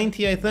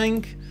 3090, I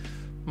think.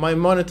 My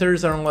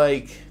monitors are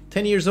like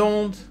 10 years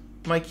old.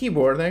 My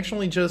keyboard, I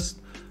actually just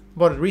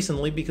bought it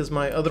recently because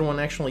my other one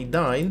actually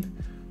died.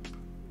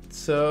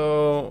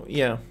 So,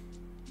 yeah.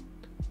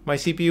 My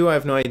CPU, I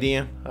have no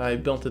idea. I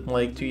built it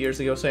like 2 years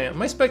ago, so yeah,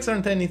 my specs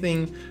aren't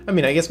anything. I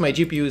mean, I guess my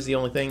GPU is the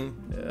only thing.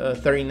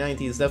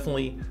 3090 is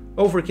definitely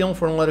overkill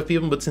for a lot of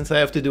people, but since I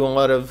have to do a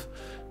lot of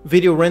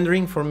video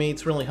rendering, for me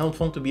it's really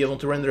helpful to be able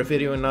to render a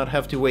video and not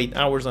have to wait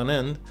hours on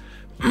end.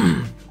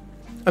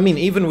 I mean,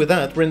 even with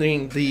that,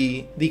 rendering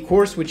the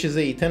course, which is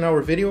a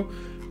 10-hour video,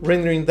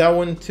 rendering that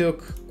one took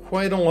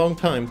quite a long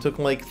time. Took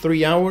like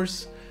 3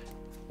 hours,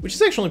 which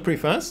is actually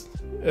pretty fast.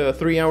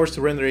 3 hours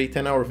to render a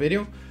 10-hour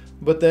video.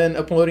 But then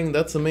uploading,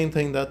 that's the main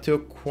thing that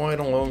took quite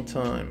a long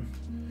time.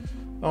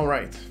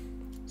 Alright.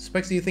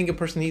 Specs do you think a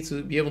person needs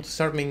to be able to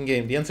start making a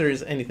game? The answer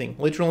is anything.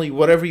 Literally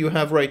whatever you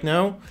have right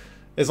now,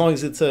 as long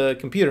as it's a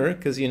computer,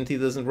 because Unity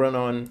doesn't run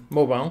on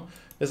mobile.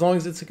 As long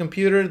as it's a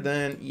computer,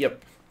 then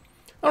yep.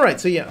 Alright,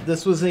 so yeah,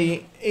 this was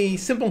a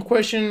simple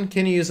question.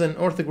 Can you use an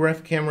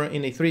orthographic camera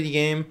in a 3D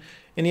game?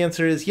 And the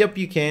answer is yep,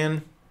 you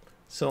can.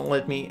 So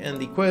let me end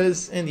the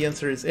quiz, and the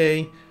answer is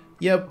A.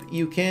 Yep,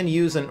 you can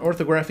use an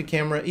orthographic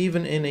camera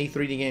even in a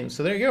 3D game.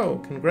 So there you go.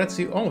 Congrats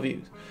to all of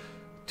you.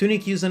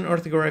 Tunic used an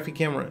orthographic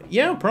camera.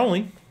 Yeah,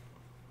 probably.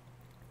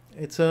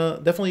 It's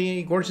definitely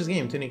a gorgeous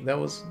game, Tunic. That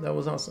was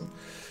awesome.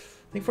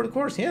 Thank you for the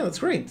course. Yeah, that's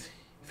great.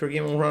 If your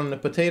game will run on a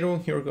potato,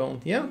 here we go.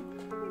 Yeah.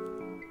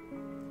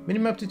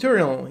 Minimap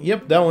tutorial.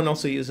 Yep, that one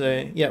also uses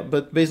a... Yeah,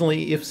 but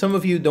basically, if some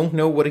of you don't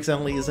know what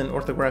exactly is an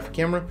orthographic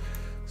camera,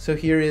 so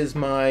here is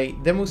my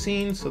demo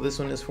scene. So this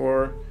one is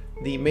for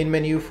the main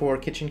menu for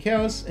Kitchen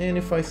Chaos, and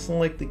if I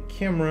select the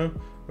camera,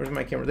 where's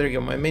my camera? There you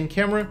go, my main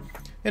camera,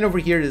 and over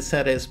here it is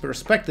set as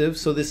perspective.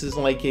 So this is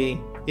like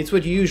it's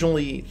what you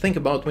usually think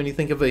about when you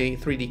think of a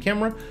 3D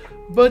camera,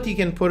 but you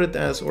can put it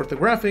as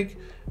orthographic,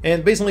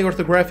 and basically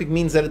orthographic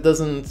means that it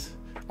doesn't,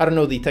 I don't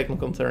know the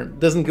technical term,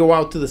 doesn't go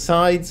out to the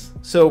sides,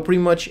 so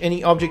pretty much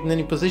any object in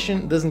any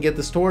position doesn't get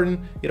distorted,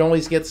 it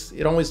always looks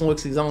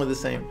exactly the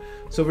same.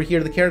 So over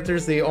here the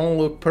characters, they all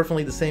look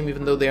perfectly the same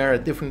even though they are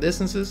at different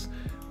distances.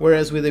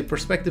 Whereas with a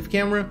perspective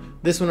camera,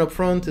 this one up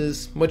front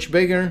is much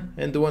bigger,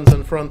 and the ones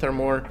on front are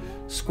more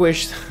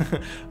squished.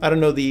 I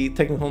don't know the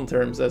technical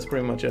terms, that's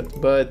pretty much it.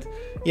 But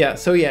yeah,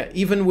 so yeah,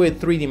 even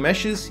with 3D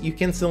meshes, you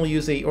can still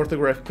use a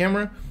orthographic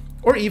camera,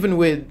 or even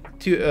with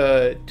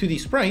 2D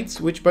sprites,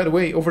 which by the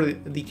way, over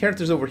the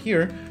characters over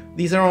here,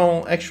 these are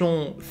all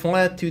actual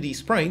flat 2D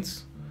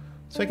sprites.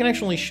 So I can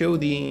actually show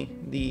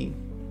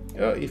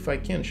if I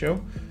can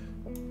show.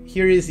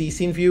 Here is the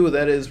scene view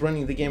that is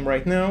running the game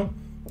right now.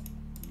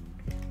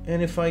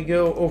 And if I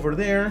go over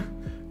there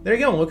you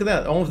go, look at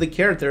that. All of the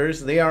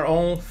characters, they are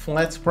all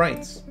flat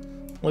sprites.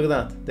 Look at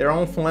that. They're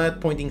all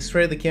flat, pointing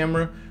straight at the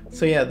camera.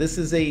 So yeah, this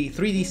is a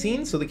 3D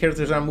scene, so the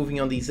characters are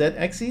moving on the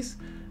Z-axis.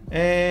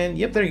 And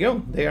yep, there you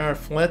go. They are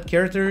flat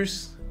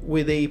characters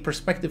with a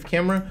perspective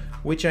camera,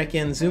 which I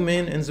can zoom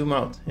in and zoom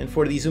out. And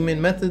for the zoom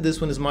in method, this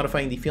one is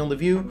modifying the field of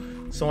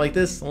view. So like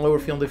this, a lower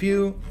field of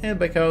view, and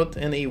back out,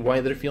 and a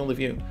wider field of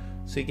view.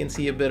 So you can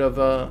see a bit of,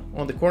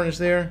 on the corners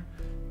there,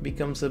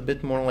 becomes a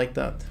bit more like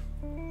that.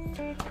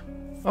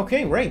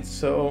 Okay, right,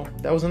 so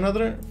that was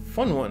another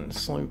fun one.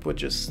 So let me put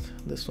just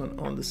this one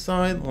on the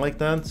side like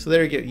that. So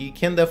there you go. You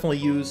can definitely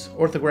use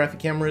orthographic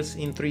cameras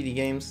in 3D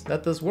games.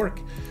 That does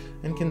work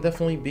and can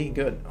definitely be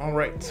good. All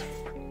right.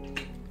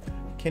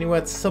 Can you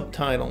add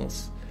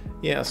subtitles?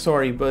 Yeah,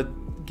 sorry,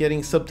 but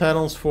getting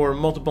subtitles for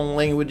multiple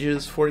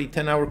languages for a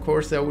 10-hour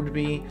course, that would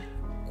be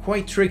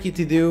quite tricky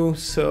to do.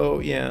 So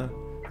yeah,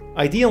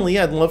 ideally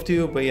I'd love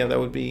to, but yeah, that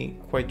would be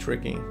quite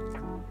tricky.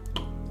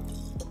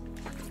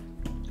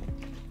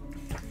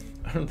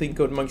 I don't think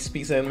CodeMonkey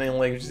speaks that many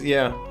languages.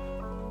 Yeah.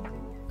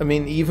 I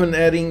mean, even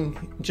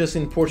adding just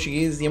in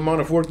Portuguese, the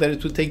amount of work that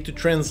it would take to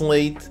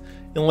translate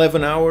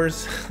 11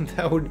 hours,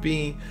 that would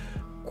be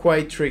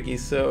quite tricky.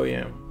 So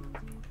yeah.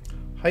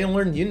 How you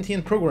learned Unity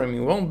and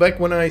programming? Well, back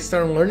when I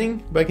started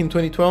learning, back in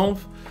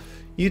 2012,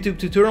 YouTube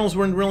tutorials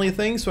weren't really a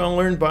thing, so I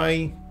learned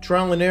by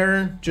trial and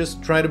error.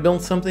 Just try to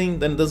build something,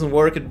 then it doesn't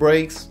work, it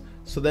breaks.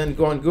 So then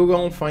go on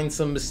Google, find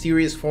some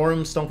mysterious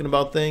forums talking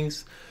about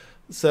things.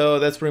 So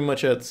that's pretty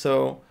much it.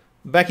 So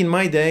back in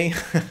my day,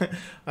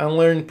 I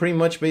learned pretty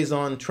much based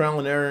on trial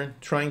and error,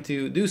 trying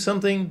to do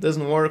something,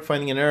 doesn't work,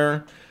 finding an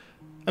error.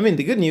 I mean,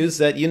 the good news is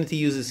that Unity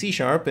uses C#,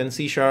 and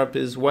C#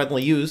 is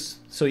widely used,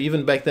 so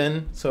even back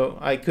then, so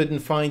I couldn't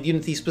find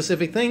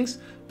Unity-specific things,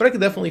 but I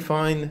could definitely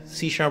find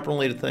C#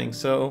 related things.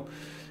 So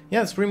yeah,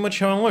 that's pretty much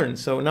how I learned.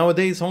 So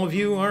nowadays, all of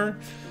you are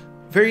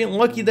very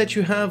lucky that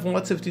you have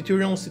lots of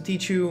tutorials to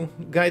teach you,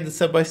 guided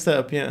step by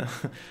step, yeah.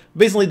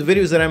 Basically, the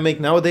videos that I make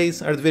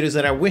nowadays are the videos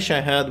that I wish I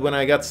had when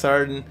I got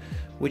started,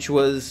 which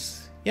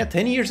was, yeah,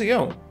 10 years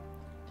ago.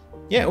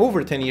 Yeah,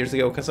 over 10 years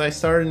ago, because I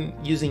started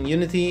using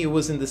Unity, it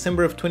was in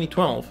December of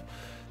 2012.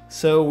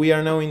 So we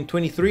are now in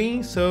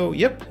 23, so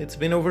yep, it's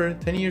been over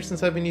 10 years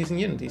since I've been using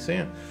Unity, so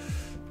yeah,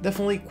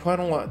 definitely quite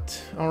a lot.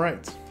 All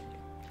right.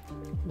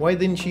 why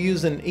didn't you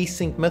use an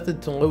async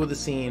method to load the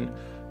scene?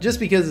 Just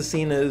because the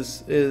scene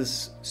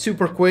is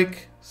super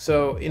quick.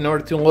 So in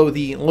order to load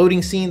the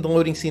loading scene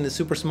is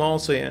super small.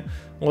 So yeah,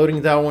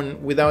 loading that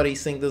one without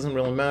async doesn't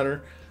really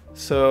matter.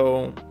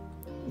 So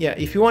yeah,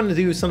 if you want to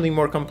do something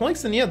more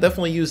complex, then yeah,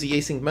 definitely use the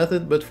async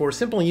method. But for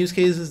simple use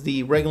cases,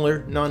 the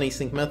regular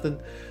non-async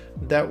method,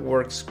 that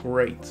works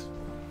great.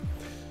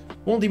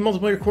 Will the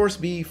multiplayer course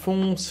be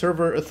full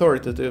server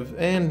authoritative?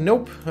 And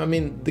nope. I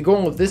mean, the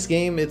goal of this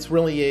game, it's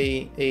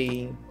really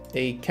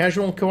a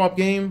casual co-op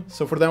game.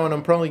 So for that one,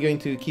 I'm probably going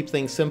to keep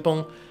things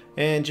simple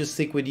and just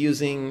stick with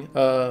using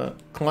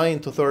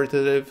client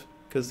authoritative,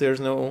 because there's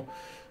no...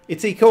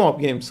 It's a co-op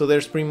game, so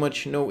there's pretty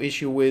much no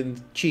issue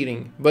with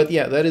cheating. But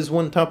yeah, that is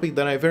one topic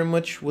that I very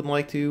much would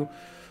like to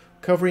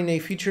cover in a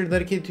future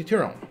dedicated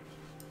tutorial.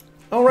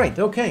 Alright,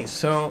 okay,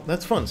 so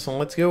that's fun. So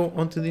let's go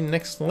on to the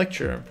next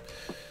lecture.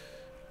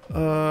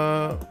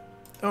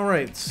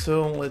 Alright,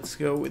 so let's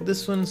go with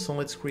this one. So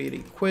let's create a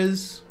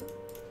quiz.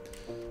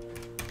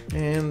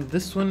 And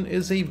this one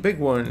is a big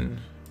one.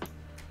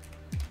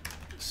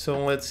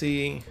 So let's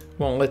see.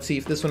 Well, let's see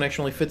if this one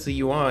actually fits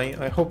the UI.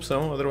 I hope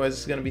so, otherwise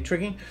it's going to be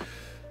tricky.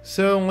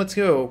 So let's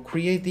go.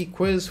 Create the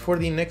quiz for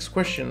the next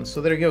question.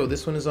 So there you go.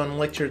 This one is on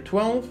lecture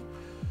 12.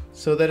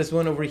 So that is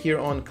one over here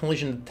on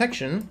collision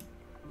detection.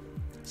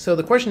 So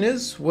the question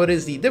is, what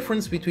is the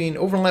difference between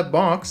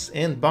OverlapBox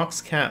and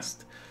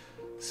BoxCast?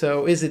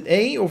 So is it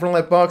A,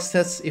 OverlapBox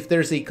tests if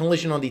there's a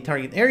collision on the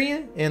target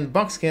area, and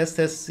BoxCast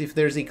tests if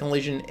there's a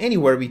collision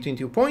anywhere between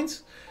 2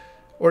 points?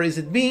 Or is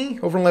it B,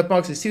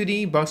 OverlapBox is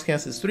 2D,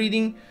 BoxCast is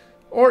 3D?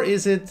 Or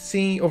is it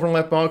C,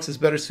 OverlapBox is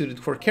better suited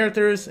for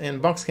characters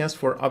and BoxCast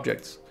for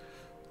objects?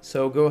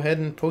 So go ahead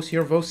and post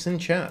your votes in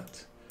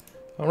chat.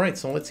 Alright,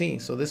 so let's see.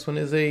 So this one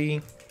is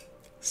a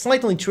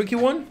slightly tricky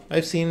one.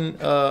 I've seen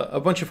a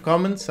bunch of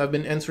comments. I've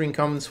been answering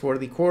comments for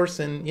the course,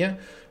 and yeah,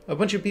 a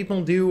bunch of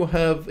people do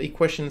have a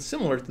question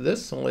similar to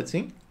this, so let's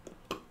see.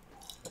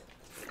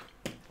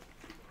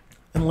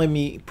 And let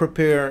me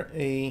prepare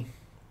a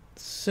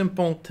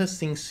simple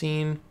testing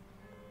scene.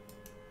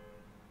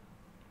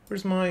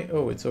 Where's my...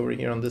 Oh, it's over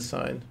here on this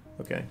side.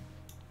 Okay.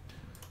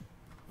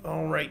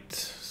 Alright,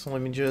 so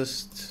let me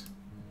just...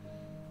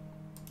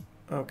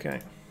 Okay.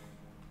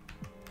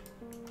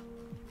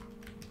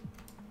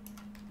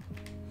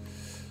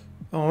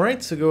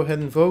 Alright, so go ahead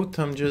and vote.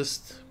 I'm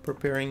just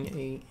preparing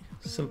a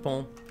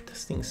simple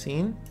testing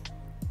scene.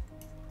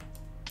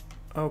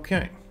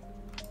 Okay.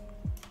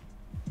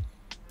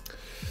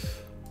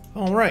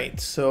 Alright,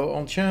 so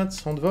on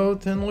chats, on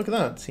vote, and look at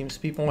that. Seems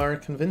people are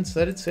convinced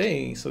that it's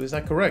A, so is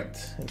that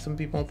correct? And some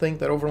people think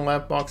that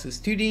OverlapBox is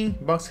 2D,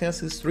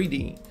 BoxCast is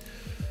 3D.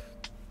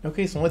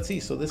 Okay, so let's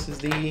see. So this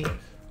is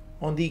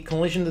on the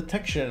collision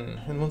detection.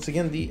 And once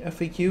again, the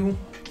FAQ.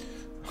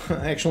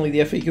 Actually, the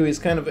FAQ is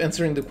kind of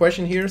answering the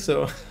question here,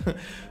 so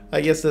I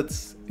guess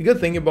that's a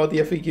good thing about the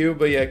FAQ,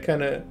 but yeah, it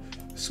kind of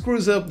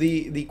screws up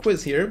the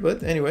quiz here.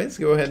 But anyways,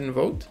 go ahead and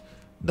vote.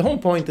 The whole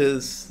point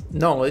is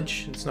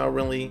knowledge. It's not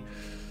really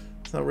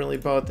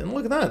about... And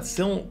look at that,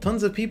 still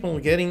tons of people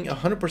getting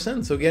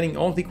 100%, so getting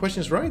all of the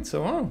questions right.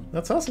 So wow,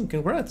 that's awesome,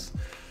 congrats.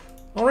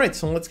 All right,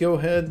 so let's go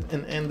ahead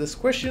and end this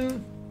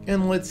question,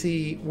 and let's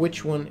see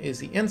which one is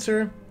the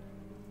answer.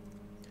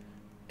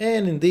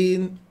 And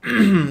indeed,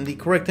 the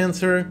correct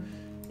answer,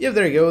 yeah,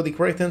 there you go. The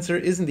correct answer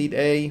is indeed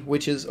A,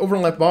 which is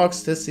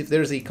OverlapBox tests if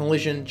there's a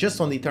collision just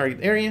on the target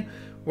area,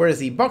 whereas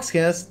the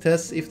BoxCast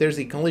tests if there's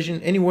a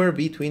collision anywhere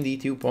between the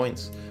 2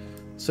 points.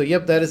 So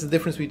yep, that is the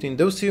difference between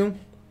those two.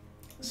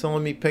 So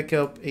let me pick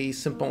up a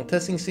simple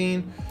testing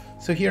scene.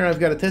 So here I've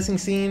got a testing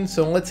scene.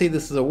 So let's say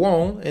this is a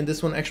wall, and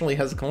this one actually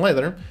has a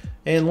collider.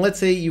 And let's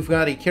say you've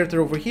got a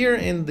character over here,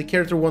 and the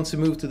character wants to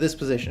move to this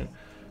position.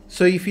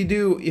 So if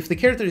the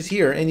character is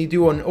here and you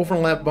do an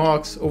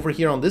OverlapBox over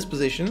here on this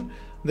position,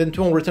 then it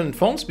will return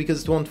false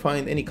because it won't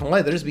find any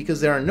colliders,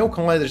 because there are no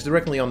colliders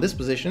directly on this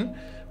position.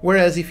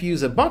 Whereas if you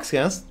use a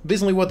BoxCast,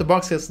 basically what the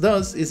BoxCast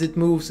does is it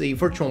moves a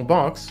virtual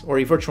box or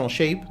a virtual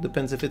shape,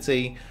 depends if it's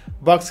a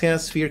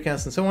BoxCast,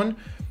 SphereCast, and so on.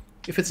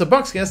 If it's a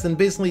BoxCast, then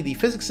basically the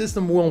physics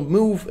system will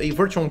move a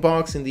virtual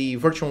box in the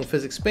virtual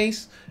physics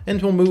space, and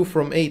it will move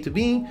from A to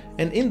B,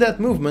 and in that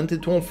movement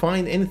it won't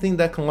find anything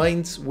that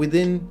collides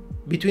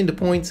between the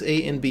points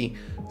A and B.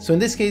 So in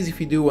this case, if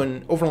you do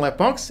an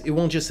OverlapBox, it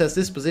won't just test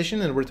this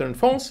position and return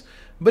false,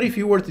 but if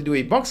you were to do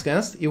a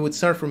BoxCast, it would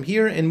start from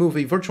here and move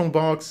a virtual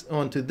box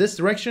onto this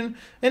direction,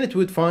 and it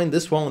would find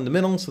this wall in the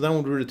middle, so that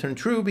would return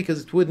true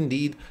because it would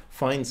indeed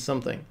find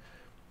something.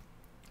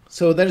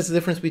 So that is the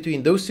difference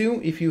between those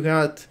two. If you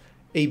got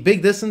a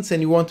big distance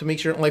and you want to make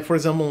sure, like for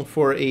example,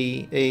 for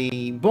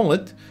a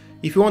bullet,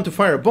 if you want to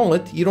fire a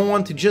bullet, you don't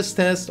want to just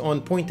test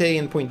on point A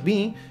and point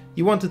B.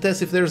 You want to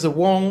test if there's a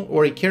wall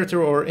or a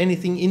character or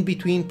anything in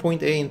between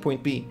point A and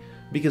point B,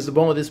 because the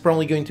bullet is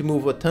probably going to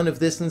move a ton of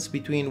distance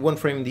between one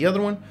frame and the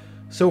other one.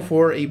 So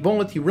for a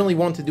bullet, you really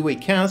want to do a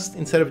cast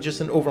instead of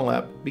just an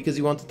overlap, because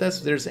you want to test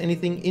if there's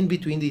anything in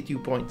between the 2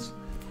 points.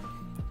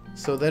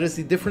 So that is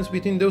the difference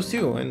between those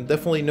two, and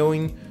definitely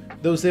knowing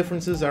those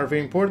differences are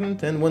very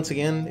important, and once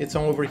again, it's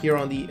all over here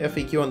on the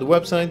FAQ on the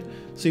website,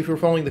 so if you're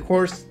following the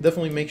course,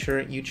 definitely make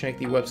sure you check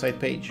the website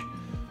page.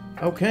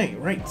 Okay,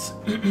 right.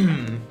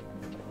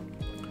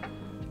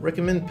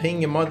 Recommend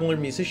paying a modular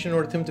musician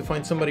or attempt to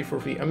find somebody for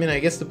free. I mean, I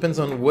guess depends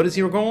on what is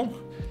your goal.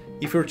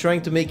 If you're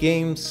trying to make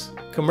games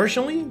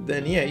commercially,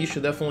 then yeah, you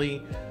should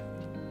definitely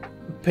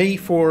pay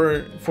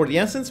for the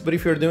essence, but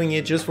if you're doing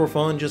it just for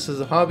fun, just as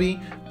a hobby,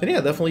 then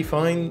yeah, definitely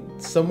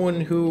find someone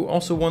who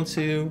also wants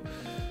to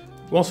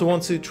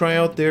try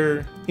out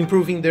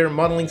improving their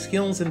modeling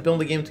skills and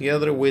build a game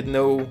together with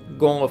no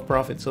goal of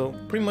profit. So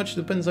pretty much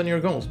depends on your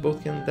goals.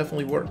 Both can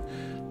definitely work.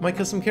 My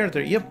custom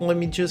character. Yep, let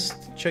me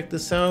just check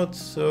this out.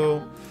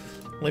 So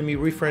let me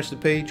refresh the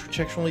page, which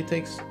actually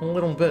takes a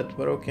little bit,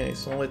 but okay,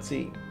 so let's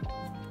see.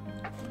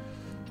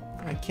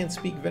 I can't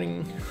speak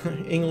very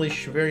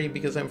English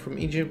because I'm from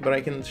Egypt, but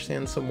I can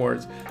understand some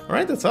words.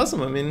 Alright, that's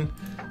awesome. I mean,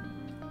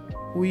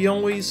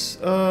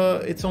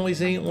 it's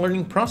always a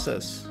learning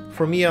process.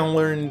 For me, I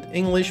learned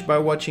English by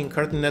watching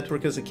Cartoon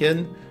Network as a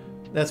kid.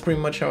 That's pretty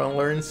much how I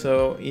learned,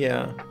 so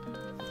yeah.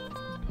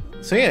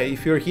 So yeah,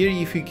 if you're here,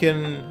 if you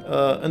can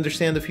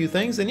understand a few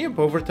things, then yep,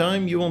 over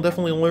time you will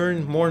definitely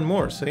learn more and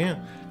more. So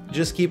yeah,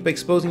 just keep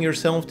exposing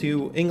yourself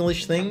to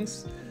English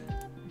things.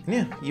 And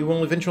yeah, you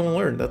will eventually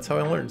learn. That's how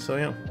I learned, so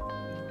yeah.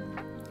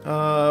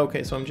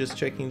 Okay, so I'm just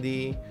checking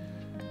the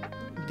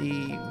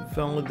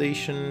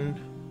validation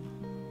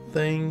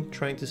thing,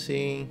 trying to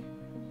see.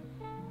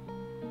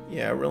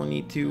 Yeah, I really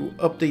need to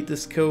update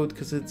this code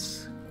because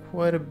it's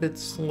quite a bit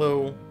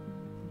slow.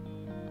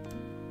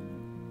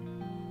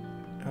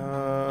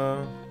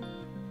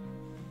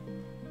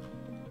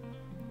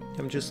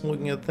 I'm just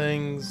looking at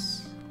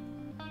things.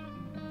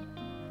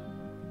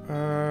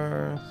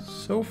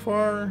 So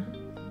far,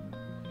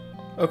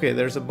 okay,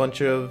 there's a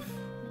bunch of.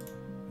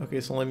 Okay,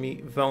 so let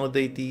me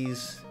validate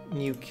these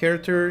new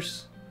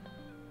characters.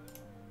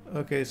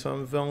 Okay, so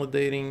I'm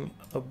validating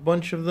a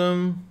bunch of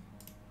them.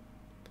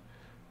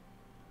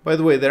 By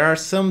the way, there are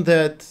some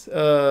that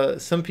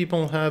some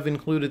people have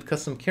included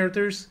custom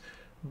characters,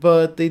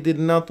 but they did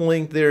not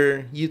link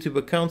their YouTube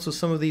account, so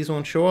some of these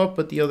won't show up,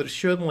 but the others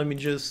should. Let me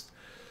just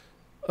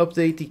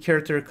update the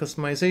character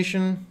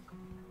customization.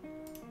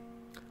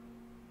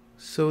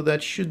 So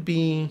that should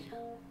be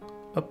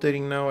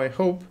updating now, I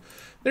hope.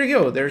 There you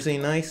go, there's a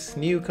nice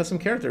new custom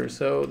character.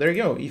 So there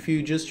you go, if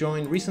you just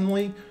joined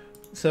recently,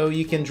 so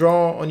you can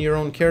draw on your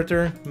own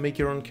character, make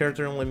your own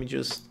character. Let me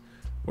just,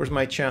 where's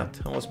my chat?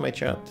 I lost my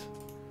chat.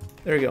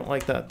 There you go,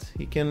 like that.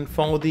 You can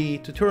follow the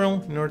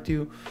tutorial in order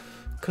to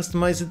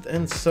customize it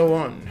and so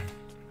on.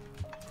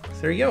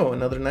 So there you go,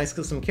 another nice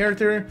custom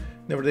character.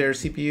 And over there,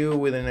 CPU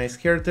with a nice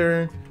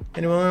character.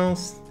 Anyone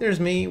else? There's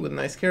me with a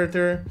nice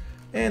character.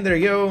 And there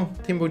you go,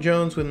 Timbo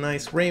Jones with a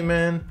nice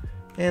Rayman.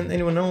 And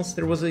anyone else?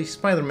 There was a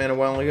Spider-Man a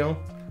while ago.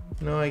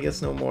 No, I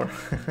guess no more.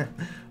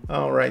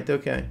 Alright,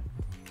 okay.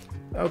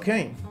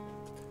 Okay.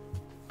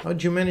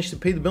 How'd you manage to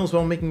pay the bills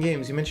while making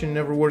games? You mentioned you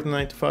never worked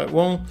 9 to 5.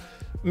 Well,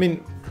 I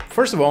mean,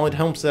 first of all, it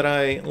helps that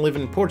I live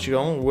in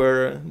Portugal,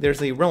 where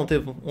there's a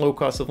relative low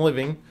cost of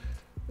living.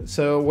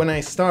 So when I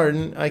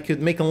started, I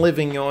could make a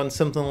living on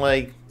something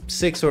like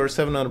 $600 or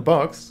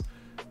 $700.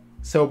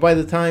 So by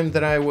the time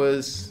that I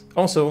was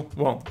also,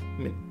 well, I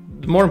mean,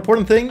 the more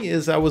important thing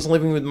is I was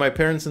living with my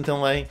parents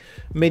until I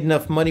made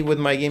enough money with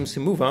my games to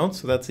move out.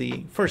 So that's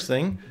the first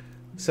thing.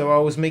 So I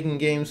was making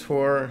games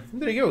for,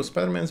 there you go,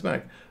 Spider-Man's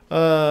back.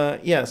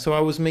 Yeah, so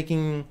I was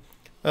making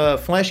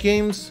Flash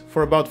games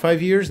for about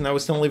 5 years, and I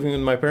was still living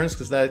with my parents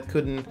because that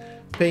couldn't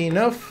pay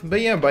enough.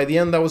 But yeah, by the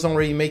end I was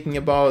already making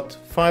about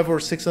 $500 or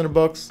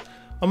 $600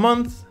 a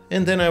month,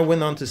 and then I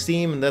went on to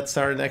Steam, and that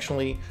started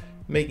actually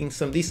making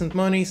some decent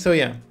money. So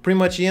yeah, pretty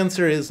much the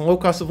answer is low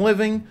cost of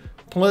living,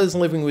 plus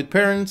living with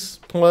parents,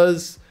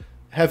 plus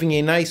having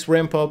a nice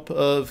ramp up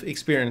of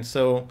experience.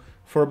 So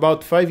for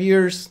about 5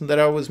 years that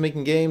I was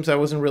making games, I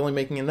wasn't really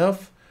making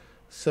enough.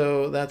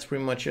 So that's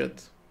pretty much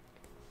it.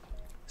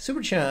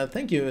 Super chat,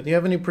 thank you. Do you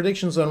have any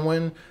predictions on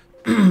when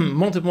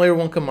multiplayer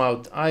won't come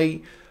out?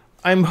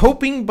 I'm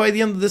hoping by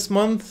the end of this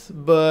month,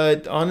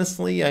 but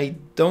honestly, I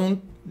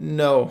don't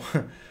know.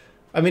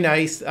 I mean,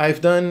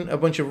 I've done a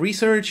bunch of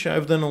research.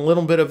 I've done a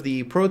little bit of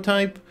the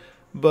prototype,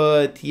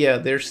 but yeah,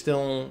 there's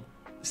still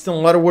a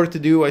lot of work to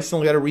do. I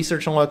still got to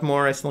research a lot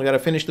more. I still got to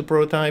finish the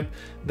prototype.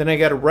 Then I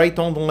got to write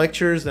all the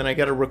lectures. Then I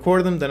got to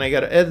record them. Then I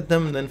got to edit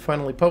them. And then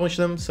finally publish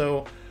them.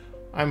 So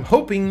I'm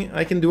hoping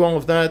I can do all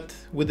of that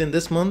within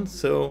this month.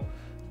 So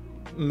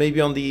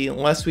maybe on the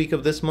last week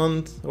of this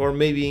month, or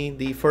maybe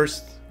the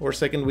first or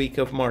second week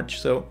of March.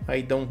 So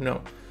I don't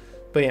know.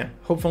 But yeah,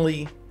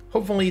 hopefully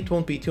it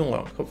won't be too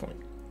long. Hopefully.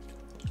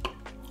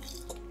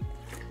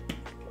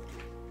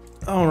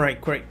 All right,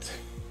 great.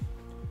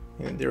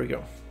 And there we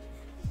go.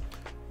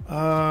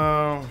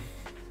 All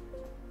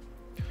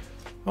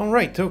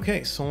right,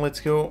 okay, so let's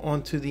go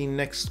on to the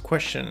next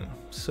question.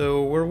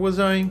 So where was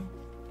I?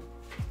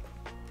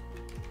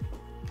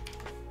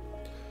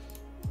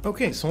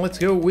 Okay, so let's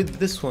go with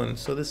this one.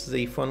 So this is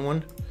a fun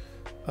one.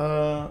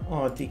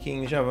 Oh,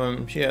 taking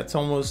Java. Yeah, it's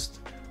almost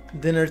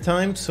dinner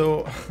time,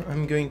 so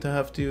I'm going to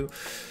have to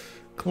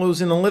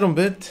close in a little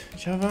bit.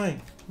 Já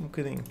vai.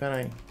 Bocadinho,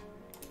 peraí.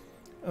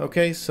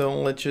 Okay, so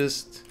let's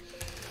just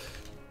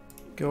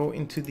go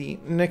into the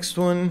next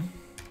one.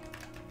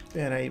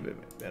 Peraí.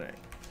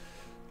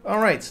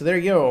 Alright, so there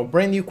you go.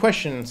 Brand new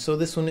question. So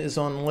this one is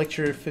on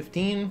lecture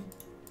 15.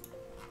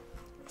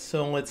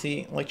 So let's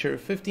see, lecture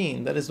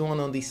 15. That is the one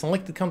on the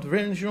selected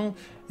countervariable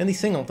and the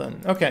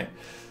singleton. Okay.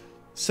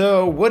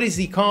 So what is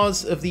the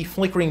cause of the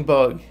flickering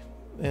bug?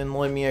 And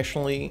let me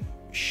actually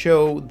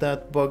show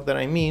that bug that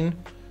I mean.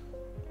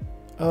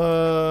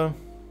 Oh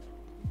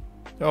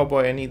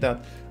boy, I need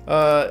that.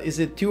 Is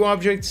it 2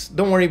 objects?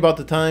 Don't worry about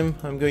the time.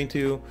 I'm going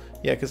to,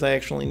 yeah, because I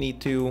actually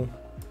need to.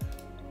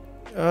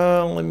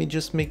 Let me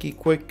just make a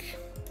quick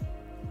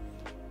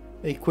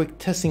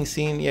testing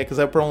scene. Yeah, because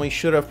I probably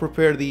should have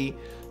prepared the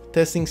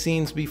testing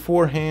scenes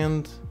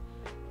beforehand.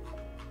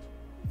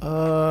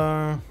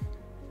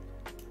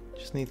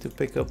 Just need to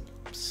pick up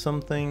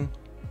something.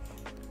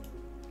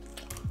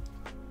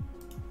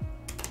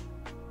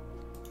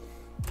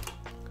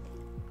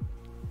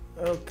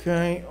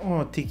 Ok.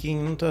 Oh,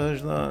 Tiquinho, não está a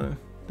ajudar.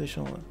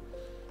 Deixa lá.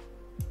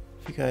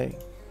 Fica aí.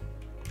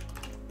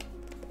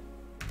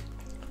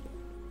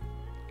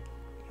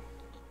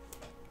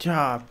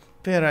 Já,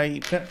 pera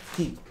aí, pera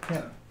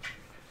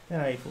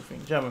aí,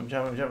 fofinho. Já vamos.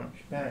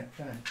 Pera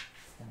aí.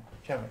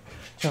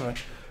 Já vai.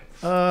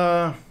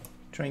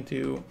 Trying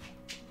to.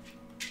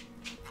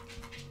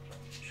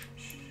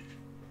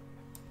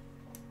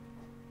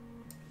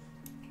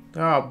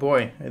 Oh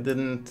boy, I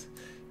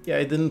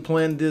didn't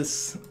plan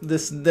this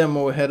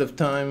demo ahead of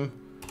time.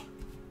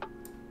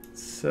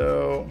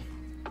 So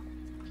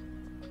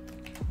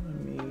let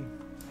me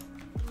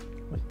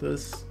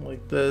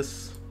like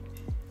this.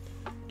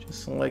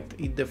 Just select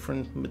a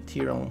different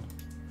material,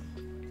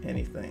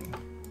 anything.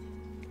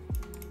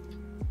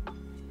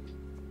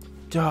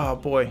 Oh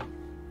boy.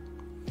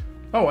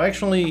 Oh,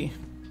 actually,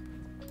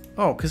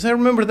 oh, because I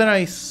remember that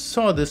I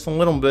saw this a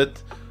little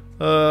bit.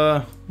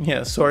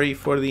 Yeah, sorry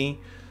for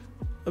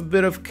a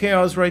bit of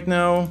chaos right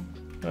now.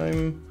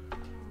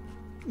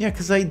 Yeah,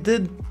 because I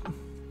did.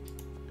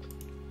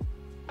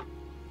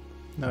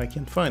 Now I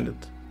can't find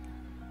it.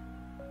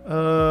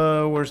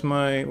 Where's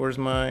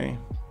my?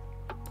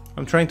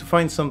 I'm trying to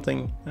find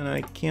something and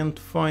I can't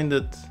find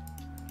it.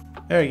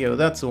 There you go.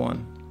 That's the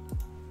one.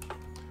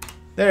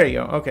 There you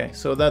go. Okay,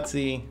 so that's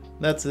the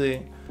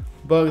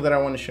bug that I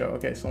want to show.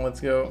 Okay, so let's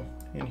go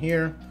in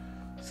here.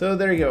 So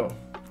there you go.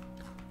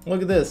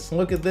 Look at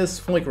this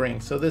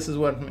flickering. So this is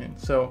what I mean.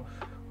 So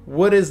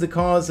what is the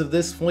cause of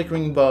this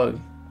flickering bug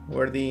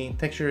where the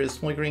texture is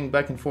flickering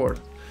back and forth?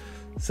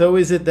 So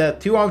is it that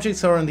 2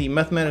 objects are in the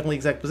mathematically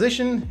exact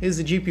position? Is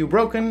the GPU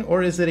broken,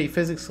 or is it a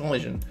physics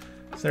collision?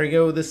 So there you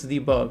go, this is the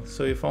bug.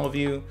 So if some of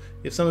you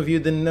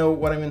didn't know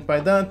what I meant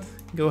by that,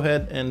 go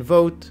ahead and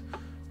vote.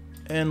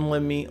 And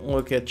let me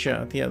look at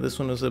chat. Yeah, this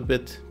one was a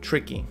bit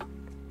tricky.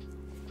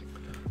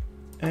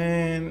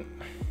 And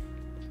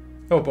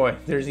oh boy,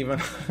 there's even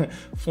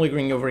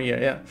flickering over here.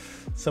 Yeah,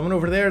 someone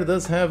over there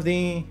does have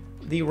the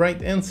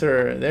right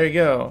answer. There you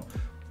go.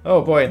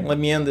 Oh boy, let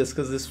me end this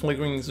because this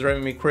flickering is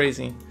driving me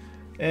crazy.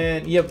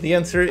 And yep, the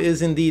answer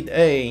is indeed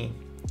A.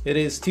 It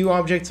is 2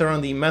 objects are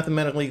on the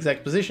mathematically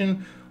exact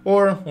position,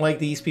 or like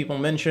these people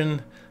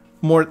mentioned,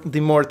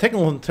 the more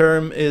technical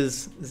term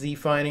is Z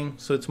fighting,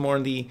 so it's more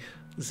in the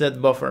Z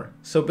buffer.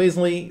 So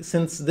basically,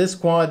 since this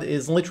quad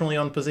is literally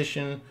on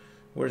position,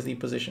 where's the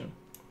position?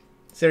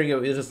 So there you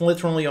go, it is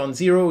literally on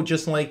 0,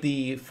 just like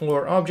the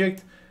floor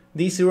object.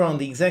 These two are on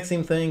the exact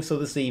same thing, so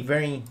this is a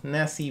very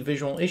nasty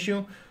visual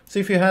issue. So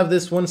if you have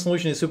this, one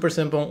solution is super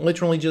simple.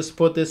 Literally just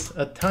put this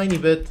a tiny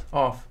bit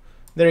off.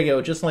 There you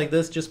go, just like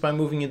this, just by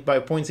moving it by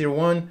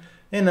 0.01,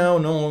 and now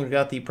no longer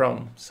got the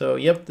problem. So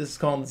yep, this is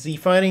called Z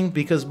fighting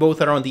because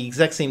both are on the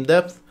exact same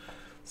depth.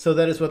 So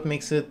that is what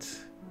makes it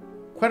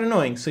quite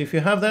annoying. So if you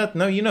have that,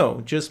 now you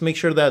know. Just make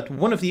sure that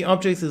one of the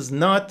objects is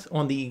not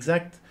on the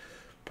exact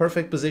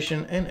perfect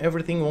position and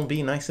everything will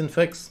be nice and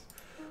fixed.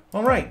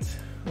 All right.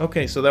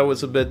 Okay, so that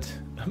was a bit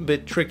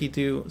tricky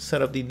to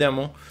set up the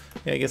demo.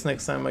 Yeah, I guess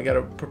next time I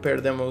gotta prepare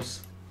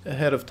demos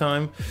ahead of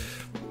time.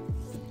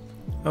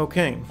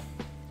 Okay.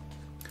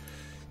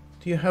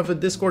 Do you have a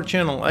Discord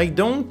channel? I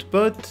don't,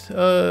 but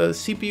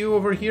CPU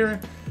over here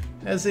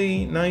has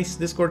a nice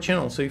Discord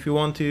channel. So if you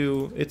want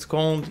to, it's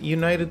called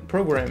United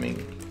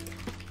Programming.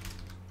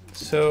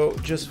 So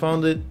just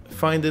find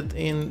it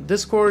in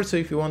Discord. So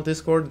if you want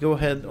Discord, go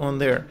ahead on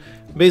there.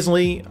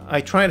 Basically, I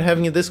tried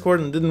having a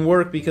Discord and it didn't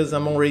work because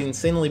I'm already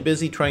insanely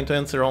busy trying to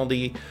answer all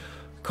the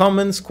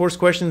comments, course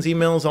questions,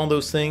 emails, all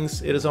those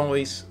things. It is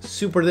always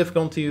super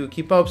difficult to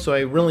keep up, so I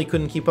really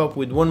couldn't keep up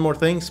with one more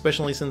thing,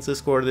 especially since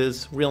Discord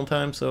is real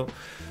time, so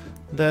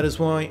that is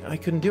why I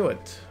couldn't do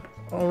it.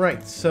 All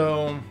right,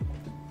 so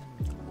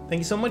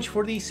thank you so much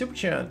for the super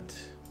chat.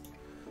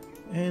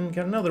 And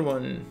got another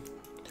one.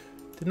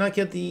 Did not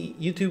get the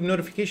YouTube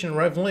notification,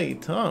 arrived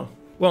late. Oh,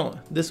 well,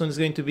 this one is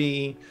going to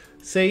be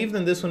saved,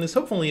 and this one is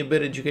hopefully a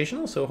bit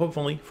educational, so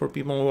hopefully for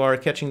people who are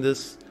catching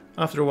this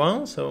after a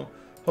while, so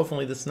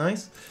hopefully this is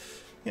nice.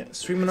 Yeah,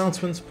 stream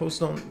announcements,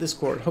 post on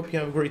Discord. Hope you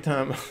have a great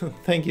time.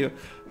 Thank you.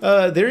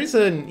 There is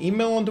an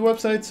email on the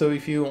website, so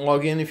if you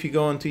log in, if you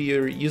go onto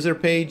your user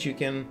page, you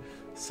can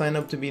sign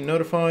up to be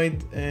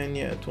notified, and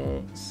yeah, it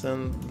will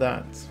send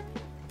that.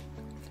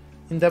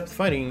 In-depth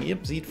fighting,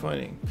 yep, Zeet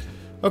fighting.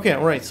 Okay,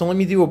 alright, so let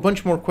me do a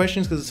bunch more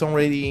questions because it's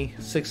already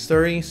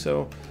 6:30,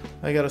 so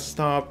I gotta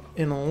stop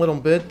in a little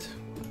bit.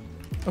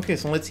 Okay,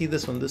 so let's see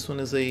this one. This one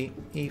is a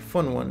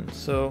fun one.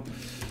 So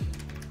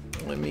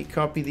let me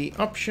copy the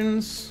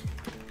options.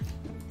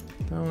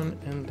 That one,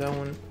 and that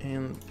one,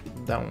 and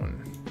that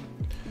one.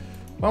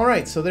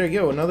 Alright, so there you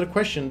go. Another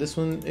question. This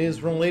one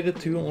is related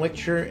to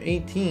lecture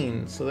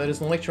 18. So that is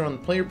the lecture on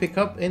player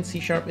pickup and C#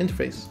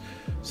 interface.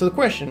 So the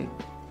question,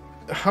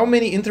 how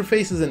many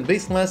interfaces and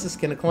base classes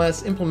can a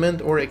class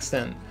implement or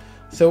extend?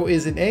 So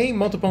is it A,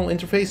 multiple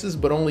interfaces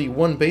but only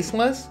one base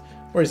class?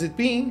 Or is it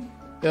B,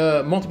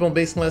 multiple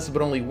base classes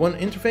but only one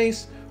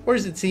interface? Or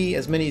is it C,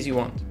 as many as you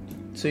want?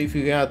 So if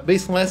you got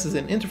base classes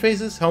and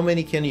interfaces, how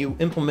many can you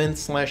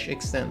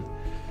implement/extend?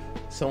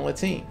 So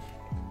let's see.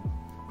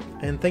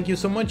 And thank you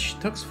so much,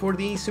 Tux, for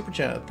the super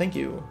chat. Thank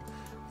you.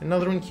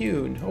 Another one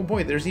queued. Oh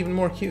boy, there's even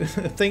more queued.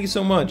 Thank you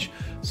so much.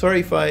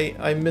 Sorry if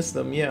I missed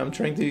them. Yeah, I'm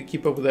trying to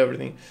keep up with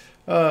everything.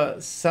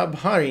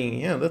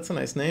 Sabhari, yeah, that's a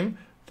nice name.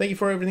 Thank you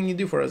for everything you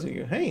do for us.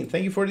 Hey,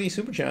 thank you for the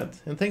super chat.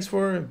 And thanks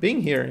for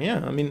being here.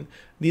 Yeah, I mean,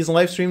 these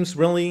live streams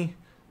really,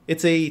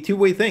 it's a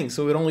two-way thing.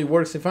 So it only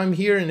works if I'm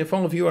here and if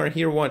all of you are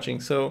here watching.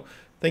 So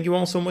thank you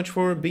all so much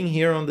for being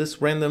here on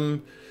this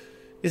random,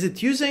 is it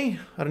Tuesday?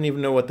 I don't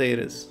even know what day it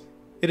is.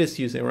 It is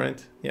Tuesday,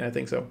 right? Yeah, I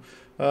think so.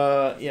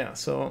 Yeah,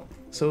 so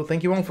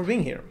thank you all for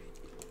being here.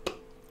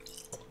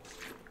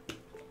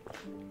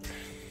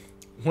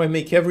 Will I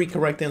make every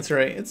correct answer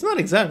A? It's not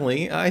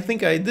exactly. I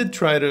think I did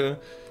try to,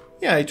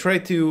 yeah, I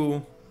tried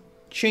to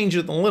change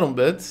it a little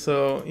bit,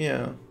 so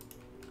yeah.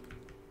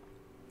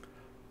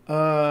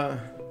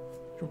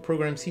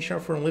 Program C#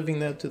 for a living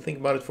now to think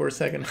about it for a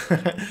second.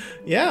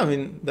 Yeah, I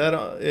mean, that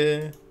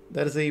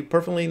is a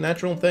perfectly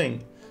natural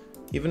thing.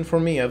 Even for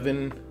me, I've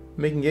been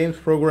making games,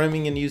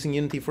 programming, and using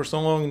Unity for so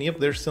long, and yep,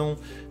 there's still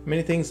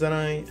many things that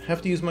I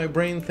have to use my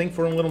brain, think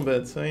for a little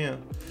bit, so yeah.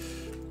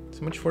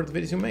 So much for the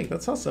videos you make,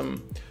 that's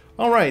awesome.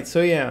 Alright,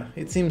 so yeah,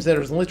 it seems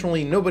there's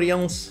literally nobody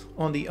else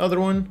on the other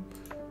one.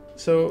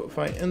 So if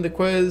I end the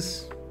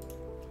quiz,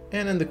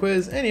 and end the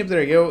quiz, and yep,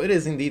 there you go, it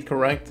is indeed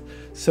correct.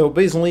 So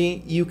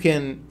basically, you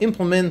can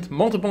implement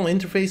multiple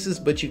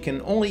interfaces, but you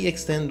can only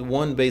extend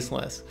one base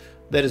class.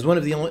 That is one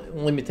of the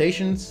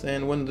limitations,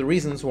 and one of the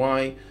reasons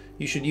why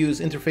you should use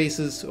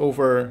interfaces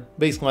over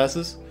base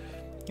classes.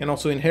 And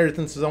also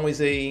inheritance is always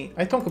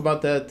I talk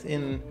about that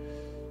in,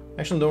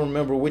 actually don't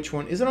remember which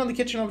one. Is it on the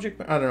kitchen object?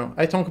 I don't know.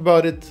 I talk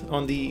about it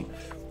on the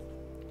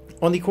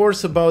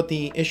course about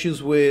the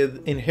issues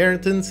with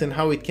inheritance and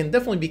how it can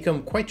definitely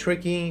become quite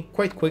tricky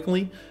quite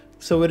quickly.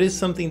 So it is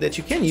something that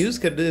you can use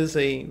because it is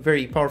a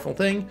very powerful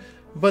thing,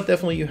 but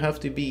definitely you have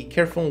to be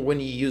careful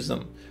when you use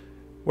them.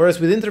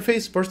 Whereas with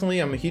interface, personally,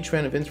 I'm a huge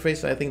fan of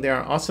interface. I think they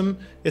are awesome,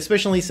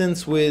 especially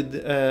since with,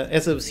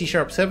 as of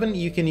C#7,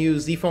 you can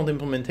use default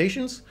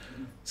implementations.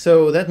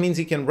 So that means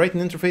you can write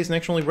an interface and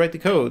actually write the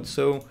code.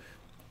 So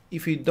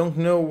if you don't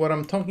know what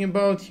I'm talking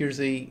about,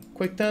 here's a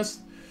quick test.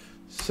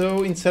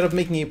 So instead of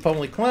making a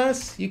public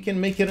class, you can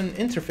make it an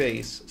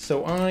interface.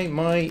 So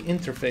my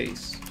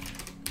interface.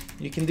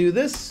 You can do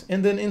this,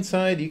 and then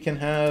inside you can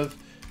have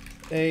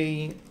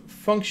a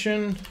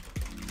function,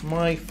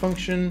 my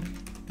function,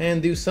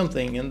 and do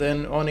something, and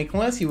then on a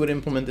class you would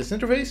implement this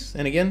interface,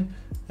 and again,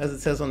 as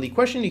it says on the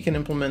question, you can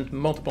implement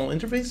multiple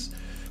interfaces.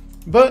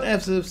 But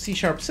as of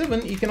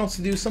C#7, you can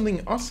also do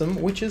something awesome,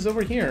 which is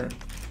over here.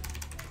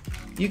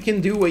 You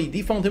can do a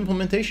default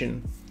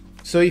implementation.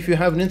 So if you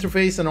have an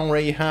interface and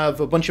already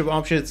have a bunch of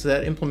objects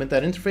that implement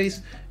that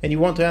interface, and you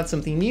want to add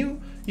something new,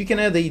 you can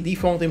add a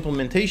default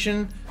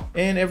implementation,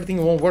 and everything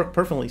will work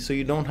perfectly. So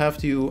you don't have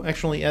to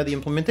actually add the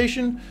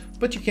implementation,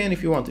 but you can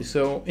if you want to.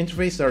 So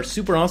interfaces are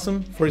super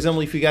awesome. For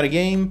example, if you got a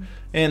game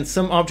and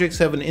some objects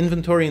have an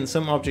inventory and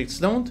some objects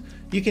don't,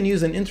 you can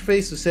use an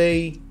interface to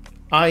say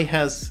I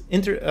has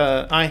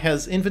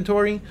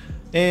inventory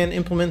and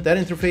implement that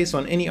interface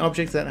on any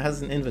object that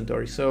has an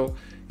inventory. So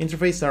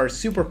interfaces are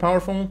super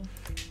powerful,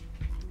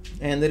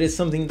 and it is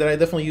something that I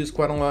definitely use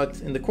quite a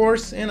lot in the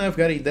course, and I've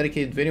got a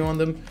dedicated video on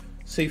them.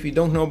 So if you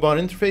don't know about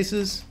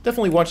interfaces,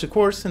 definitely watch the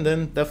course and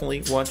then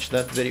definitely watch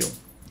that video.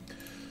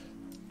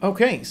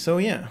 Okay, so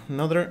yeah,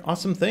 another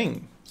awesome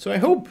thing. So I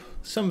hope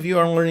some of you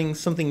are learning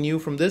something new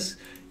from this.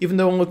 Even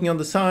though I'm looking on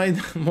the side,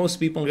 most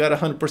people got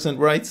 100%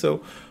 right,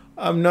 so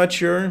I'm not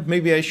sure.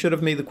 Maybe I should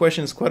have made the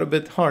questions quite a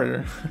bit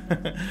harder.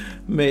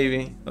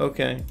 Maybe,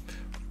 okay.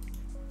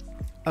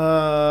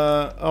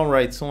 All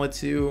right, so let's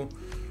do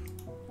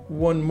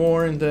one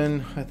more and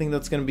then I think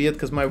that's gonna be it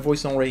because my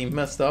voice already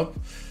messed up.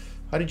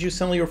 How did you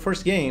sell your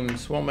first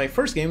games? Well, my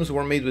first games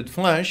were made with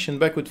Flash, and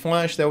back with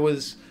Flash, that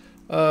was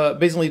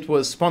basically it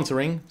was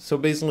sponsoring. So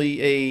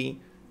basically,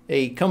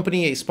 a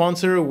company, a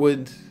sponsor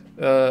would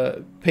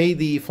pay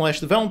the Flash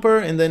developer,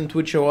 and then it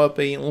would show up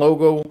a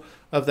logo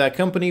of that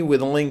company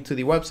with a link to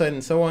the website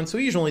and so on. So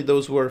usually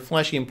those were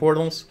Flash game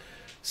portals.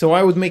 So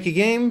I would make a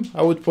game,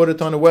 I would put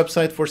it on a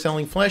website for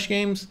selling Flash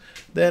games.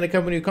 Then a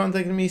company would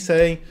contact me,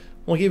 say,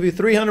 we'll give you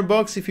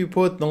 $300 if you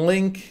put the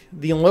link,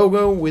 the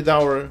logo with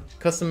our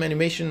custom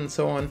animation and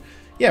so on.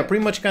 Yeah,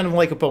 pretty much kind of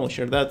like a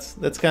publisher.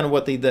 That's kind of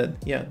what they did.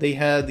 Yeah, they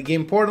had the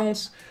game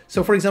portals.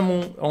 So for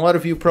example, a lot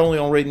of you probably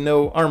already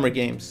know Armor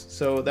Games.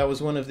 So that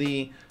was one of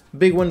the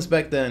big ones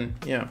back then.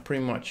 Yeah,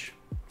 pretty much.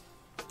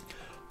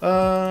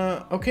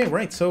 Okay,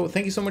 right. So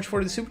thank you so much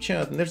for the super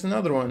chat. And there's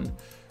another one.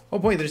 Oh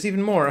boy, there's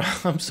even more.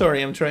 I'm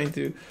sorry, I'm trying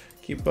to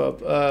keep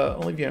up.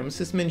 Olivia, I'm a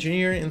system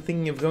engineer and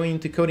thinking of going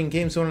into coding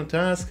games. I wanted to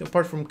ask,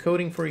 apart from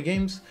coding for your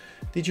games,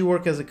 did you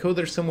work as a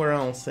coder somewhere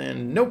else?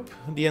 And nope.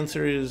 The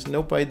answer is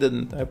nope, I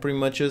didn't. I pretty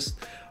much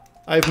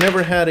I've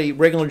never had a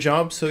regular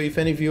job. So if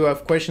any of you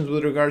have questions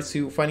with regards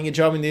to finding a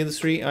job in the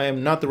industry, I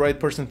am not the right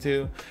person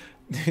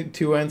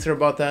to answer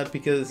about that,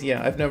 because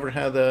yeah, I've never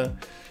had a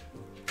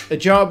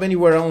job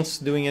anywhere else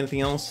doing anything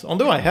else.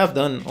 Although I have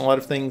done a lot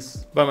of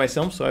things by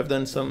myself. So I've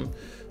done some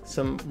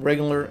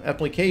regular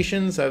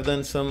applications, I've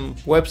done some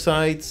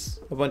websites,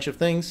 a bunch of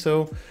things.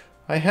 So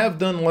I have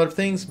done a lot of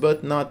things,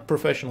 but not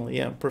professionally.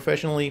 Yeah,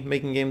 professionally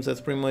making games,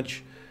 that's pretty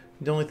much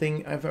the only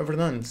thing I've ever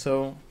done.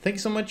 So thank you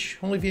so much,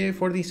 Olivier,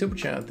 for the super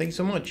chat. Thank you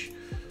so much.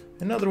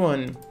 Another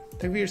one,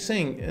 Tagveer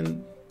Singh.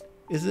 And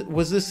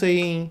was this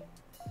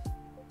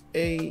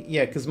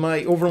yeah, because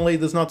my overlay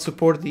does not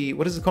support the,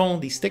 what is it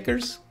called, the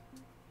stickers?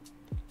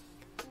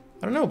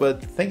 I don't know,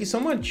 but thank you so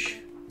much.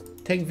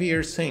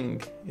 Tagveer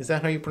Singh, is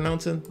that how you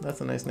pronounce it? That's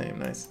a nice name,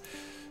 nice.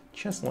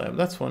 Chess Lab,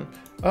 that's fun.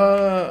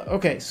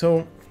 Okay,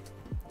 so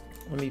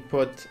let me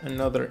put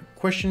another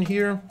question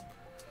here.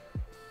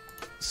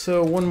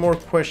 So one more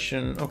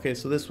question. Okay,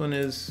 so this one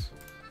is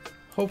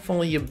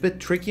hopefully a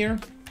bit trickier.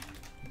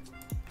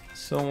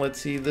 So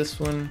let's see this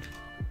one,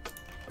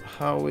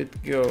 how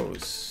it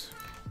goes.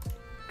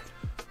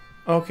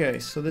 Okay,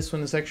 so this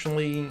one is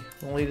actually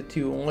related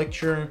to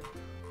lecture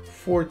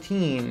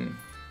 14.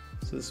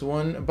 So this is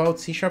one about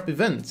C#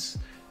 events.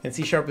 And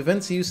C#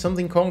 events use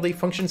something called a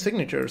function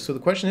signature. So the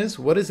question is,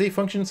 what is a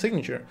function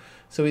signature?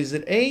 So is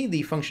it A,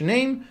 the function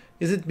name?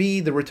 Is it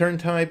B, the return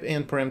type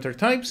and parameter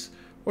types?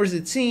 Or is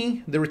it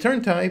C, the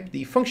return type,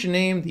 the function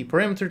name, the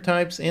parameter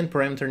types, and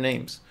parameter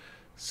names?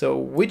 So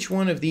which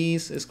one of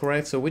these is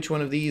correct? So which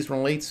one of these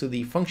relates to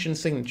the function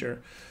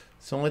signature?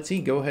 So let's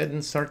see, go ahead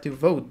and start to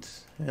vote.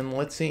 And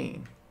let's see.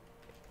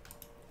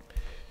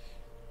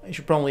 I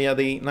should probably add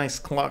a nice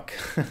clock.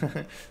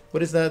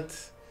 What is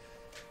that?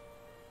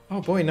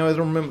 Oh boy, now I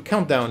don't remember.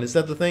 Countdown, is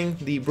that the thing?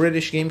 The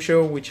British game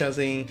show, which has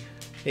a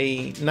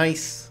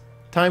nice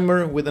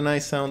timer with a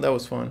nice sound. That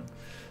was fun.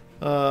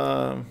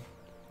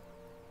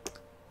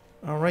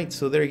 Alright,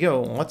 so there you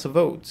go. Lots of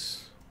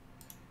votes.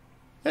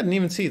 I didn't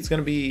even see. It's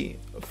going to be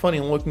funny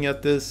looking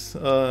at this.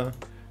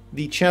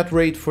 The chat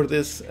rate for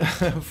this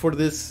for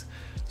this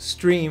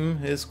stream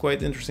is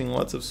quite interesting.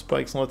 Lots of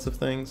spikes, lots of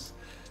things.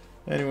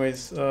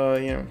 Anyways,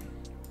 yeah.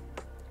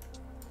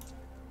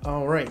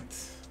 All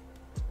right.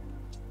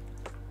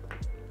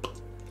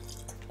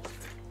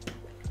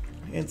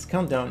 It's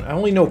Countdown. I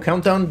only know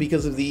Countdown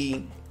because of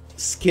the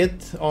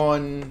skit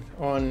on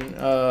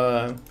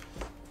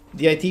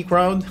the IT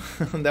crowd.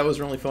 That was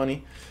really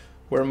funny,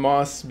 where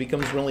Moss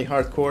becomes really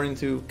hardcore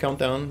into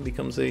Countdown,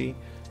 becomes a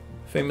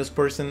famous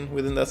person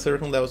within that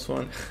circle. That was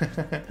fun.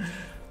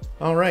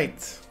 All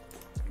right.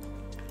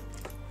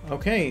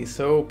 Okay,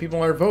 so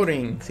people are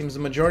voting. Seems the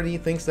majority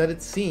thinks that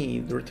it's C,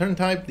 the return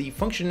type, the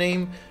function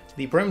name,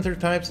 the parameter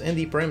types, and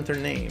the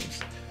parameter names.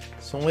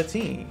 So let's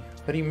see.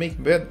 How do you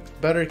make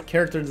better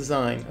character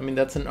design? I mean,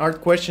 that's an art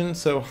question,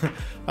 so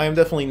I am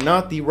definitely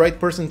not the right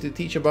person to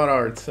teach about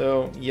art.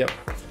 So, yep.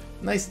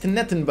 Nice to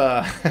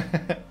Nettenba.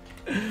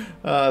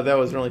 That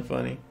was really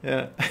funny.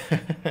 Yeah.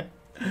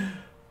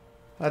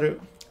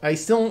 I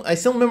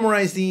still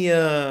memorize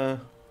the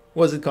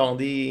what's it called?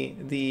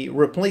 The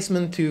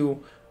replacement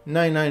to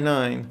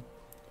 999.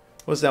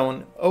 What's that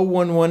one?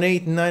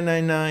 0118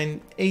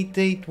 999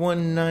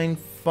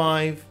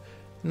 88195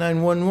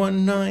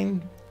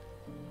 9119.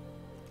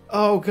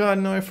 Oh god,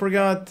 no, I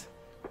forgot.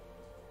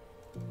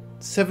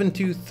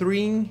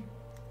 723.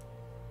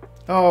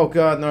 Oh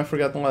god, no, I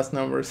forgot the last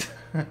numbers.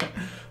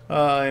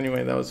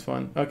 Anyway, that was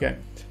fun. Okay.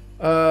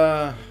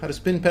 How to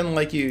spin pen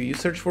like you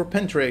search for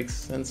pen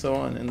tricks and so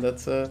on, and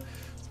that's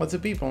lots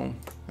of people.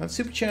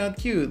 Super chat,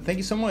 cute. Thank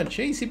you so much.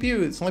 Hey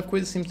CPU, its live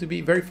quiz seems to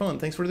be very fun.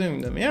 Thanks for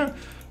doing them. Yeah,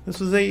 this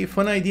was a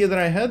fun idea that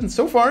I had, and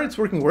so far it's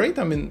working great.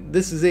 I mean,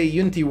 this is a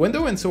Unity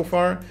window, and so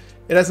far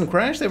it hasn't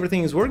crashed.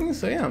 Everything is working.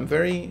 So yeah, I'm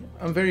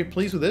very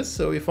pleased with this.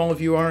 So if all of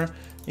you are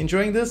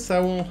enjoying this, I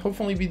will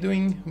hopefully be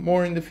doing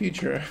more in the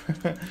future.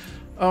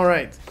 All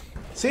right.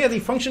 So yeah, the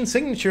function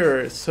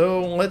signature. So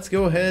let's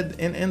go ahead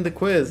and end the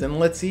quiz, and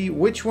let's see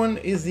which one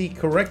is the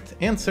correct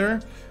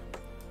answer.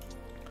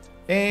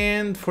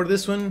 And for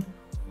this one,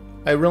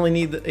 I really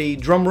need a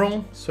drum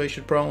roll, so I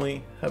should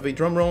probably have a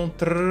drum roll.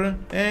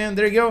 And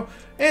there you go.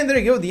 And there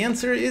you go. The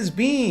answer is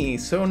B.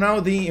 So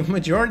now the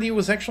majority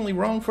was actually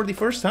wrong for the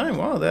first time.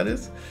 Wow, that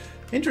is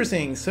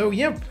interesting. So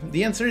yep,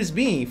 the answer is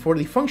B. For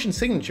the function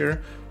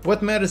signature,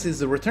 what matters is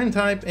the return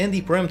type and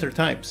the parameter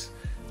types.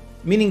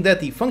 Meaning that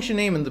the function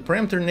name and the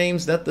parameter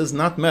names, that does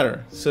not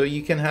matter. So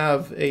you can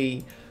have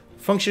a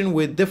function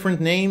with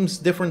different names,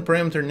 different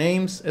parameter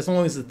names, as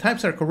long as the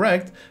types are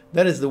correct.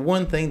 That is the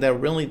one thing that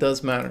really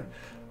does matter.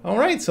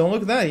 Alright, so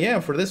look at that. Yeah,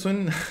 for this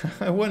one,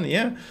 I won.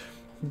 Yeah,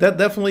 that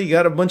definitely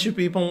got a bunch of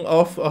people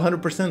off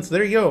 100%. So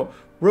there you go.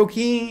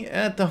 Roki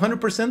at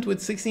 100%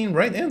 with 16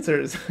 right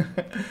answers.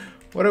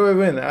 What do I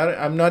win?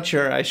 I'm not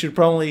sure. I should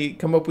probably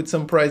come up with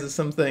some prizes,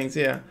 some things.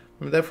 Yeah,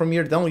 remember that from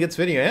your delegates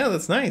video. Yeah,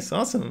 that's nice.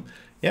 Awesome.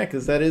 Yeah,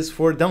 because that is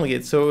for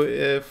delegates. So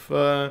if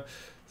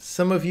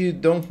some of you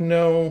don't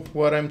know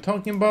what I'm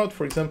talking about,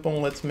 for example,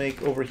 let's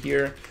make over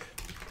here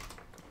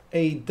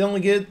a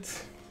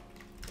delegate.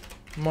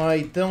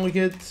 My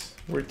delegate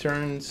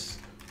returns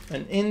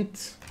an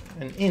int,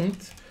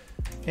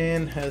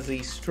 and has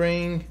a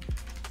string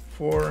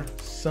for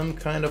some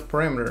kind of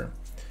parameter.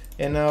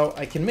 And now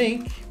I can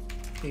make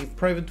a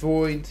private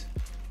void,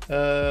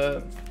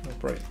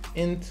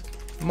 int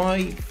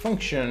my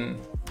function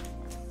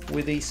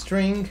with a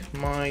string,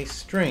 my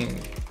string.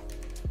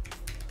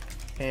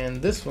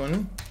 And this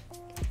one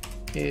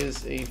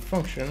is a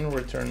function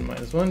return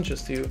 -1,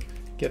 just to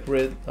get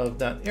rid of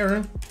that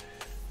error.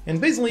 And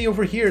basically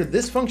over here,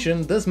 this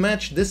function does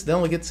match this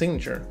delegate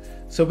signature.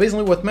 So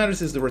basically what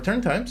matters is the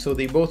return type, so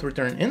they both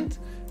return int,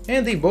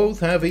 and they both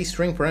have a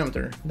string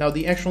parameter. Now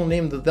the actual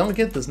name of the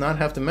delegate does not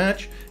have to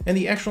match, and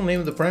the actual name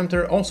of the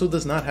parameter also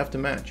does not have to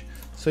match.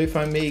 So if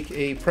I make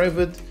a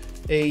private,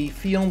 a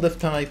field of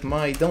type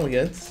my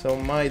delegate, so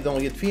my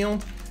delegate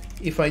field,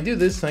 if I do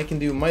this, I can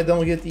do my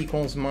delegate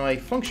equals my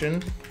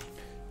function,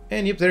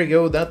 and yep, there you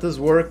go, that does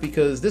work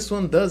because this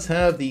one does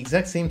have the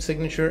exact same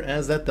signature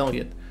as that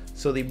delegate.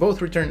 So they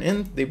both return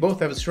int, they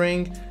both have a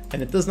string,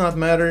 and it does not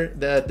matter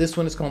that this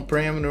one is called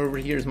param and over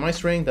here is my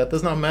string. That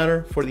does not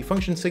matter for the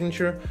function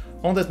signature.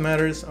 All that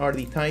matters are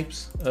the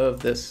types of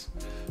this.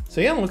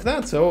 So yeah, look at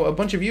that. So a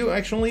bunch of you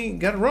actually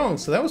got it wrong,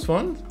 so that was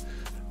fun.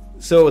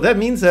 So that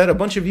means that a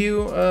bunch of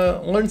you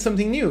learned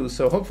something new.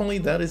 So hopefully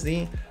that is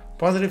the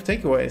positive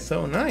takeaway.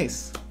 So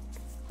nice.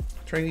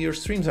 Your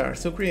streams are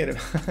so creative.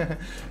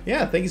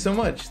 Yeah, thank you so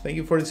much. Thank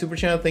you for the super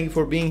chat. Thank you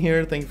for being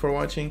here. Thank you for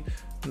watching.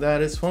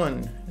 That is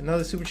fun.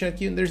 Another super chat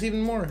queue. There's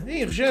even more.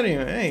 Hey,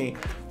 Rogerio. Hey,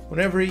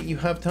 whenever you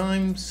have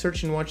time,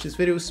 search and watch this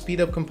video. Speed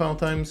up compile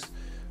times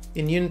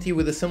in Unity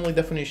with assembly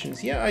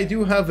definitions. Yeah, I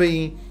do have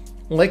a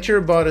lecture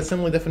about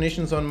assembly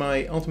definitions on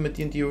my Ultimate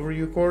Unity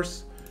Overview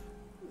course.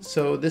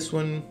 So this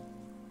one,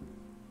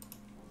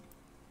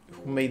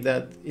 who made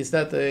that? Is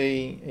that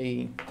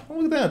a oh,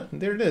 look at that.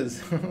 There it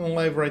is.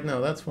 Live right now.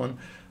 That's fun.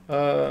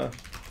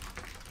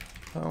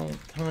 Compile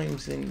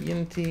times in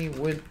Unity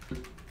with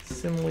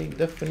assembly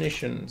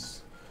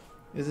definitions.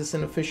 Is this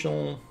an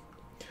official?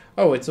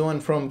 Oh, it's the one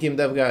from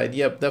gamedev guide.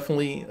 Yep,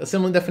 definitely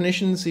assembly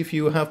definitions. If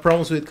you have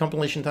problems with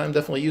compilation time,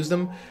 definitely use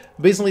them.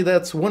 Basically,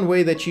 that's one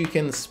way that you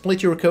can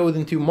split your code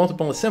into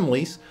multiple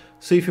assemblies.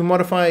 So if you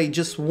modify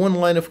just one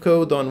line of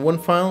code on one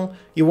file,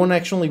 you won't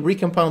actually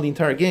recompile the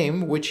entire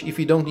game, which if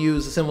you don't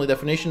use assembly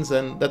definitions,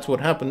 then that's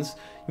what happens.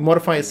 You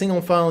modify a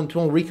single file and it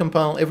will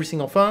recompile every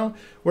single file,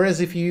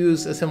 whereas if you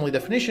use assembly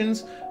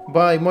definitions,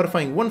 by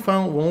modifying one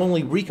file, it will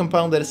only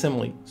recompile that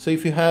assembly. So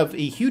if you have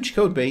a huge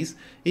code base,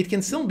 it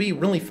can still be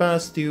really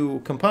fast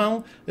to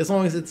compile, as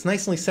long as it's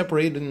nicely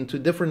separated into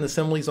different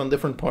assemblies on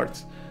different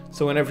parts.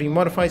 So whenever you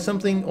modify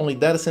something, only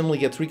that assembly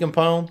gets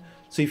recompiled.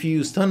 So if you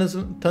use tons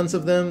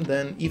of them,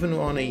 then even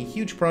on a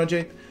huge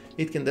project,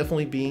 it can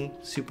definitely be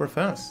super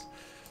fast.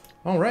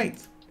 All right.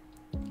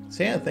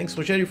 So yeah, thanks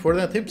Rogerio for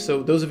that tip.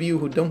 So those of you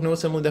who don't know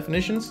assembly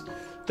definitions,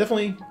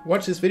 definitely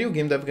watch this video.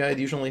 GameDev Guide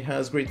usually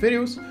has great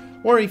videos.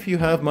 Or if you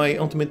have my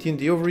Ultimate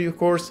Unity Overview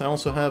course, I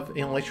also have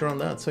a lecture on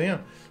that. So yeah,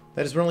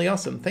 that is really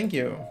awesome. Thank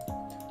you.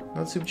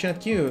 Not super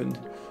chat queued.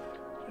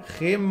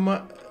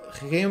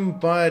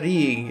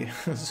 Gembarig.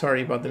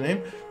 Sorry about the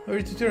name. Your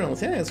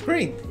tutorials, yeah, it's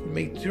great. You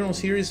make tutorial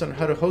series on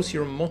how to host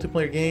your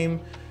multiplayer game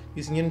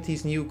using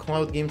Unity's new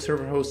cloud game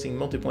server hosting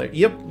multiplayer.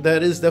 Yep,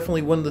 that is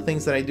definitely one of the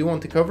things that I do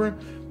want to cover.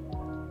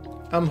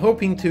 I'm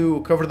hoping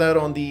to cover that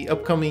on the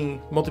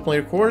upcoming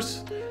multiplayer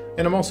course,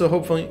 and I'm also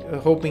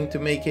hoping to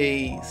make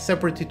a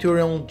separate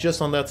tutorial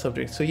just on that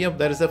subject. So yep,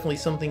 that is definitely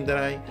something that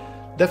I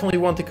definitely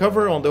want to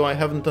cover, although I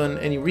haven't done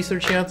any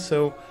research yet,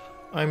 so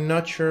I'm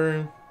not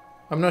sure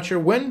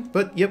when,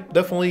 but yep,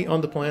 definitely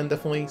on the plan,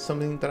 definitely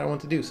something that I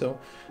want to do. So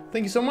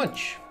thank you so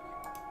much.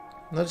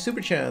 Another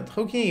super chat.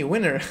 Okay,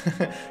 winner.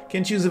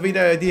 Can choose a Vita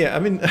idea. I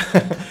mean,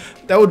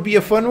 that would be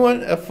a fun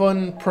one, a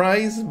fun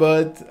prize,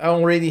 but I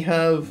already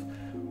have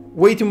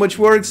way too much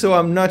work, so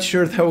I'm not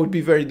sure that would be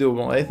very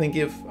doable. I think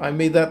if I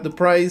made that the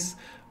prize,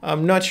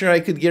 I'm not sure I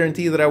could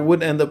guarantee that I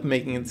would end up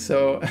making it.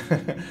 So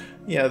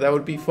yeah, that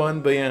would be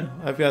fun. But yeah,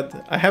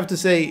 I have to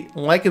say,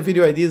 like a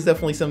video idea is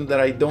definitely something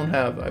that I don't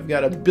have. I've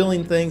got a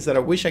billion things that I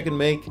wish I could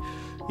make.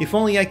 If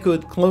only I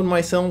could clone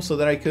myself so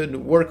that I could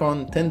work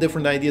on 10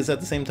 different ideas at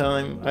the same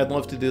time, I'd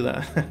love to do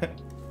that.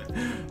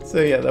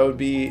 So yeah, that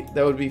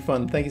would be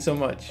fun. Thank you so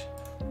much.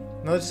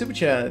 Another super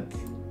chat.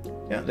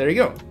 Yeah, there you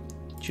go.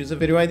 Choose a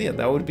video idea.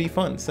 That would be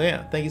fun. So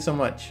yeah, thank you so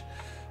much.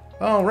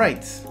 All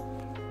right.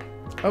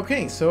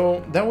 Okay,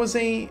 so that was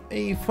a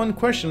fun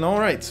question. All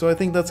right, so I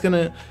think that's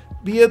gonna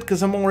be it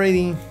because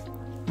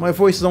my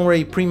voice is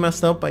already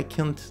pre-messed up. I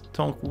can't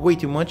talk way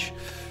too much.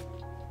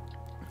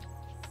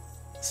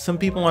 Some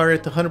people are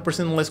at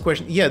 100% less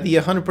questions. Yeah, the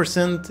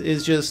 100%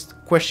 is just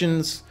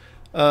questions,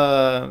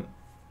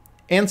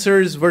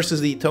 answers versus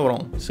the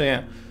total. So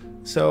yeah,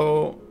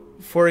 so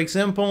for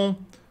example,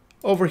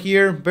 over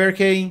here,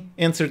 Berkay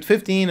answered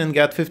 15 and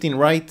got 15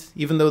 right,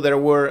 even though there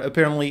were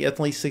apparently at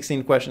least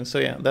 16 questions. So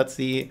yeah, that's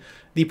the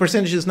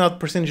percentage is not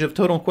percentage of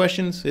total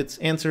questions, it's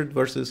answered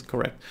versus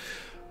correct.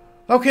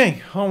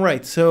 Okay, all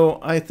right, so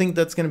I think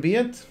that's gonna be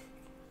it.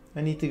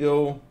 I need to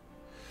go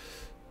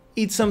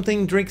eat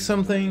something, drink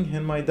something,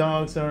 and my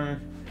dogs are...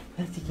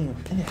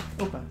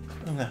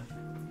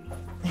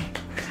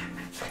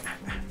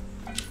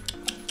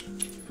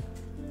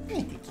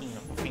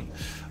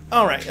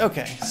 All right,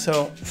 okay,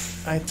 so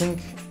I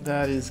think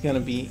that is gonna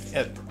be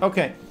it.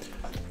 Okay,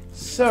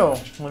 so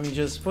let me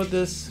just put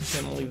this,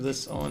 I'm gonna leave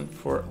this on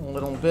for a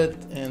little bit,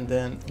 and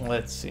then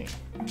let's see.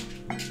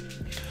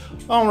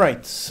 All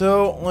right,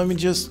 so let me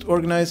just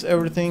organize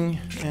everything,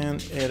 and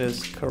it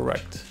is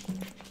correct.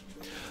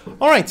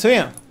 All right, so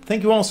yeah,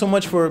 thank you all so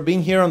much for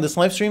being here on this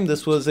live stream.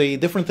 This was a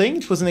different thing.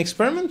 It was an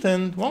experiment,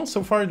 and well,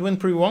 so far it went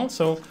pretty well,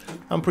 so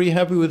I'm pretty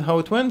happy with how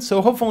it went.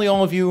 So hopefully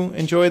all of you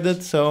enjoyed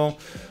it. So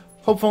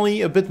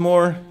hopefully a bit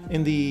more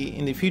in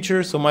the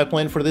future. So my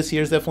plan for this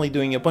year is definitely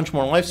doing a bunch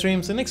more live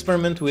streams and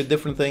experiment with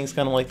different things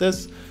kind of like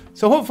this.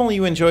 So hopefully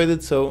you enjoyed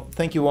it. So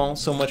thank you all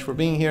so much for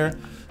being here.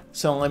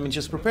 So let me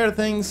just prepare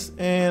things,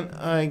 and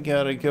I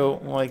gotta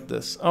go like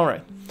this. All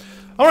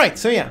right,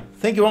 so yeah,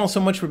 thank you all so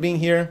much for being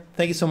here.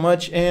 Thank you so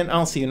much, and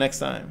I'll see you next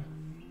time.